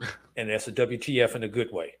 And that's a WTF in a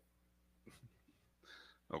good way.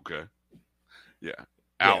 Okay. Yeah.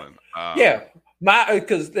 Allen.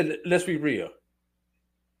 Because let's be real.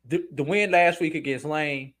 The win last week against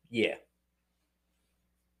Lane, yeah.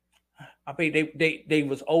 I mean, they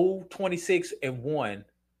was 0-26-1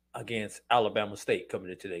 against Alabama State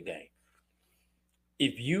coming into that game.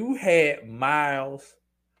 If you had Miles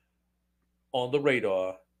on the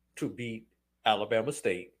radar to beat Alabama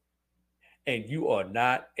State, and you are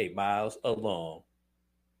not a Miles alum,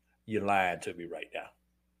 you're lying to me right now.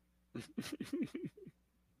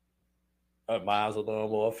 A Miles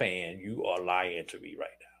alum or a fan, you are lying to me right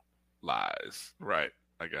now. Lies. Right.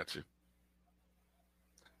 I got you.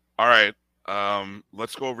 All right.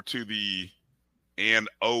 Let's go over to the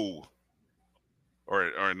O.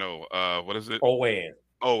 Or no, what is it? O-N.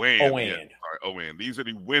 O-N. O-N. Yeah. All right, O-N. These are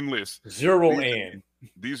the winless. These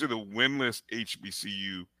are the winless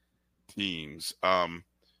HBCU teams.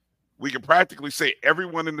 We can practically say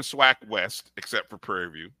everyone in the SWAC West, except for Prairie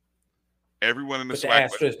View. Everyone in the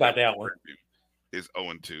SWAC West by that one is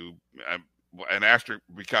 0-2. An asterisk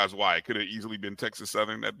because why? It could have easily been Texas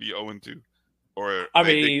Southern. That'd be 0-2. Or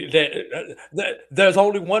there's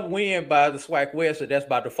only one win by the SWAC West, and that's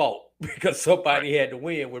by default because somebody had to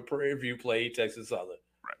win when Prairie View played Texas Southern.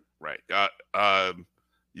 Right.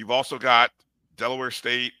 You've also got Delaware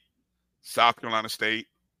State, South Carolina State,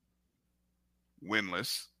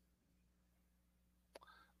 winless.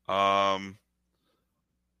 The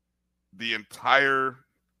entire,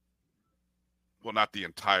 well, not the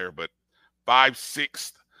entire, but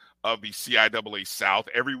 5/6 of the CIAA South,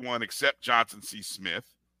 everyone except Johnson C. Smith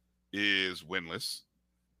is winless,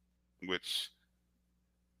 which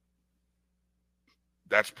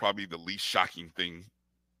that's probably the least shocking thing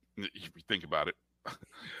if you think about it.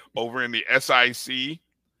 Over in the SIC,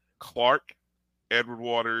 Clark, Edward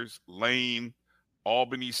Waters, Lane,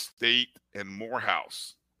 Albany State, and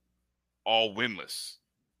Morehouse, all winless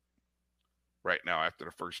right now after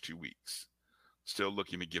the first 2 weeks. Still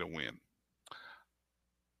looking to get a win.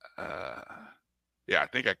 I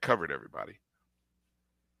think I covered everybody.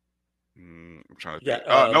 I'm trying to think.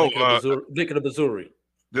 Lincoln of Missouri.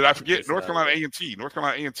 Did I forget North Carolina A&T? North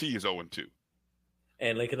Carolina A&T is 0-2.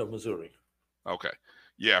 And Lincoln of Missouri. Okay.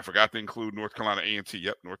 Yeah, I forgot to include North Carolina A&T.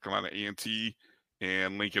 Yep, North Carolina A&T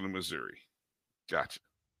and Lincoln of Missouri. Gotcha.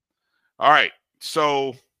 All right.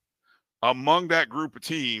 So among that group of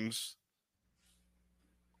teams,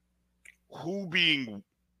 who being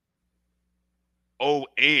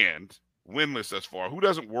and winless thus far, who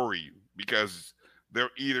doesn't worry you? Because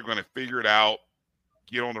they're either going to figure it out,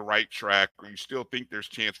 get on the right track, or you still think there's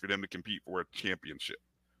a chance for them to compete for a championship.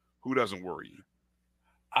 Who doesn't worry you?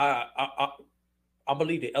 I'm going to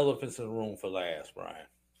leave the elephants in the room for last, Brian.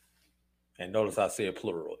 And notice I said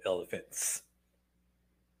plural, elephants.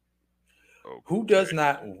 Okay. Who does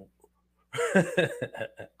not...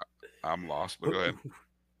 I'm lost, but go ahead.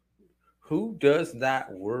 Who does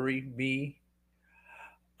not worry me?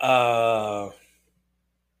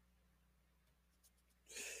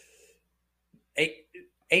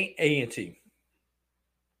 A&T.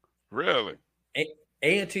 Really?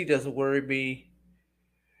 A&T doesn't worry me.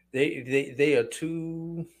 They are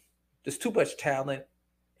too. There's too much talent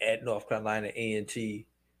at North Carolina A&T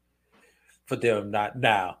for them not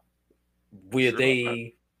now. Will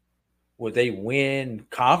they win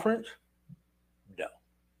conference? No.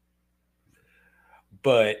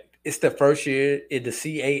 But it's the first year in the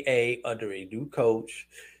CAA under a new coach.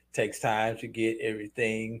 Takes time to get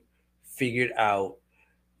everything figured out.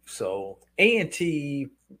 So A&T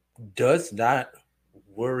does not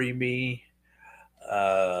worry me.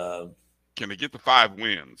 Can they get the 5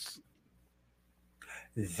 wins?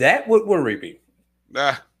 That would worry me.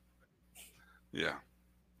 Yeah.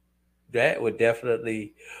 That would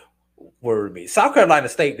definitely worry me. South Carolina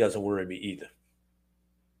State doesn't worry me either.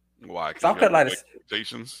 Why? South Carolina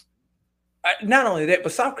expectations. Not only that,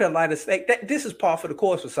 but South Carolina State. This is par for the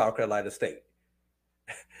course for South Carolina State.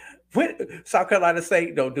 When South Carolina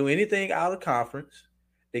State don't do anything out of conference,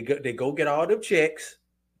 they go get all them checks,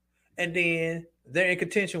 and then they're in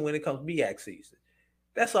contention when it comes to BAC season.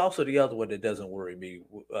 That's also the other one that doesn't worry me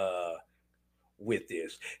with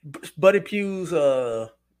this. Buddy Pugh's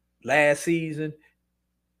last season,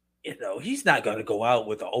 he's not going to go out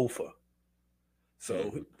with an offer.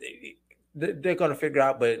 So they're going to figure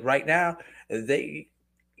out. But right now,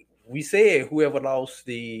 we said whoever lost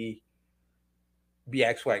the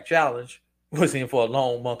BAC SWAC Challenge was in for a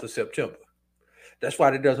long month of September. That's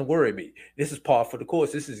why it doesn't worry me. This is par for the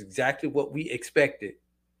course. This is exactly what we expected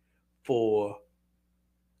for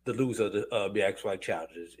the loser of the BAC SWAC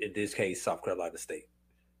Challenges, in this case, South Carolina State.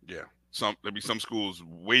 Yeah. There'll be some schools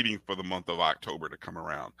waiting for the month of October to come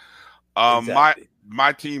around. Exactly.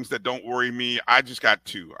 My teams that don't worry me, I just got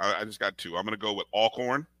two. I just got two. I'm going to go with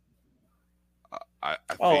Alcorn. I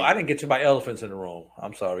didn't get to my elephants in the room.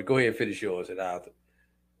 I'm sorry. Go ahead and finish yours, and I'll come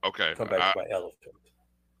back to my elephant.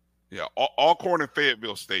 Yeah, Alcorn and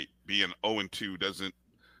Fayetteville State being 0-2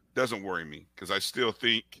 doesn't worry me, because I still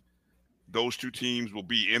think those two teams will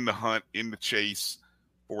be in the hunt, in the chase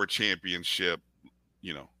for a championship,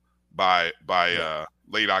 by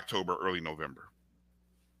late October, early November.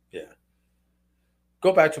 Yeah.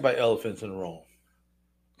 Go back to my elephants in the room.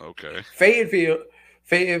 Okay. Fayetteville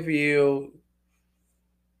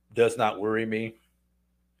does not worry me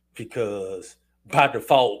because by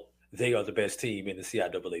default, they are the best team in the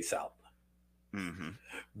CIAA South. Mm-hmm.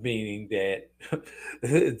 Meaning that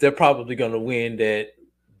they're probably going to win that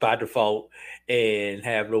by default and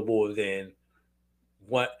have no more than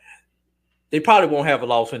one. They probably won't have a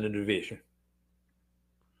loss in the division.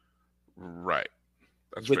 Right.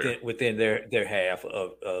 That's within their half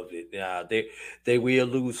of it. They will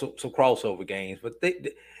lose some crossover games, but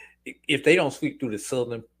if they don't sweep through the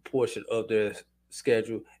southern portion of their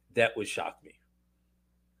schedule, that would shock me.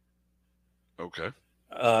 Okay.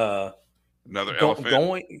 Another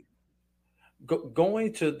elephant.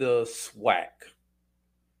 Going to the SWAC.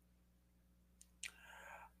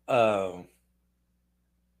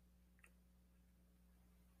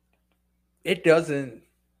 It doesn't.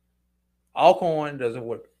 Alcorn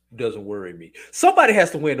doesn't worry me. Somebody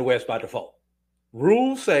has to win the West by default.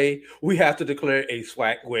 Rules say we have to declare a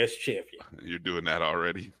SWAC West champion. You're doing that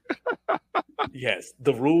already. Yes,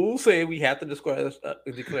 the rules say we have to declare a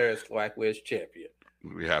SWAC West champion.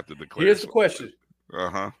 We have to declare. Here's the question.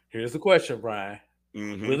 Uh-huh. Here's the question, Brian.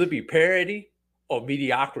 Mm-hmm. Will it be parity or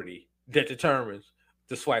mediocrity that determines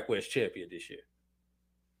the SWAC West champion this year?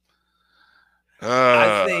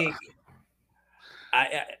 I think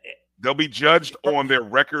they'll be judged on their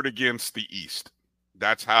record against the East.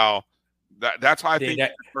 That's how I think they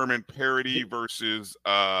determine parity versus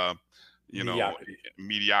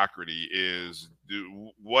mediocrity is.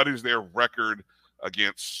 What is their record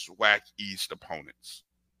against SWAC East opponents?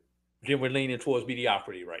 Then we're leaning towards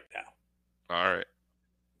mediocrity right now. All right.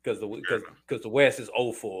 Because the West is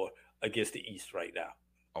 0-4 against the East right now.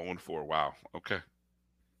 0-4. Wow. Okay.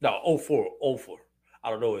 No, 0-4. I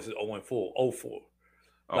don't know. Is it 0-4? 0-4.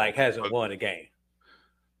 Like hasn't won a game.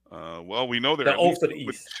 Well, we know they're at least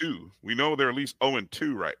 0-2. We know they're at least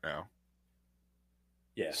 0-2 right now.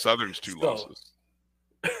 Yeah. Southern's two losses.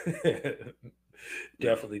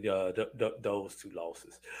 Definitely those two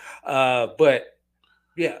losses. But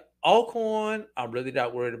yeah, Alcorn, I'm really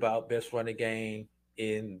not worried about. Best running game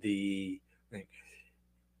in the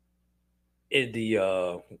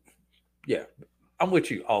yeah, I'm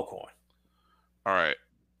with you, Alcorn. All right.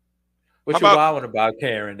 What you wilding about,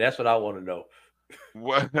 Karen? That's what I want to know.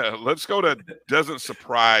 Well, let's go to doesn't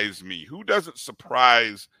surprise me. Who doesn't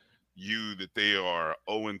surprise you that they are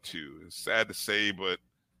 0-2? It's sad to say, but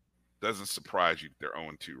doesn't surprise you that they're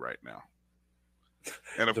 0-2 right now.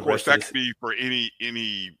 And of course, that could be for any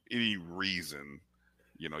reason.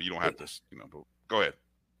 You don't have to. But go ahead.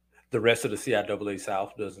 The rest of the CIAA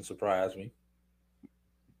South doesn't surprise me.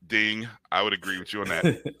 Ding. I would agree with you on that.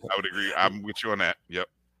 I would agree. I'm with you on that. Yep.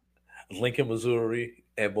 Lincoln, Missouri,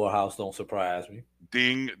 and Morehouse don't surprise me.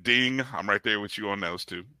 Ding. I'm right there with you on those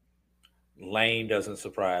two. Lane doesn't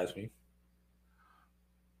surprise me.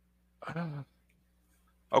 Okay.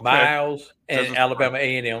 Miles and Alabama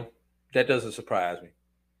A&M, that doesn't surprise me.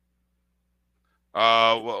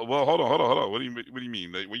 Well, hold on. What do you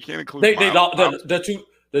mean? We can't include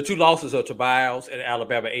the two losses are to Miles and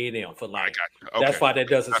Alabama A&M for Lane. Okay. That's why that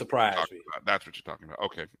doesn't surprise me. That's what you're talking about.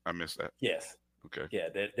 Okay, I missed that. Yes. Okay. Yeah,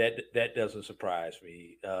 that doesn't surprise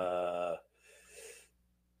me.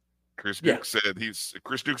 Chris Duke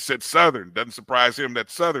said Southern. Doesn't surprise him that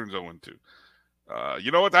Southern's 0-2.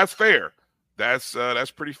 You know what? That's fair. That's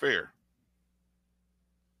pretty fair.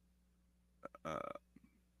 I'm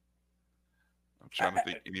trying to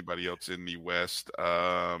think anybody else in the West.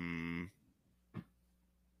 That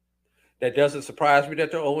doesn't surprise me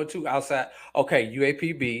that they're 0-2 outside. Okay,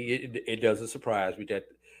 UAPB, it doesn't surprise me that.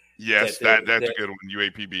 Yes, that's a good one.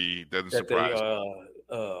 UAPB doesn't surprise me.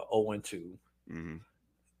 0-2. Mm-hmm.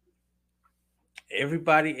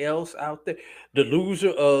 Everybody else out there, the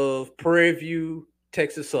loser of Prairie View,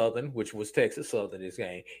 Texas Southern, which was Texas Southern this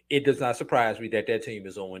game, it does not surprise me that team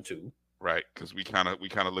is 0-2. Right, because we kind of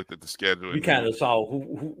looked at the schedule. We kind of saw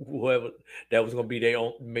whoever that was going to be their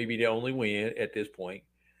only win at this point.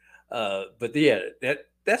 But yeah,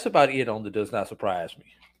 that's about it on the does not surprise me.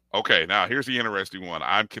 Okay, now here's the interesting one.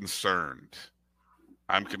 I'm concerned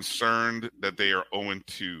that they are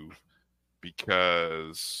 0-2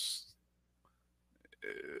 because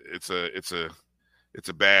it's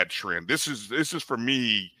a bad trend. This is for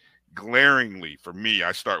me, glaringly for me.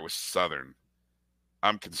 I start with Southern.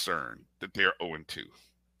 I'm concerned that they're 0-2.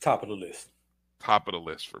 Top of the list. Top of the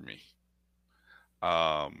list for me.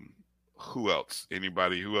 Who else?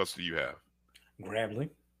 Anybody? Who else do you have? Grambling.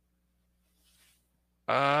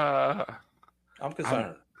 I'm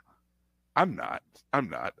concerned. I'm not.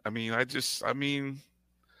 I mean,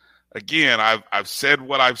 again, I've said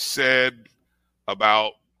what I've said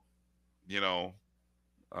about,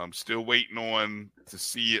 I'm still waiting to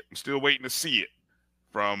see it. I'm still waiting to see it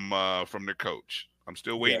from their coach. I'm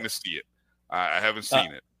still waiting to see it. I haven't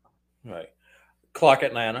seen it. Right. Clark,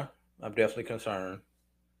 Atlanta. I'm definitely concerned.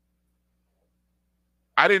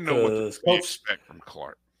 I didn't know what to expect from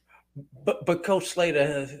Clark. But Coach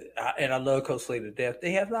Slater and I love Coach Slater to death.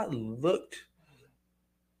 They have not looked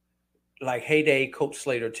like heyday Coach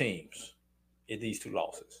Slater teams in these two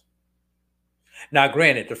losses. Now,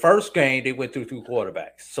 granted, the first game they went through two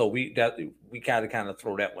quarterbacks, so we kind of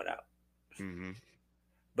throw that one out. Mm-hmm.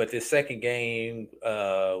 But this second game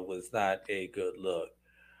was not a good look.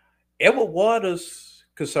 Edward Waters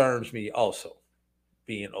concerns me also,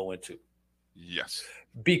 being 0-2. Yes,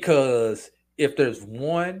 because if there's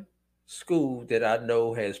one school that I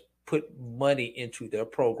know has put money into their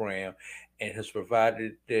program and has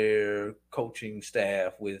provided their coaching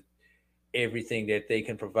staff with everything that they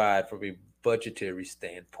can provide from a budgetary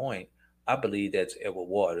standpoint, I believe that's Edward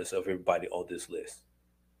Waters of everybody on this list.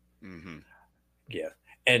 Mm-hmm. Yeah.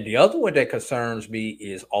 And the other one that concerns me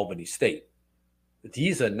is Albany State.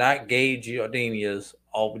 These are not Gabe Giardinia's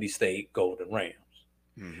Albany State Golden Rams.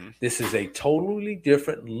 Mm-hmm. This is a totally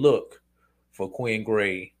different look for Quinn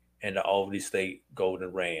Gray and the Albany State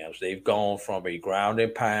Golden Rams. They've gone from a ground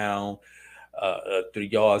and pound, 3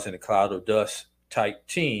 yards in a cloud of dust type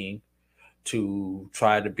team to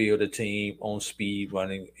try to build a team on speed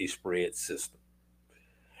running a spread system.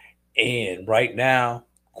 And right now,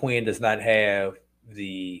 Quinn does not have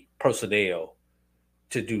the personnel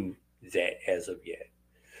to do that as of yet.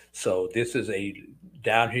 So this is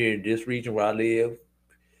down here in this region where I live,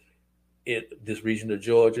 this region of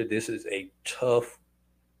Georgia, this is a tough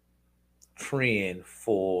trend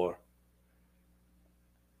for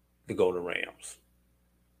the Golden Rams.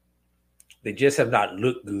 They just have not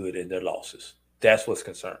looked good in their losses. That's what's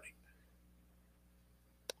concerning.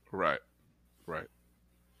 Right.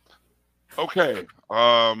 Okay.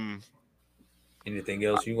 Anything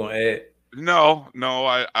else you want to add? No.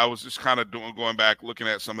 I was just kind of going back, looking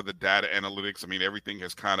at some of the data analytics. I mean, everything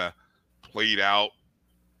has kind of played out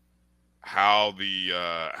how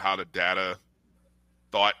the data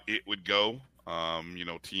thought it would go.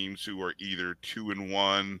 Teams who are either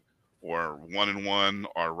 2-1 or 1-1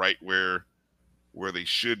 are right where they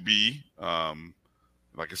should be.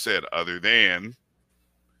 Like I said, other than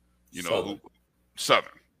Southern.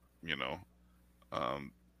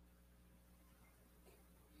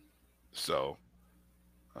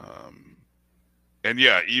 And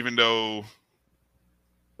yeah, even though,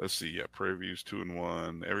 let's see, Prairie View's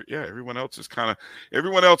 2-1. Everyone else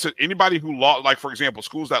is anybody who lost, like for example,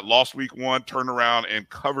 schools that lost week 1 turned around and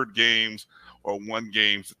covered games or won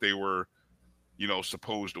games that they were,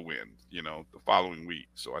 supposed to win, the following week.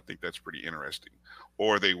 So I think that's pretty interesting.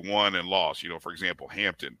 Or they won and lost. For example,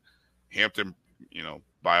 Hampton,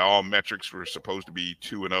 by all metrics were supposed to be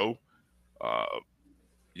 2-0.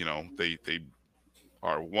 They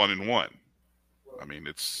are 1-1. I mean,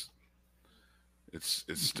 it's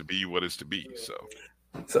to be what is to be.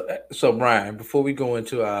 So Brian, before we go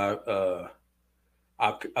into our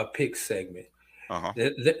pick segment,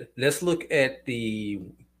 let's look at the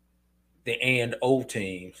and O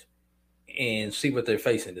teams and see what they're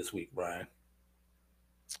facing this week, Brian.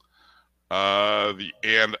 The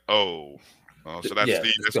and O. So that's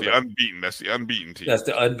the unbeaten. That's the unbeaten teams. That's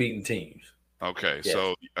the unbeaten teams. Okay, yes.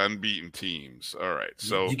 So the unbeaten teams. All right.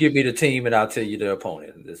 So you give me the team and I'll tell you their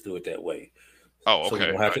opponent. Let's do it that way. Oh,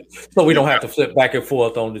 okay. We don't have to flip back and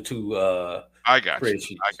forth on the two. I got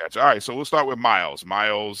you. All right. So we'll start with Miles.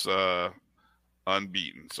 Miles,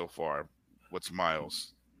 unbeaten so far. What's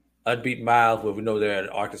Miles? Unbeaten Miles, where we know they're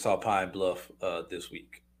at Arkansas Pine Bluff this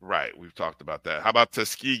week. Right. We've talked about that. How about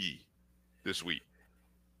Tuskegee this week?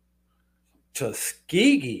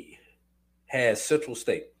 Tuskegee has Central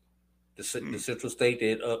State. The Central State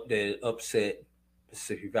that upset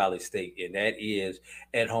Pacific Valley State, and that is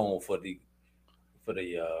at home for the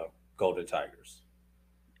Golden Tigers.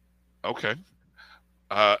 Okay.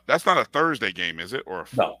 That's not a Thursday game, is it?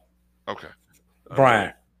 No. Okay.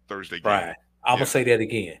 Brian. Thursday game. Brian, I'm going to say that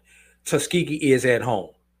again. Tuskegee is at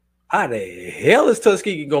home. How the hell is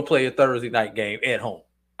Tuskegee going to play a Thursday night game at home?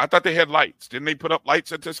 I thought they had lights. Didn't they put up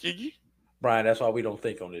lights at Tuskegee? Brian, that's why we don't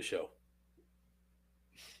think on this show.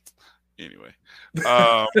 Anyway,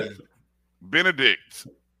 Benedict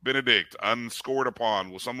unscored upon.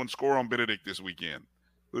 Will someone score on Benedict this weekend?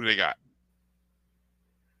 Who do they got?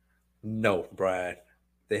 No, Brian.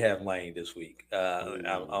 They have Lane this week.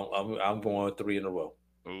 I'm going 3 in a row.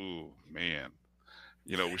 Oh man,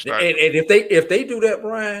 we start. And if they do that,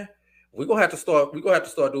 Brian, we're gonna have to start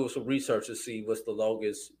doing some research to see what's the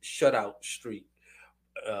longest shutout streak.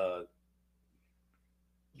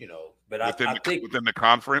 But I think within the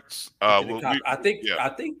conference, I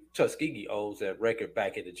think Tuskegee owes that record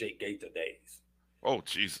back in the Jake Gaither days. Oh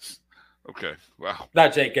Jesus. Okay. Wow.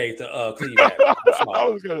 Not Jake Gaither, Cleveland.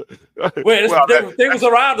 They was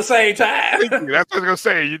around the same time. That's what I was gonna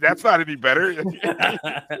say. That's not any better.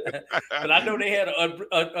 But I know they had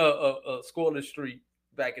a scoreless streak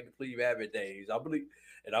back in the Cleveland Abbott days. I believe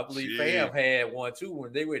Fam had one too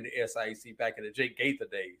when they were in the SIC back in the Jake Gaither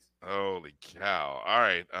days. Holy cow! All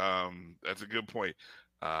right, that's a good point.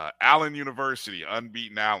 Allen University,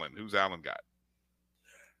 unbeaten Allen. Who's Allen got?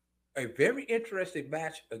 A very interesting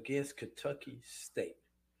match against Kentucky State.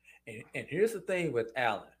 And here's the thing with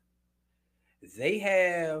Allen. They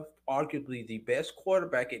have arguably the best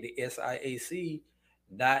quarterback in the SIAC,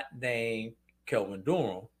 not named Kelvin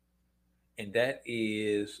Durham, and that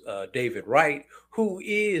is David Wright, who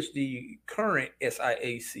is the current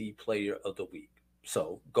SIAC Player of the Week.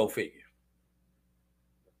 So go figure.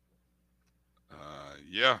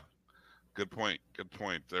 Yeah, good point. Good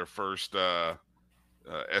point. Their first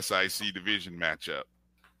SIC division matchup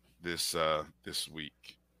this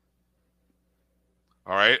week.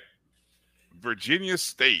 All right, Virginia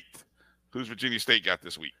State. Who's Virginia State got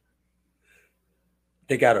this week?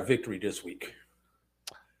 They got a victory this week.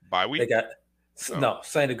 Bye week? They got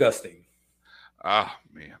St. Augustine. Ah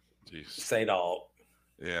man, jeez. St. Aug.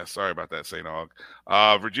 Yeah, sorry about that, St. Aug.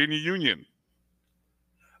 Virginia Union.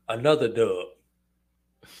 Another dub.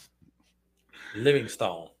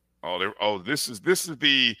 Livingstone. This is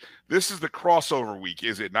the crossover week,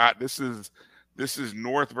 is it not? This is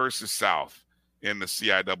North versus South in the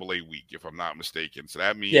CIAA week, if I'm not mistaken. So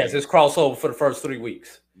that means yes, it's crossover for the first 3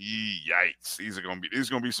 weeks. Yikes! These are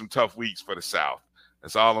gonna be some tough weeks for the South.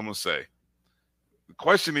 That's all I'm gonna say. The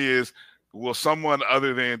question is, will someone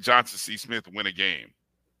other than Johnson C. Smith win a game?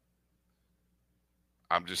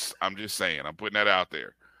 I'm just saying. I'm putting that out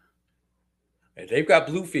there. And they've got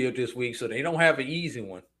Bluefield this week, so they don't have an easy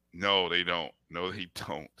one. No, they don't.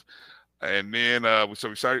 And then we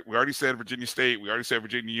already said Virginia State. We already said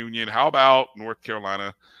Virginia Union. How about North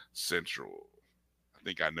Carolina Central? I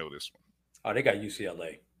think I know this one. Oh, they got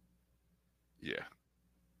UCLA. Yeah.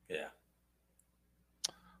 Yeah.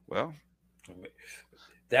 Well,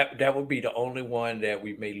 that would be the only one that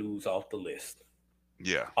we may lose off the list.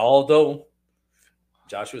 Yeah. Although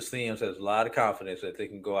Joshua Sims has a lot of confidence that they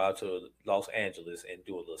can go out to Los Angeles and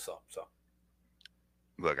do a little something. So.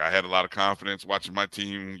 Look, I had a lot of confidence watching my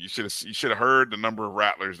team. You should have heard the number of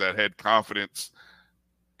Rattlers that had confidence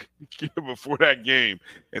before that game,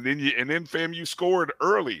 and then FAMU scored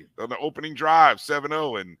early on the opening drive,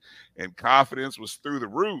 7-0, and confidence was through the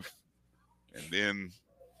roof, and then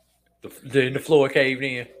the floor caved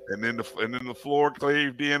in, and then the floor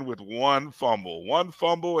caved in with one fumble,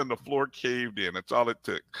 and the floor caved in. That's all it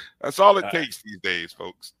took. That's all it takes these days,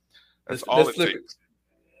 folks. That's all it takes.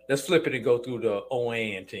 Let's flip it and go through the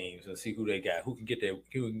OAN teams and see who they got. Who can get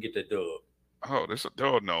that dub? Oh, there's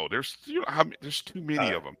there's too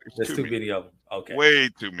many of them. There's too many of them. Okay. Way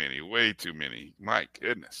too many. My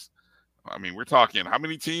goodness. I mean, we're talking, how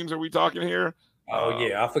many teams are we talking here? Oh,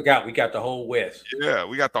 yeah. I forgot. We got the whole West. Yeah,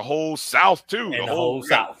 we got the whole South, too. And the whole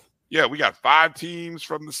South. Yeah, we got 5 teams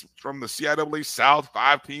from the CIAA South,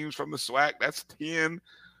 5 teams from the SWAC. That's 10.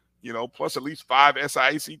 Plus at least 5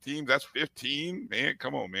 SIAC teams. That's 15. Man,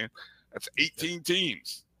 come on, man. That's 18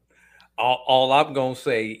 teams. All I'm going to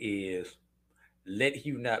say is let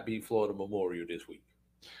Hugh not beat Florida Memorial this week.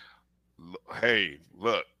 Hey,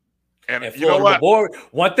 look. And you know what?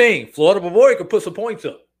 One thing, Florida Memorial can put some points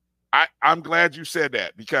up. I'm glad you said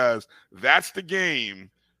that, because that's the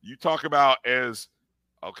game you talk about as,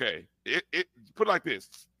 okay, it put it like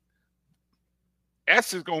this.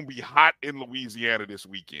 S is going to be hot in Louisiana this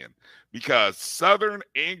weekend because Southern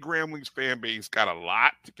and Grambling's fan base got a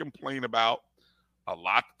lot to complain about, a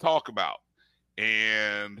lot to talk about.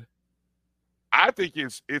 And I think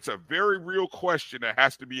it's a very real question that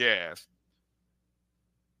has to be asked.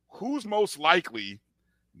 Who's most likely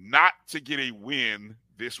not to get a win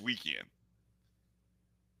this weekend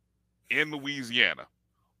in Louisiana?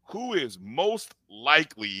 Who is most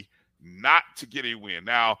likely not to get a win?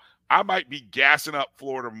 Now, I might be gassing up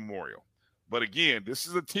Florida Memorial. But again, this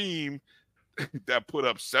is a team that put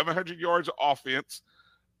up 700 yards of offense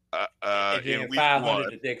in week 500 one.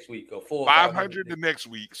 the next week, or 500 the next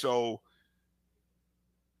week. So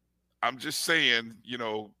I'm just saying,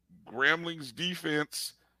 Grambling's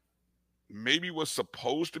defense maybe was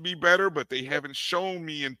supposed to be better, but they haven't shown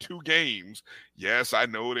me in 2 games. Yes, I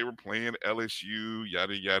know they were playing LSU,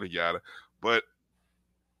 yada, yada, yada. But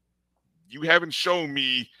you haven't shown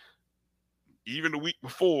me even the week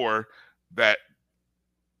before that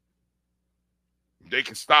they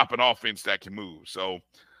can stop an offense that can move. So,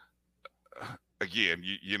 again,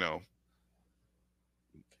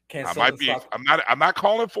 I'm not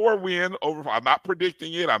calling for a win over. I'm not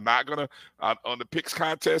predicting it. I'm not gonna on the picks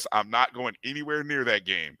contest. I'm not going anywhere near that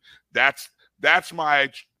game. That's my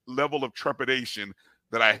level of trepidation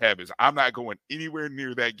that I have, is I'm not going anywhere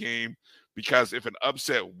near that game, because if an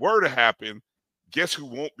upset were to happen, guess who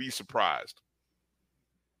won't be surprised?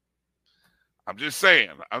 I'm just saying.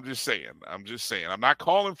 I'm not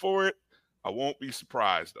calling for it. I won't be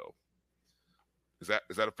surprised, though. Is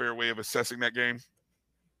that a fair way of assessing that game?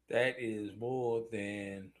 That is more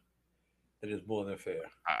than fair.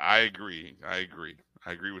 I agree. I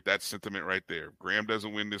agree with that sentiment right there. If Graham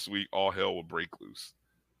doesn't win this week, all hell will break loose.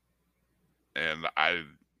 And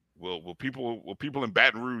will people in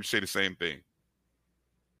Baton Rouge say the same thing?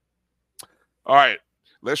 All right,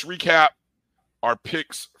 let's recap our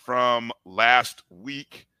picks from last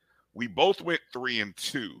week. We both went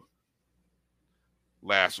 3-2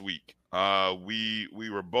 last week. We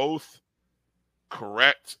were both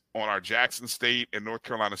correct on our Jackson State and North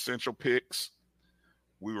Carolina Central picks.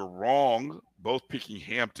 We were wrong, both picking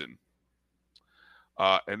Hampton.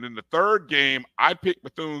 And then the third game, I picked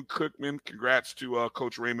Bethune-Cookman. Congrats to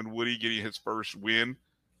Coach Raymond Woody getting his first win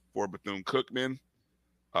for Bethune-Cookman.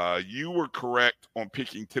 You were correct on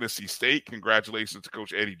picking Tennessee State. Congratulations to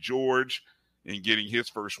Coach Eddie George in getting his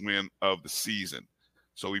first win of the season.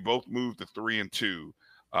 So we both moved to 3-2.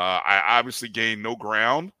 I obviously gained no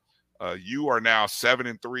ground. You are now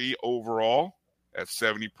 7-3 overall at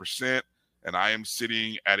 70%, and I am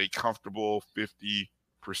sitting at a comfortable 50%,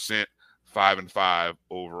 5-5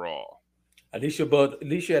 overall. At least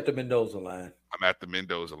you're at the Mendoza line. I'm at the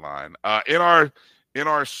Mendoza line. In our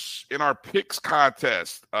picks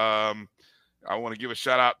contest, I want to give a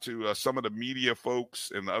shout out to some of the media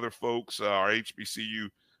folks and the other folks, our HBCU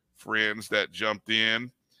friends that jumped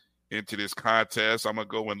into this contest. I'm gonna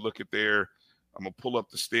go and look at I'm gonna pull up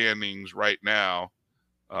the standings right now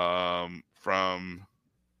from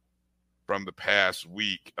the past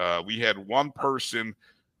week. We had one person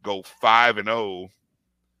go 5-0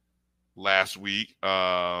 last week.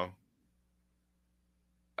 The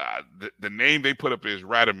name they put up is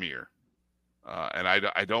Radomir. And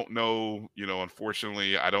I don't know,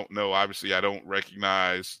 unfortunately, I don't know. Obviously, I don't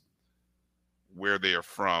recognize where they are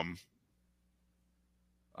from.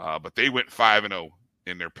 But they went 5-0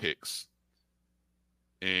 in their picks.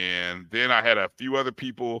 And then I had a few other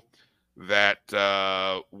people that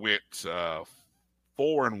went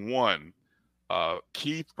 4-1.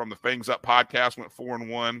 Keith from the Fangs Up podcast went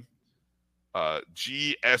 4-1.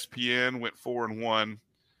 GSPN went 4-1.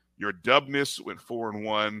 Your Dubness went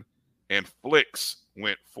 4-1. And Flicks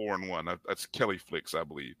went 4-1. That's Kelly Flicks, I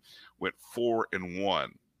believe, went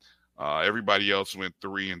 4-1. Everybody else went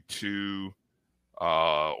 3-2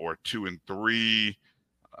 or 2-3.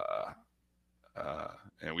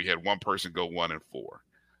 And we had one person go 1-4.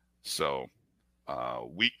 So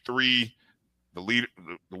week 3, the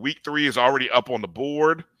week 3 is already up on the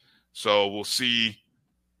board. So we'll see,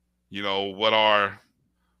 what our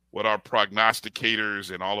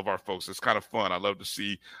prognosticators and all of our folks. It's kind of fun. I love to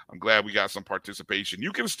see. I'm glad we got some participation.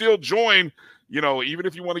 You can still join, even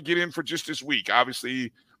if you want to get in for just this week.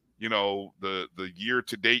 Obviously, the year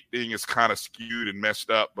to date thing is kind of skewed and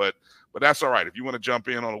messed up, but that's all right. If you want to jump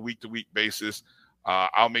in on a week to week basis,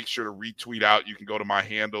 I'll make sure to retweet out. You can go to my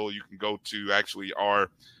handle. You can go to actually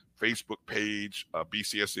our Facebook page,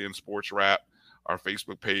 BCSN SportsWrap, our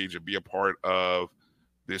Facebook page, and be a part of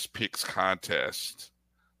this picks contest.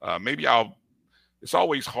 It's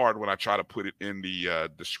always hard when I try to put it in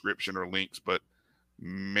the description or links, but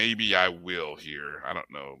maybe I will here. I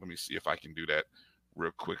don't know. Let me see if I can do that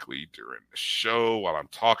real quickly during the show while I'm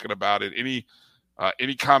talking about it. Any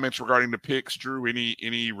comments regarding the picks, Drew?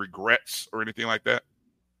 Any regrets or anything like that?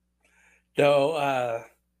 No,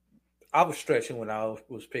 I was stretching when I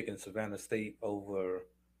was picking Savannah State over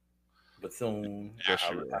Bethune. Yes,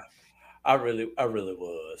 you were. I really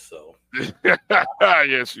was. So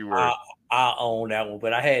yes, you were. I own that one,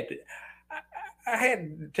 but I had to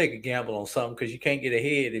take a gamble on something, because you can't get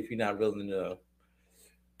ahead if you're not willing to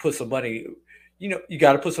put some money. You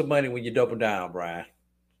got to put some money when you double down, Brian.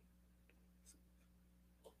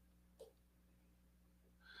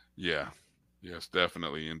 Yeah. Yes,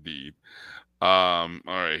 definitely, indeed. All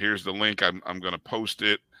right, here's the link. I'm going to post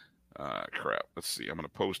it. Crap. Let's see. I'm going to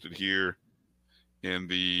post it here in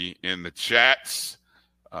the chats.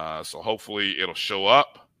 So hopefully it'll show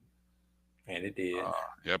up. And it did.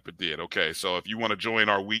 Yep, it did. Okay, so if you want to join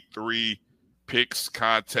our week 3 picks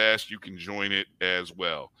contest, you can join it as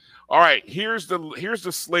well. All right, here's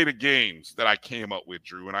the slate of games that I came up with,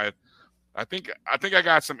 Drew, and I think I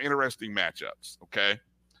got some interesting matchups. Okay,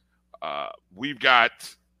 we've got,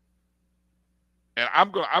 and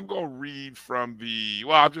I'm gonna read from the.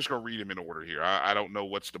 Well, I'm just gonna read them in order here. I don't know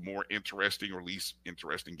what's the more interesting or least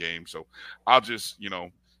interesting game, so I'll just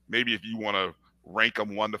maybe if you want to rank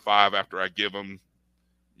them 1 to 5 after I give them,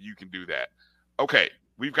 you can do that. Okay,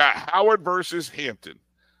 we've got Howard versus Hampton.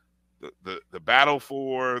 The battle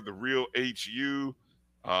for the real HU.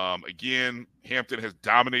 Again, Hampton has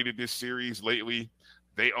dominated this series lately.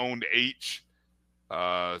 They own H.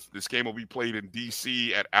 This game will be played in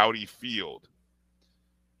D.C. at Audi Field.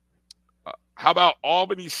 How about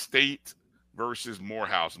Albany State versus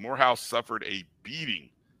Morehouse? Morehouse suffered a beating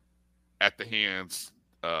at the hands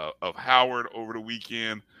of Howard over the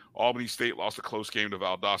weekend. Albany State lost a close game to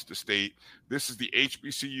Valdosta State. This is the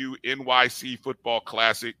HBCU NYC Football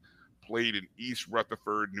Classic played in East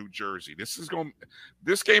Rutherford, New Jersey.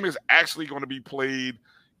 This game is actually going to be played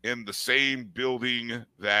in the same building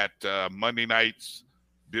that Monday night's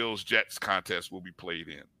Bills-Jets contest will be played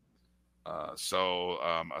in. So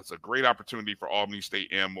it's a great opportunity for Albany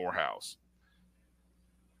State and Morehouse.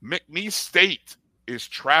 McNeese State is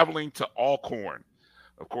traveling to Alcorn.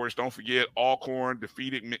 Of course, don't forget Alcorn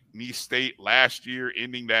defeated McNeese State last year,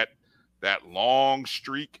 ending that long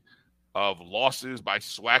streak of losses by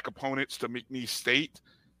SWAC opponents to McNeese State.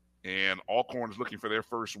 And Alcorn is looking for their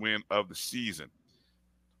first win of the season.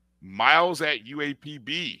 Miles at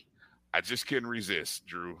UAPB. I just couldn't resist,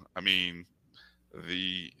 Drew. I mean,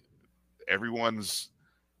 everyone's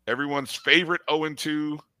favorite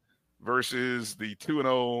 0-2 versus the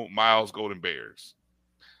 2-0 Miles Golden Bears.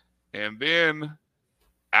 And then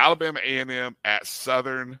Alabama A&M at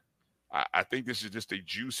Southern. I think this is just a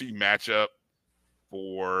juicy matchup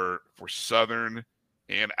for Southern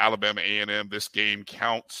and Alabama A&M. This game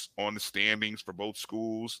counts on the standings for both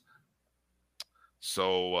schools.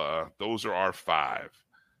 So those are our 5.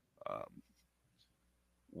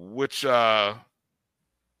 Which in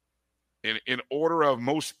order of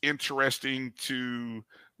most interesting to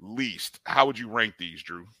least, how would you rank these,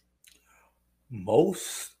 Drew?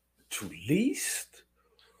 Most to least?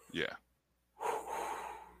 Yeah.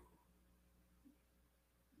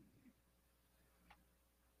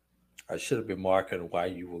 I should have been marking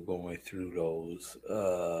while you were going through those.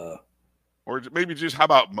 Or maybe just how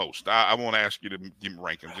about most? I won't ask you to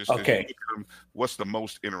rank them. Just okay. What's the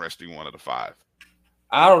most interesting one of the 5?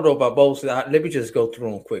 I don't know about most. Let me just go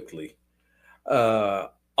through them quickly.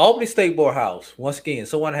 Albany State Morehouse. Once again,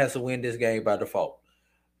 someone has to win this game by default.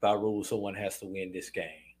 By rule, someone has to win this game.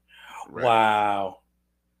 Right. Wow.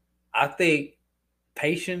 I think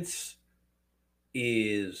patience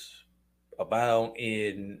is abound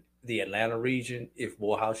in the Atlanta region if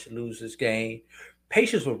Morehouse should lose this game.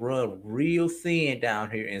 Patience will run real thin down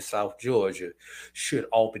here in South Georgia should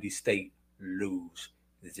Albany State lose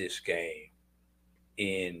this game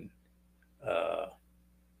in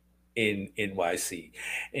NYC.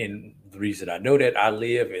 And the reason I know that, I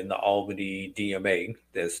live in the Albany DMA.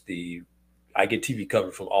 I get TV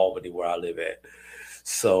coverage from Albany where I live at.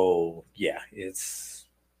 So yeah,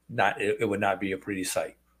 it would not be a pretty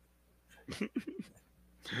sight.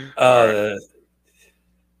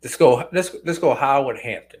 Let's go Howard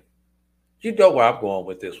Hampton. You know where I'm going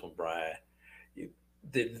with this one, Brian.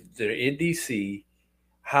 They're in DC.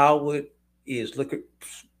 Howard is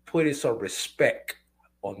putting some respect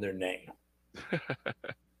on their name.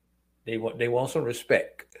 They want some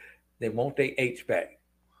respect. They want their H back.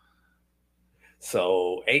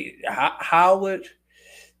 So Howard,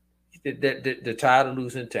 they're tired of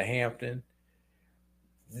losing to Hampton.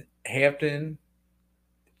 Hampton,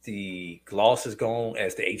 the loss is gone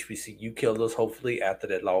as the HBCU killers, hopefully, after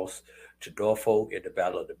that loss to Norfolk at the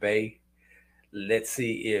Battle of the Bay. Let's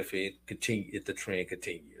see if the trend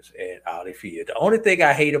continues at Audi Field. The only thing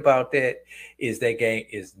I hate about that is that game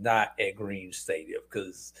is not at Green Stadium,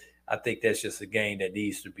 because I think that's just a game that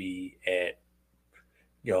needs to be at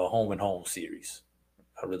home and home series.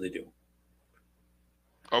 I really do.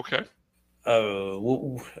 Okay.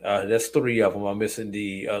 That's 3 of them. I'm missing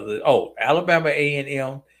the other. Oh, Alabama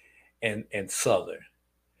A&M and Southern.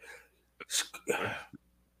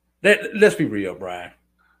 Let's be real, Brian.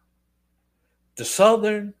 The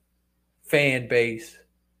Southern fan base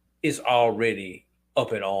is already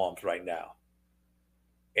up in arms right now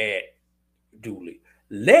at Dooley.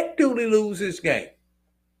 Let Dooley lose this game.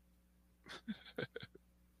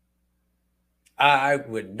 I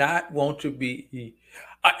would not want to be.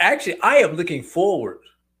 I am looking forward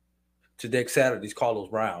to next Saturday's Carlos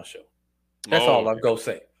Brown show. That's all I'm going to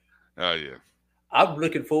say. Oh, yeah. I'm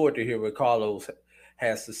looking forward to hear what Carlos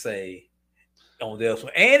has to say on this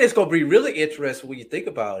one. And it's going to be really interesting when you think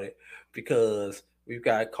about it, because we've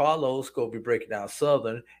got Carlos going to be breaking down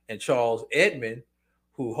Southern and Charles Edmond,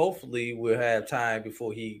 who hopefully will have time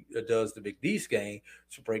before he does the McNeese game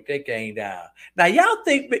to break that game down. Now, y'all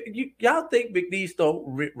think McNeese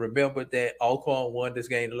don't remember that Alcorn won this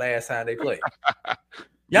game the last time they played?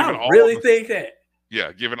 Y'all really think that?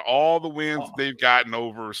 Yeah, given all the wins they've gotten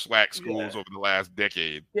over SWAC schools over the last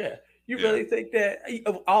decade. Yeah, you really think that?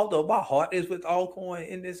 Although my heart is with Alcorn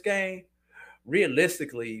in this game,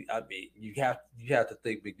 realistically, I mean, you have to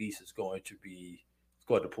think McNeese is going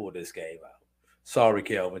to pull this game out. Sorry,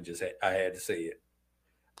 Kelvin. I had to say it.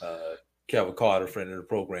 Kelvin Carter, friend of the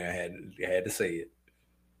program, had to say it.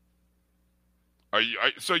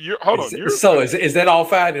 Hold on. Is that all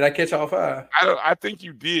five? Did I catch all five? I think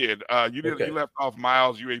you did. You did. Okay. You left off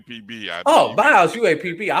Miles UAPB. Miles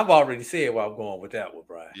UAPB. I've already said where I'm going with that one,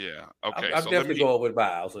 Brian. Yeah. Okay. I'm definitely going with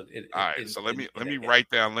Miles. All right. So let me write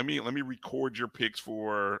down. Let me record your picks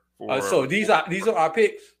for. So these are our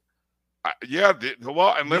picks. Yeah.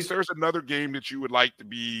 Well, unless there's another game that you would like to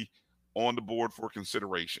be on the board for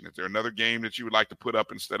consideration. Is there another game that you would like to put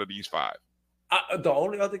up instead of these five? The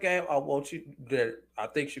only other game I want you that I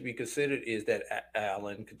think should be considered is that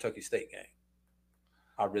Allen Kentucky State game.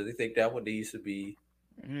 I really think that one needs to be.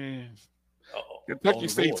 Kentucky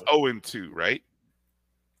State's 0-2, right?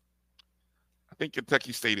 I think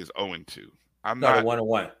Kentucky State is 0-2. I'm not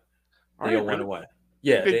 1-1. They are 1-1.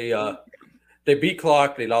 Yeah, they beat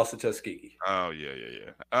Clark. They lost to Tuskegee. Oh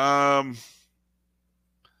yeah.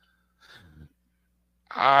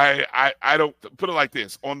 I don't put it like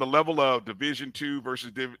this. On the level of Division II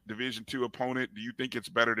versus Division II opponent, do you think it's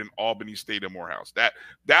better than Albany State and Morehouse? That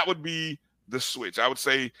would be the switch. I would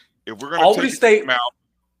say if we're going to take them out,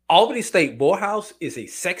 Albany State Morehouse is a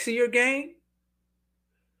sexier game.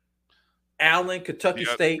 Allen Kentucky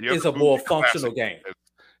State is a more functional game.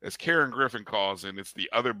 As Karen Griffin calls it, it's the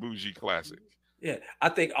other bougie classic. Yeah, I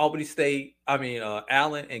think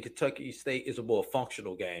Allen and Kentucky State is a more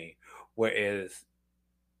functional game, whereas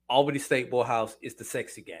Albany State Morehouse is the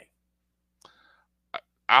sexy game.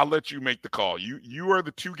 I'll let you make the call. You are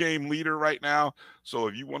the 2-game leader right now. So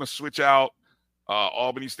if you want to switch out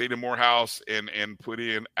Albany State and Morehouse and put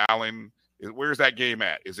in Allen, where's that game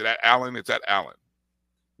at? Is it at Allen? It's at Allen.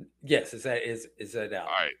 Yes, it's at Allen. All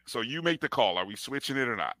right. So you make the call. Are we switching it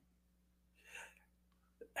or not?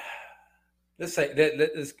 Let's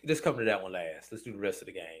come to that one last. Let's do the rest of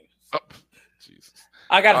the games. Oh, Jesus.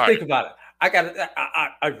 I got to think about it.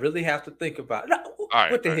 I really have to think about it.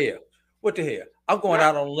 What the hell? What the hell? I'm going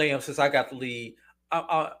out on a limb since I got the lead.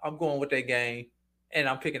 I'm going with that game, and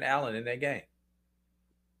I'm picking Allen in that game.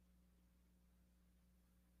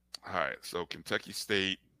 All right. So Kentucky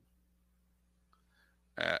State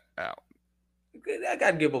at Allen. I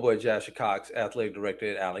got to give my boy Joshua Cox, athletic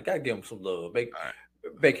director at Allen. Got to give him some love.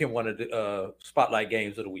 Make him one of the spotlight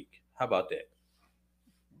games of the week. How about that?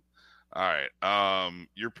 All right.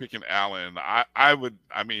 You're picking Allen. I would,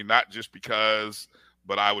 not just because,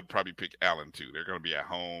 but I would probably pick Allen too. They're going to be at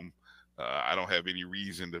home. I don't have any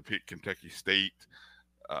reason to pick Kentucky State.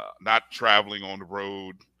 Not traveling on the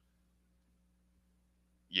road.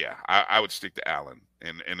 Yeah, I would stick to Allen.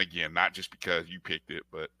 And again, not just because you picked it,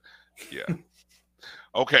 but yeah.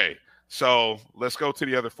 Okay. So let's go to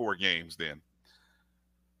the other 4 games then.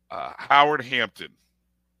 Howard Hampton.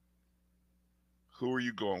 Who are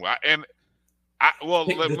you going with?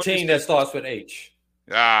 The team that starts with H.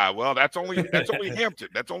 Well, that's only Hampton.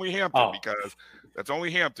 That's only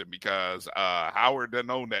Hampton because Howard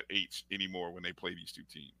doesn't own that H anymore when they play these 2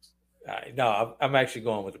 teams. No, I'm actually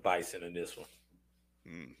going with the Bison in this one.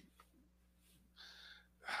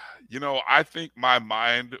 I think my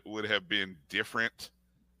mind would have been different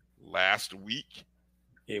last week.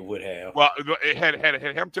 It would have. Well, had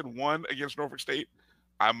Hampton won against Norfolk State,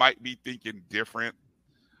 I might be thinking different,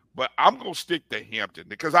 but I'm going to stick to Hampton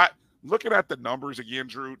because looking at the numbers again,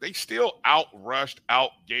 Drew, they still outrushed,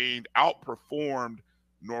 outgained, outperformed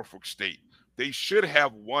Norfolk State. They should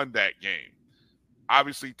have won that game.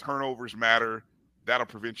 Obviously, turnovers matter. That'll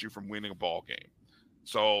prevent you from winning a ball game.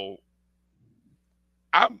 So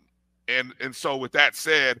so with that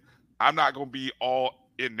said, I'm not going to be all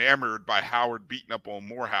enamored by Howard beating up on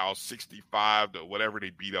Morehouse 65 to whatever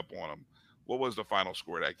they beat up on them. What was the final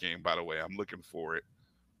score of that game, by the way? I'm looking for it.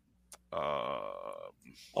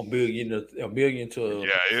 A million to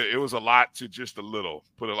yeah, it was a lot to just a little.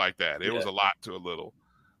 Put it like that. It was Yeah. a lot to a little.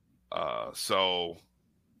 So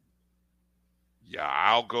yeah,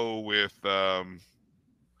 I'll go with.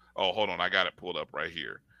 Hold on, I got it pulled up right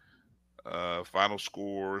here. Final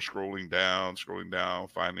score. Scrolling down,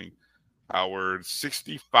 finding Howard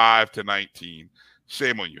 65-19.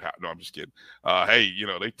 Shame on you. No, I'm just kidding. Hey,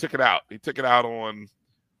 they took it out. They took it out on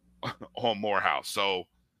Morehouse. So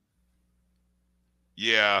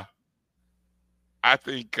yeah, I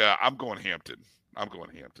think I'm going Hampton.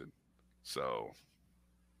 So,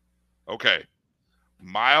 okay.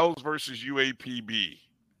 Miles versus UAPB.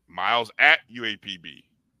 Miles at UAPB.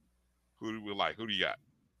 Who do we like? Who do you got?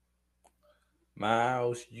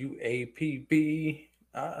 Miles, UAPB.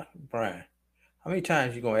 Brian, how many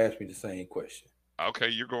times you going to ask me the same question? Okay,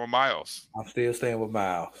 you're going Miles. I'm still staying with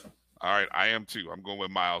Miles. All right, I am too. I'm going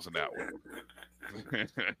with Miles in that one.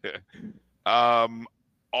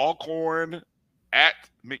 Alcorn at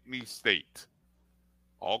McNeese State.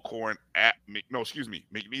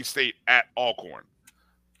 McNeese State at Alcorn.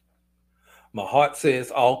 My heart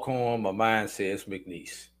says Alcorn. My mind says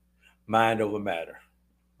McNeese. Mind over matter.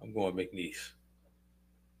 I'm going McNeese.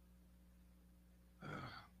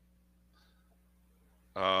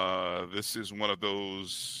 This is one of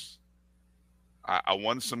those. I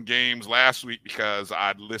won some games last week because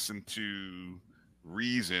I'd listened to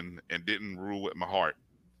reason and didn't rule with my heart.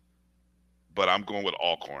 But I'm going with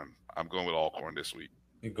Alcorn. I'm going with Alcorn this week.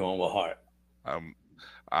 You're going with heart. I'm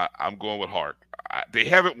going with heart. They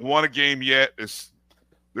haven't won a game yet. There's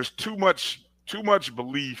too much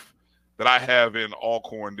belief that I have in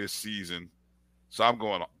Alcorn this season. So I'm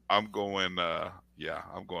going Alcorn.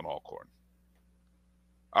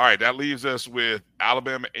 All right, that leaves us with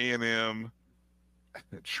Alabama A&M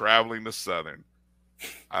traveling to Southern.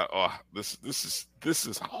 This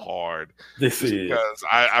is hard. Because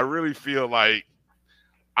I really feel like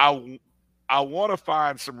I want to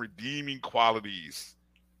find some redeeming qualities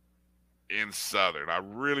in Southern. I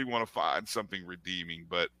really want to find something redeeming,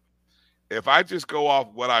 but if I just go off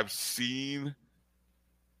what I've seen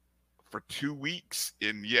for 2 weeks,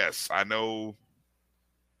 and yes, I know,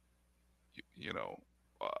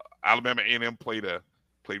 Alabama A&M played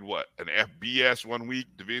what, an FBS 1 week,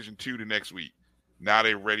 Division II the next week. Now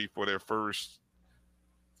they're ready for their first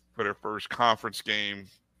conference game.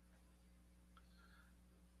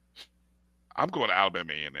 I'm going to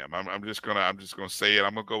Alabama A&M. I'm just gonna say it.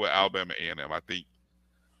 I'm gonna go with Alabama A&M. I think,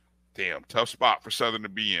 damn, tough spot for Southern to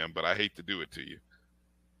be in, but I hate to do it to you.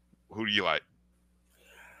 Who do you like?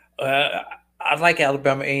 I like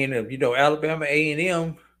Alabama A&M. Alabama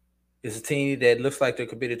A&M is a team that looks like they're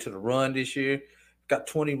committed to the run this year. Got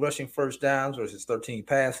 20 rushing first downs versus 13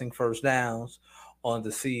 passing first downs on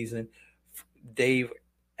the season. They've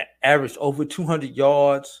averaged over 200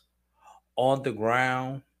 yards on the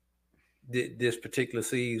ground this particular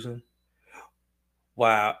season,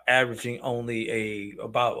 while averaging only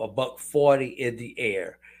about $140 in the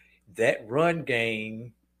air. That run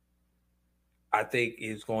game, I think,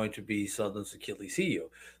 is going to be Southern's Achilles heel.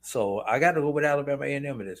 So I got to go with Alabama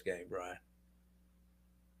A&M in this game, Brian.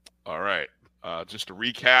 All right. Just to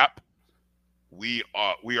recap, we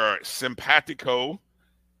are simpatico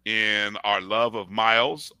in our love of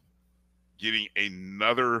Miles getting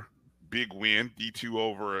another big win, D2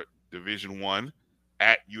 over Division I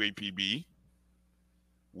at UAPB.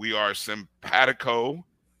 We are simpatico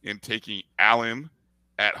in taking Allen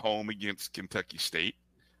at home against Kentucky State.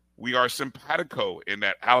 We are simpatico in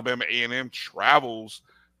that Alabama A&M travels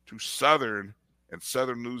to Southern, and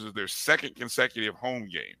Southern loses their second consecutive home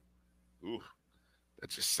game. Ooh, that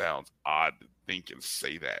just sounds odd to think and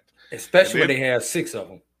say that. Especially when they have 6 of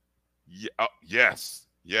them. Yeah, yes.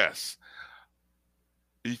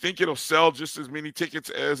 You think it'll sell just as many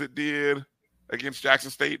tickets as it did against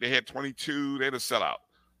Jackson State? They had 22. They had a sellout.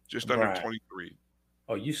 Just under 23.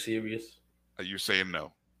 Are you serious? Are you saying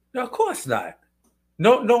no? No, of course not.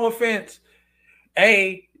 No offense.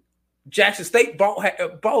 Jackson State brought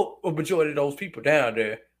a majority of those people down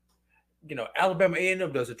there. Alabama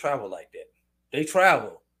A&M doesn't travel like that. They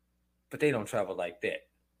travel, but they don't travel like that.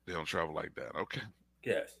 They don't travel like that. Okay.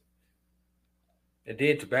 Yes. And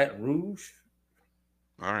then to Baton Rouge.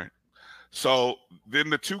 All right. So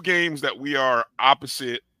then the two games that we are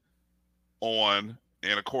opposite on,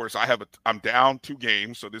 and of course I'm down 2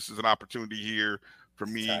 games, so this is an opportunity here for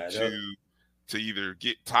me to either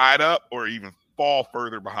get tied up or even fall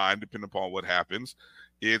further behind, depending upon what happens.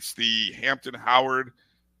 It's the Hampton Howard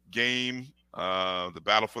game the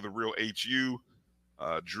battle for the real HU.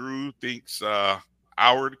 Drew thinks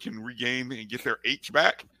Howard can regain and get their H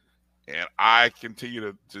back. And I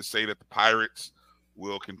continue to say that the Pirates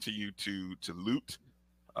will continue to loot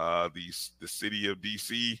the city of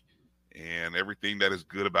DC and everything that is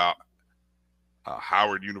good about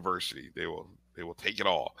Howard University. They will take it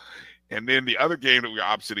all. And then the other game that we're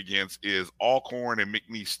opposite against is Alcorn and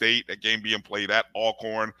McNeese State. That game being played at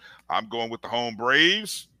Alcorn. I'm going with the home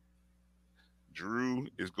Braves. Drew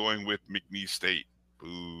is going with McNeese State.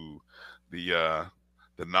 Boo. The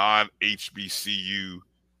non-HBCU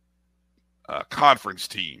conference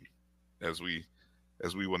team, as we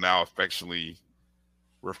will now affectionately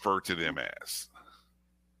refer to them as.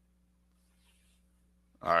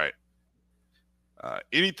 All right.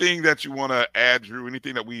 Anything that you want to add, Drew?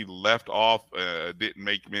 Anything that we left off, didn't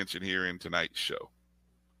make mention here in tonight's show?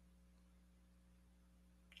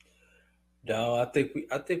 No, I think we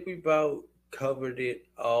about covered it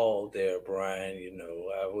all there, Brian.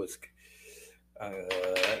 I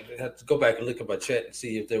have to go back and look at my chat and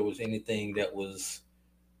see if there was anything that was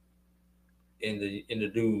in the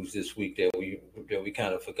news this week that we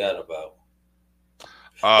kind of forgot about.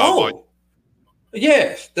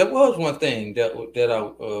 Yes, that was one thing that I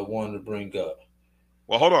wanted to bring up.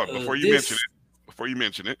 Well, hold on. Before you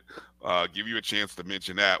mention it, give you a chance to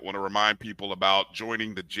mention that. Want to remind people about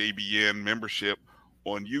joining the JBN membership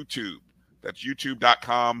on YouTube. That's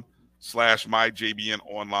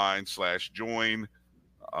youtube.com/myjbnonline/join.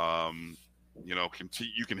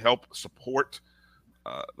 You can help support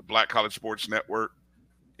the Black College Sports Network.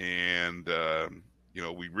 And,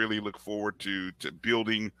 we really look forward to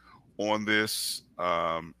building on this.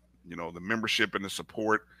 The membership and the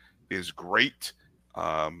support is great.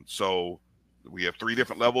 So we have 3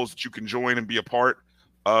 different levels that you can join and be a part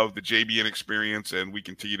of the JBN experience. And we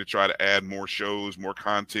continue to try to add more shows, more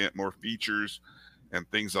content, more features, and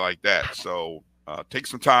things like that. So take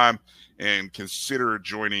some time and consider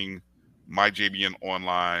joining MyJBN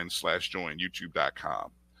online/join,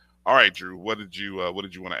 youtube.com. All right, Drew, what did you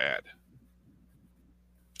want to add?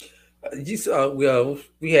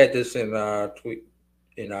 We had this in our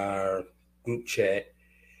group chat.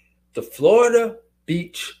 The Florida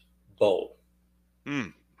Beach Bowl.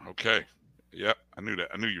 Okay. Yep, I knew that.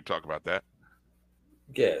 I knew you'd talk about that.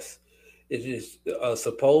 Yes. It is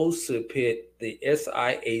supposed to pit the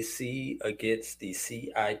SIAC against the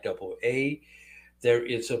CIAA. There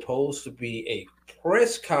is supposed to be a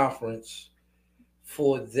press conference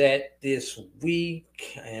for that this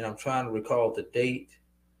week, and I'm trying to recall the date.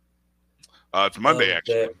 It's Monday,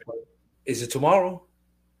 actually. Is it tomorrow?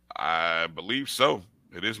 I believe so.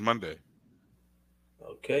 It is Monday.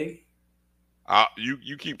 Okay.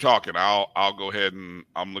 You keep talking. I'll go ahead and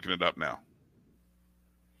I'm looking it up now.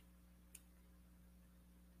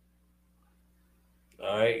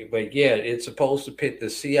 All right, but yeah, it's supposed to pit the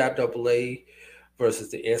CIAA versus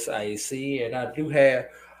the SIAC, and I'm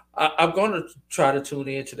going to try to tune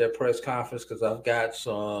into that press conference because I've got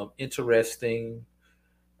some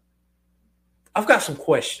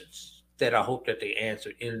questions that I hope that they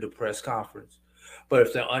answer in the press conference. But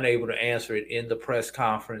if they're unable to answer it in the press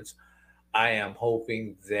conference, I am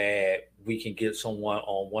hoping that we can get someone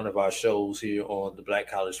on one of our shows here on the Black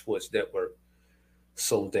College Sports Network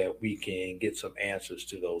so that we can get some answers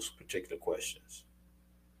to those particular questions.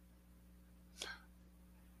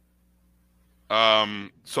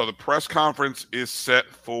 So the press conference is set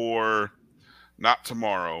for not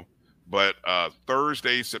tomorrow, but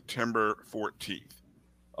Thursday, September 14th,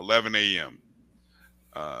 11 a.m.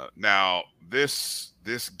 Now, this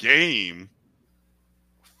game,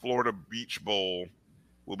 Florida Beach Bowl,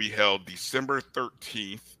 will be held December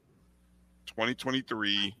 13th,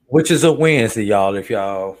 2023. Which is a Wednesday, y'all, if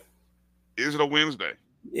y'all... Is it a Wednesday?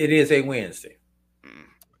 It is a Wednesday.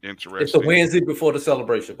 Interesting. It's a Wednesday before the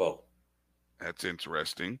Celebration Bowl. That's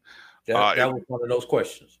interesting. That was one of those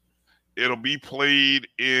questions. It'll be played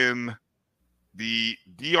in the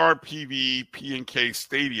DRPV P&K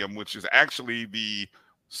Stadium, which is actually the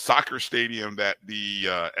soccer stadium that the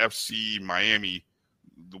FC Miami,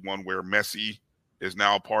 the one where Messi is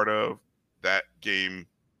now a part of. That game,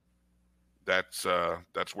 that's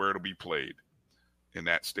where it'll be played, in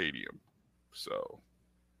that stadium. So,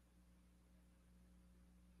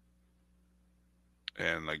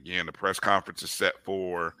 and again, the press conference is set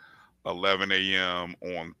for 11 a.m.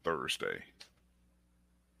 on Thursday.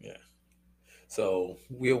 Yeah. So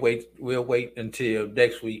we'll wait until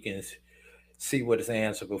next week and see what is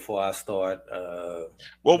answered before I start.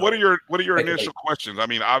 What are your initial questions? I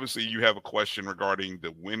mean, obviously you have a question regarding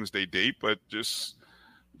the Wednesday date, but just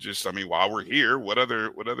I mean, while we're here, what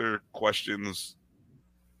other questions?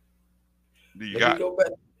 You Let got? me go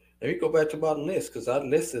back. Let me go back to my list because I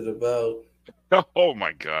listed about. Oh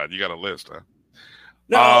my God, you got a list, huh?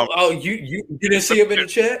 No, you didn't see him in the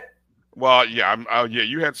chat? Well, yeah, yeah,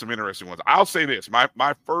 you had some interesting ones. I'll say this: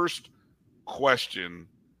 my first question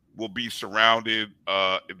will be surrounded.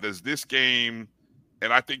 Does this game?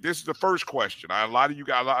 And I think this is the first question. A lot of you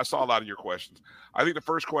guys, I saw a lot of your questions. I think the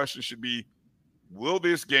first question should be: will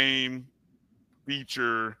this game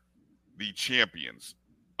feature the champions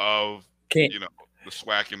of the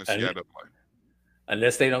SWAC and the CIAA?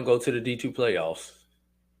 Unless they don't go to the D2 playoffs,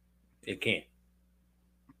 it can't.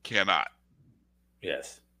 Cannot.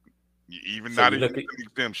 Yes. Even so not in an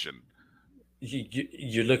exemption.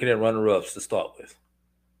 You're looking at runner-ups to start with.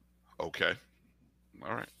 Okay.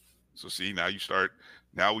 All right. So see, now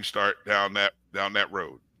we start down that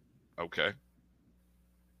road. Okay.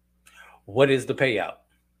 What is the payout?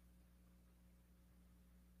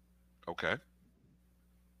 Okay.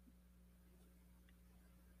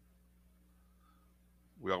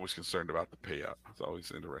 We're always concerned about the payout. It's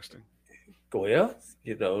always interesting. Well,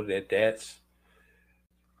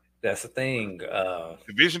 that's the thing.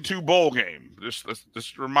 Division II bowl game. Let's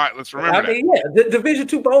remember that. Yeah, the Division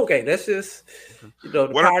II bowl game. That's just the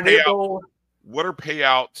Pioneer Bowl. What are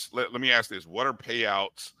payouts? Let me ask this: what are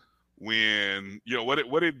payouts when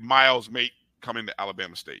what did Miles make coming to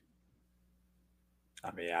Alabama State?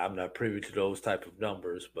 I mean, I'm not privy to those type of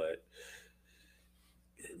numbers, but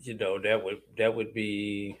that would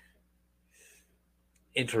be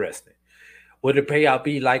interesting. Would the payout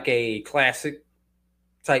be like a classic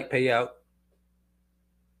type payout?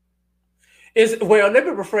 Let me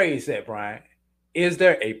rephrase that, Brian. Is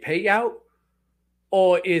there a payout,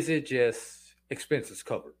 or is it just expenses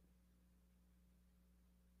covered?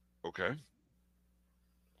 Okay.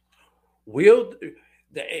 Here's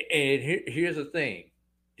the thing: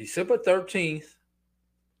 December 13th,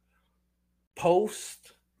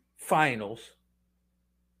 post finals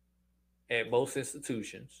at most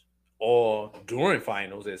institutions, or during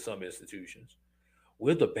finals at some institutions,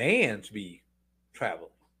 will the bands be traveling?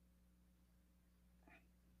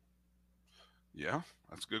 Yeah,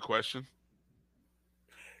 that's a good question.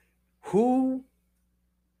 Who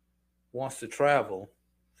wants to travel?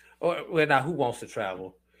 Now who wants to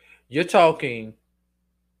travel? You're talking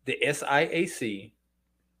the SIAC,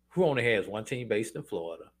 who only has one team based in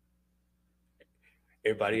Florida.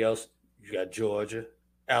 Everybody else, you got Georgia,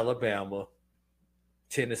 Alabama,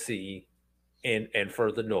 Tennessee, and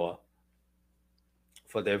further north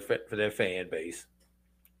for their fan base.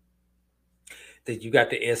 Then you got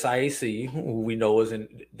the SIAC, who we know is in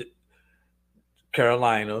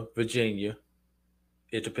Carolina, Virginia,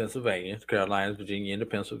 into Pennsylvania. Carolina, Virginia, into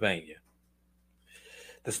Pennsylvania.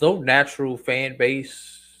 There's no natural fan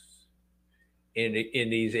base in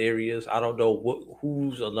these areas. I don't know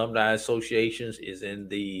whose alumni associations is in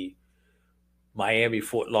the Miami,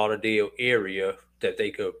 Fort Lauderdale area that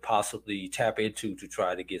they could possibly tap into to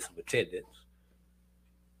try to get some attendance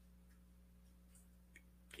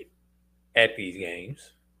at these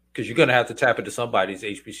games, because you're going to have to tap into somebody's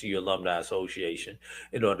HBCU alumni association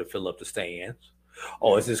in order to fill up the stands.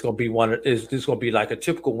 Or is this going to be like a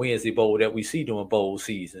typical Wednesday bowl that we see during bowl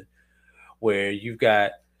season, where you've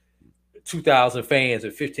got 2,000 fans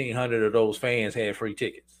and 1,500 of those fans had free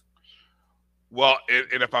tickets? Well,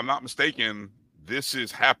 and if I'm not mistaken, this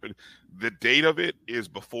has happened. The date of it is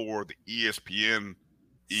before the ESPN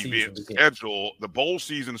event schedule. The bowl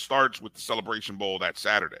season starts with the Celebration Bowl that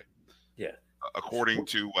Saturday. Yeah. According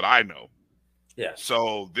to what I know. Yeah.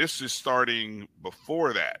 So this is starting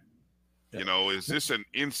before that. Yeah. Is this an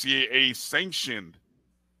NCAA sanctioned?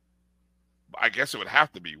 I guess it would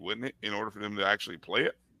have to be, wouldn't it, in order for them to actually play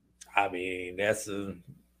it? I mean, that's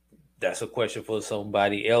a question for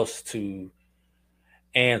somebody else to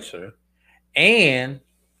answer. And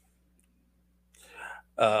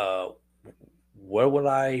where would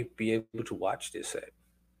I be able to watch this at?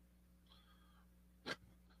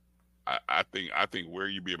 I think where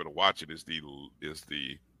you'd be able to watch it is the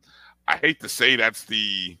I hate to say that's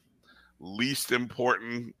the least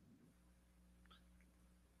important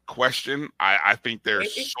question. I think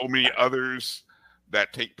there's so many others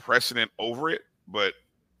that take precedent over it, but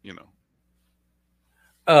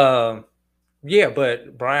yeah,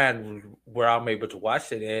 but Brian, where I'm able to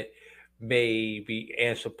watch it at may be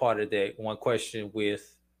answer part of that one question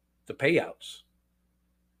with the payouts.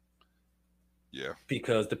 Yeah.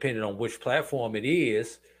 Because depending on which platform it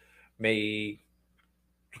is, may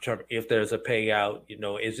determine if there's a payout.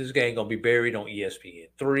 Is this game going to be buried on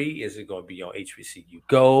ESPN3? Is it going to be on HBCU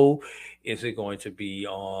Go? Is it going to be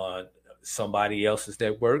on somebody else's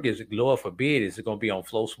network? Is it, Lord forbid, is it going to be on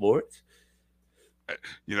Flow Sports?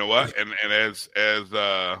 You know what? And as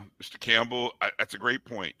Mr. Campbell, that's a great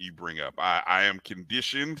point you bring up. I am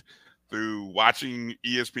conditioned through watching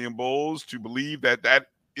ESPN Bowls to believe that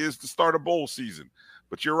is the start of bowl season.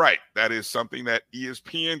 But you're right. That is something that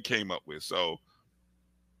ESPN came up with. So,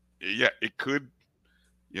 yeah, it could,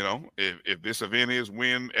 if this event is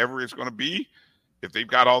whenever it's going to be, if they've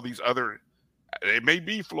got all these other, it may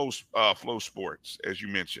be flow sports, as you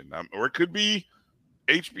mentioned, or it could be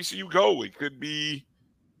HBCU Go. It could be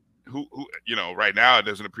who right now it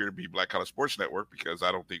doesn't appear to be Black College Sports Network because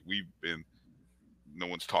I don't think no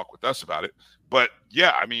one's talked with us about it. But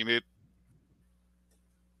yeah, I mean it.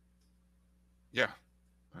 Yeah,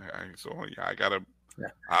 I gotta. Yeah.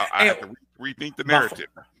 I have to rethink the narrative.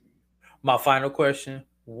 My final question: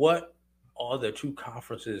 what are the two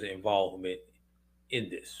conferences' involvement in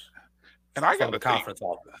this? And I got the conference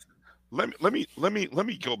office. Let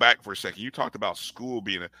me go back for a second. You talked about school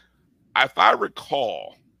being if I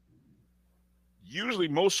recall, usually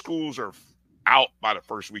most schools are out by the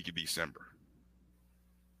first week of December.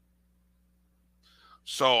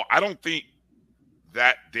 So I don't think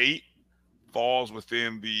that date falls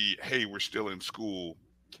within the, hey, we're still in school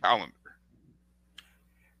calendar.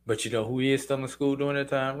 But you know who is still in school during that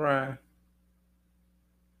time, Ryan?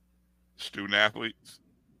 Student athletes.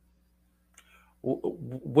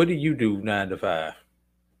 What do you do 9 to 5?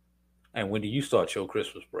 And when do you start your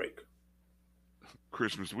Christmas break?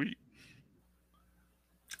 Christmas week.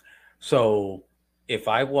 So if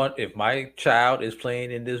my child is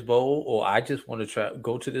playing in this bowl, or I just want to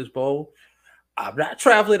go to this bowl, I'm not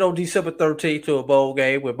traveling on December 13th to a bowl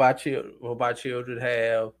game where my children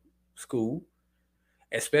have school,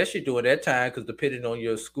 especially during that time, because depending on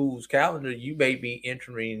your school's calendar, you may be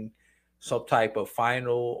entering some type of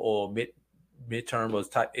final or midterm or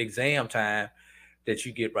type exam time that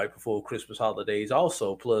you get right before Christmas holidays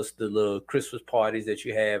also, plus the little Christmas parties that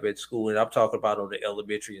you have at school. And I'm talking about on the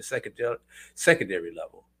elementary and secondary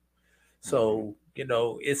level. So,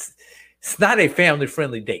 it's not a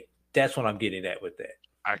family-friendly date. That's what I'm getting at with that.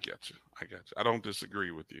 I get you. I don't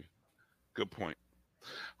disagree with you. Good point.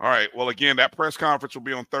 All right. Well, again, that press conference will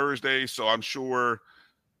be on Thursday, so I'm sure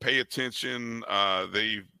pay attention.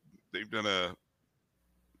 They've done a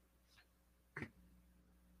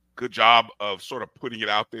good job of sort of putting it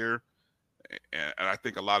out there. And I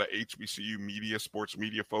think a lot of HBCU sports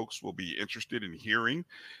media folks will be interested in hearing.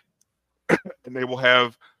 And they will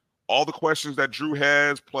have all the questions that Drew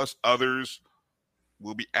has, plus others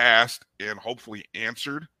will be asked and hopefully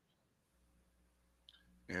answered.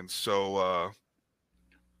 And so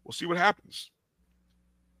we'll see what happens.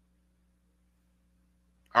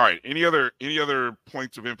 All right. Any other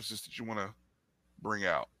points of emphasis that you want to bring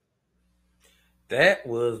out? That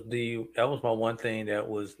was my one thing that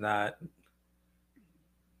was not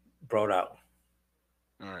brought out.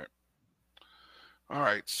 All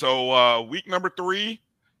right. So week number 3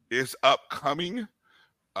 is upcoming.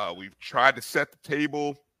 We've tried to set the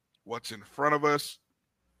table, what's in front of us.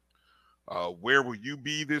 Where will you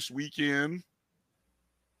be this weekend?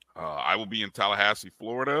 I will be in Tallahassee,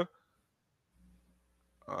 Florida.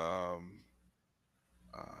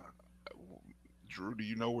 Drew, do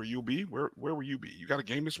you know where you'll be? Where will you be? You got a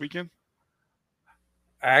game this weekend?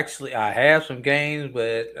 Actually, I have some games,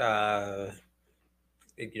 but I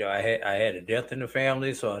had a death in the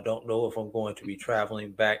family, so I don't know if I'm going to be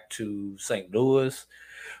traveling back to St. Louis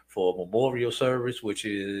for a memorial service, which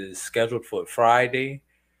is scheduled for Friday.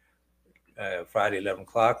 Friday, 11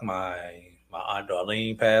 o'clock. My Aunt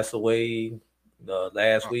Darlene passed away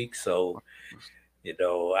last week, so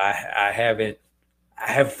I haven't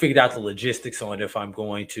figured out the logistics on if I'm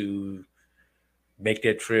going to make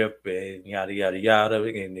that trip and yada yada yada.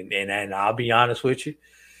 And I'll be honest with you,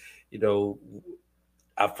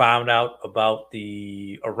 I found out about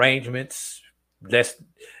the arrangements just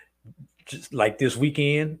like this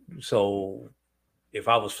weekend. So if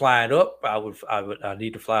I was flying up, I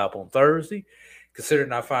need to fly up on Thursday.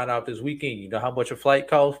 Considering I found out this weekend, you know how much a flight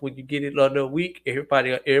costs when you get it under a week.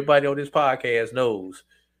 Everybody on this podcast knows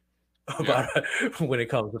about when it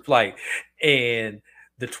comes to flight. And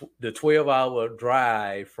the 12-hour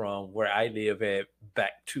drive from where I live at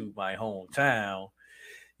back to my hometown,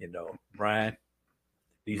 Brian,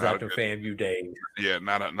 these are the FAMU days. Yeah,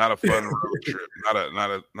 not a fun road trip.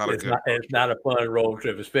 It's not a fun road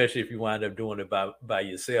trip, especially if you wind up doing it by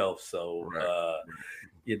yourself. So,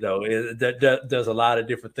 there's a lot of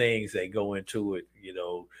different things that go into it.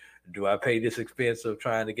 Do I pay this expense of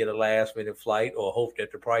trying to get a last minute flight, or hope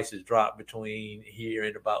that the prices drop between here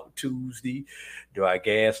and about Tuesday? Do I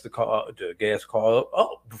gas the car? Do I gas the car up?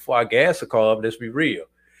 Oh, before I gas the car up, let's be real.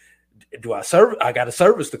 I got to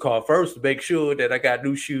service the car first to make sure that I got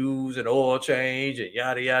new shoes and oil change and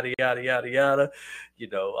yada yada yada yada yada,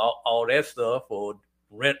 all that stuff. Or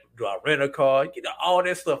do I rent a car? All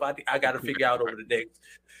that stuff I got to figure out over the next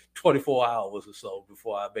 24 hours or so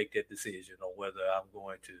before I make that decision on whether I'm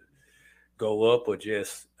going to go up or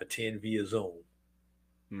just attend via Zoom.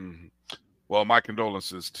 Mm-hmm. Well, my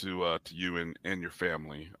condolences to you and your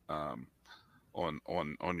family on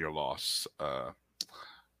your loss.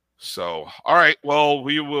 So, all right. Well,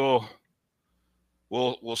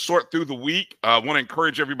 we'll sort through the week. I want to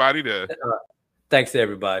encourage everybody to. Thanks to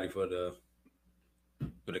everybody for the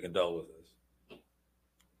condolences.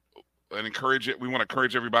 And we want to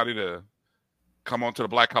encourage everybody to come on to the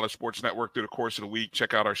Black College Sports Network through the course of the week.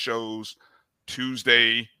 Check out our shows.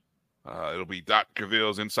 Tuesday, it'll be Dr.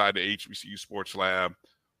 Cavill's Inside the HBCU Sports Lab.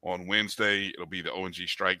 On Wednesday, it'll be the ONG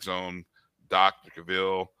Strike Zone. Dr.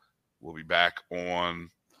 Cavill will be back on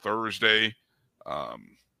Thursday.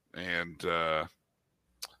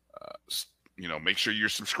 Make sure you're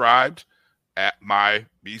subscribed at my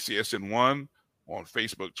BCSN1 on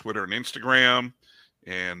Facebook, Twitter, and Instagram.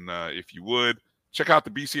 And if you would, check out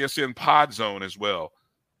the BCSN Pod Zone as well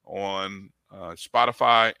on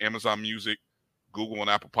Spotify, Amazon Music, Google and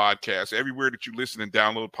Apple Podcasts. Everywhere that you listen and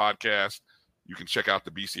download podcasts, you can check out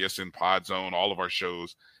the BCSN Pod Zone, all of our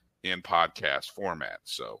shows in podcast format.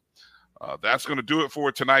 So that's going to do it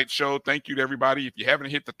for tonight's show. Thank you to everybody. If you haven't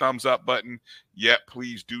hit the thumbs up button yet,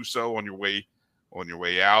 please do so on your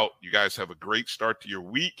way out. You guys have a great start to your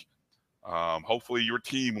week. Hopefully your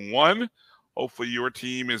team won. Hopefully your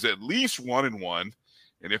team is at least 1-1.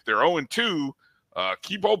 And if they're 0-2,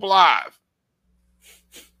 keep hope alive.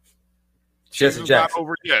 Season's not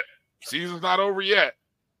over yet. Season's not over yet.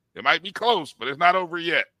 It might be close, but it's not over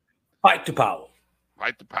yet. Fight the power.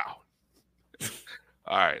 Fight the power.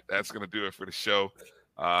 All right, that's going to do it for the show.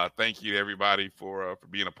 Thank you to everybody for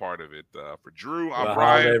being a part of it. For Drew, I'm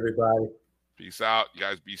Brian. Hi, everybody. Peace out. You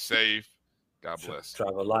guys be safe. God bless.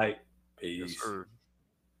 Travel light. Peace. Yes, sir.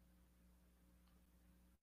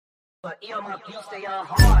 But you stay on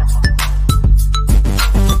hard.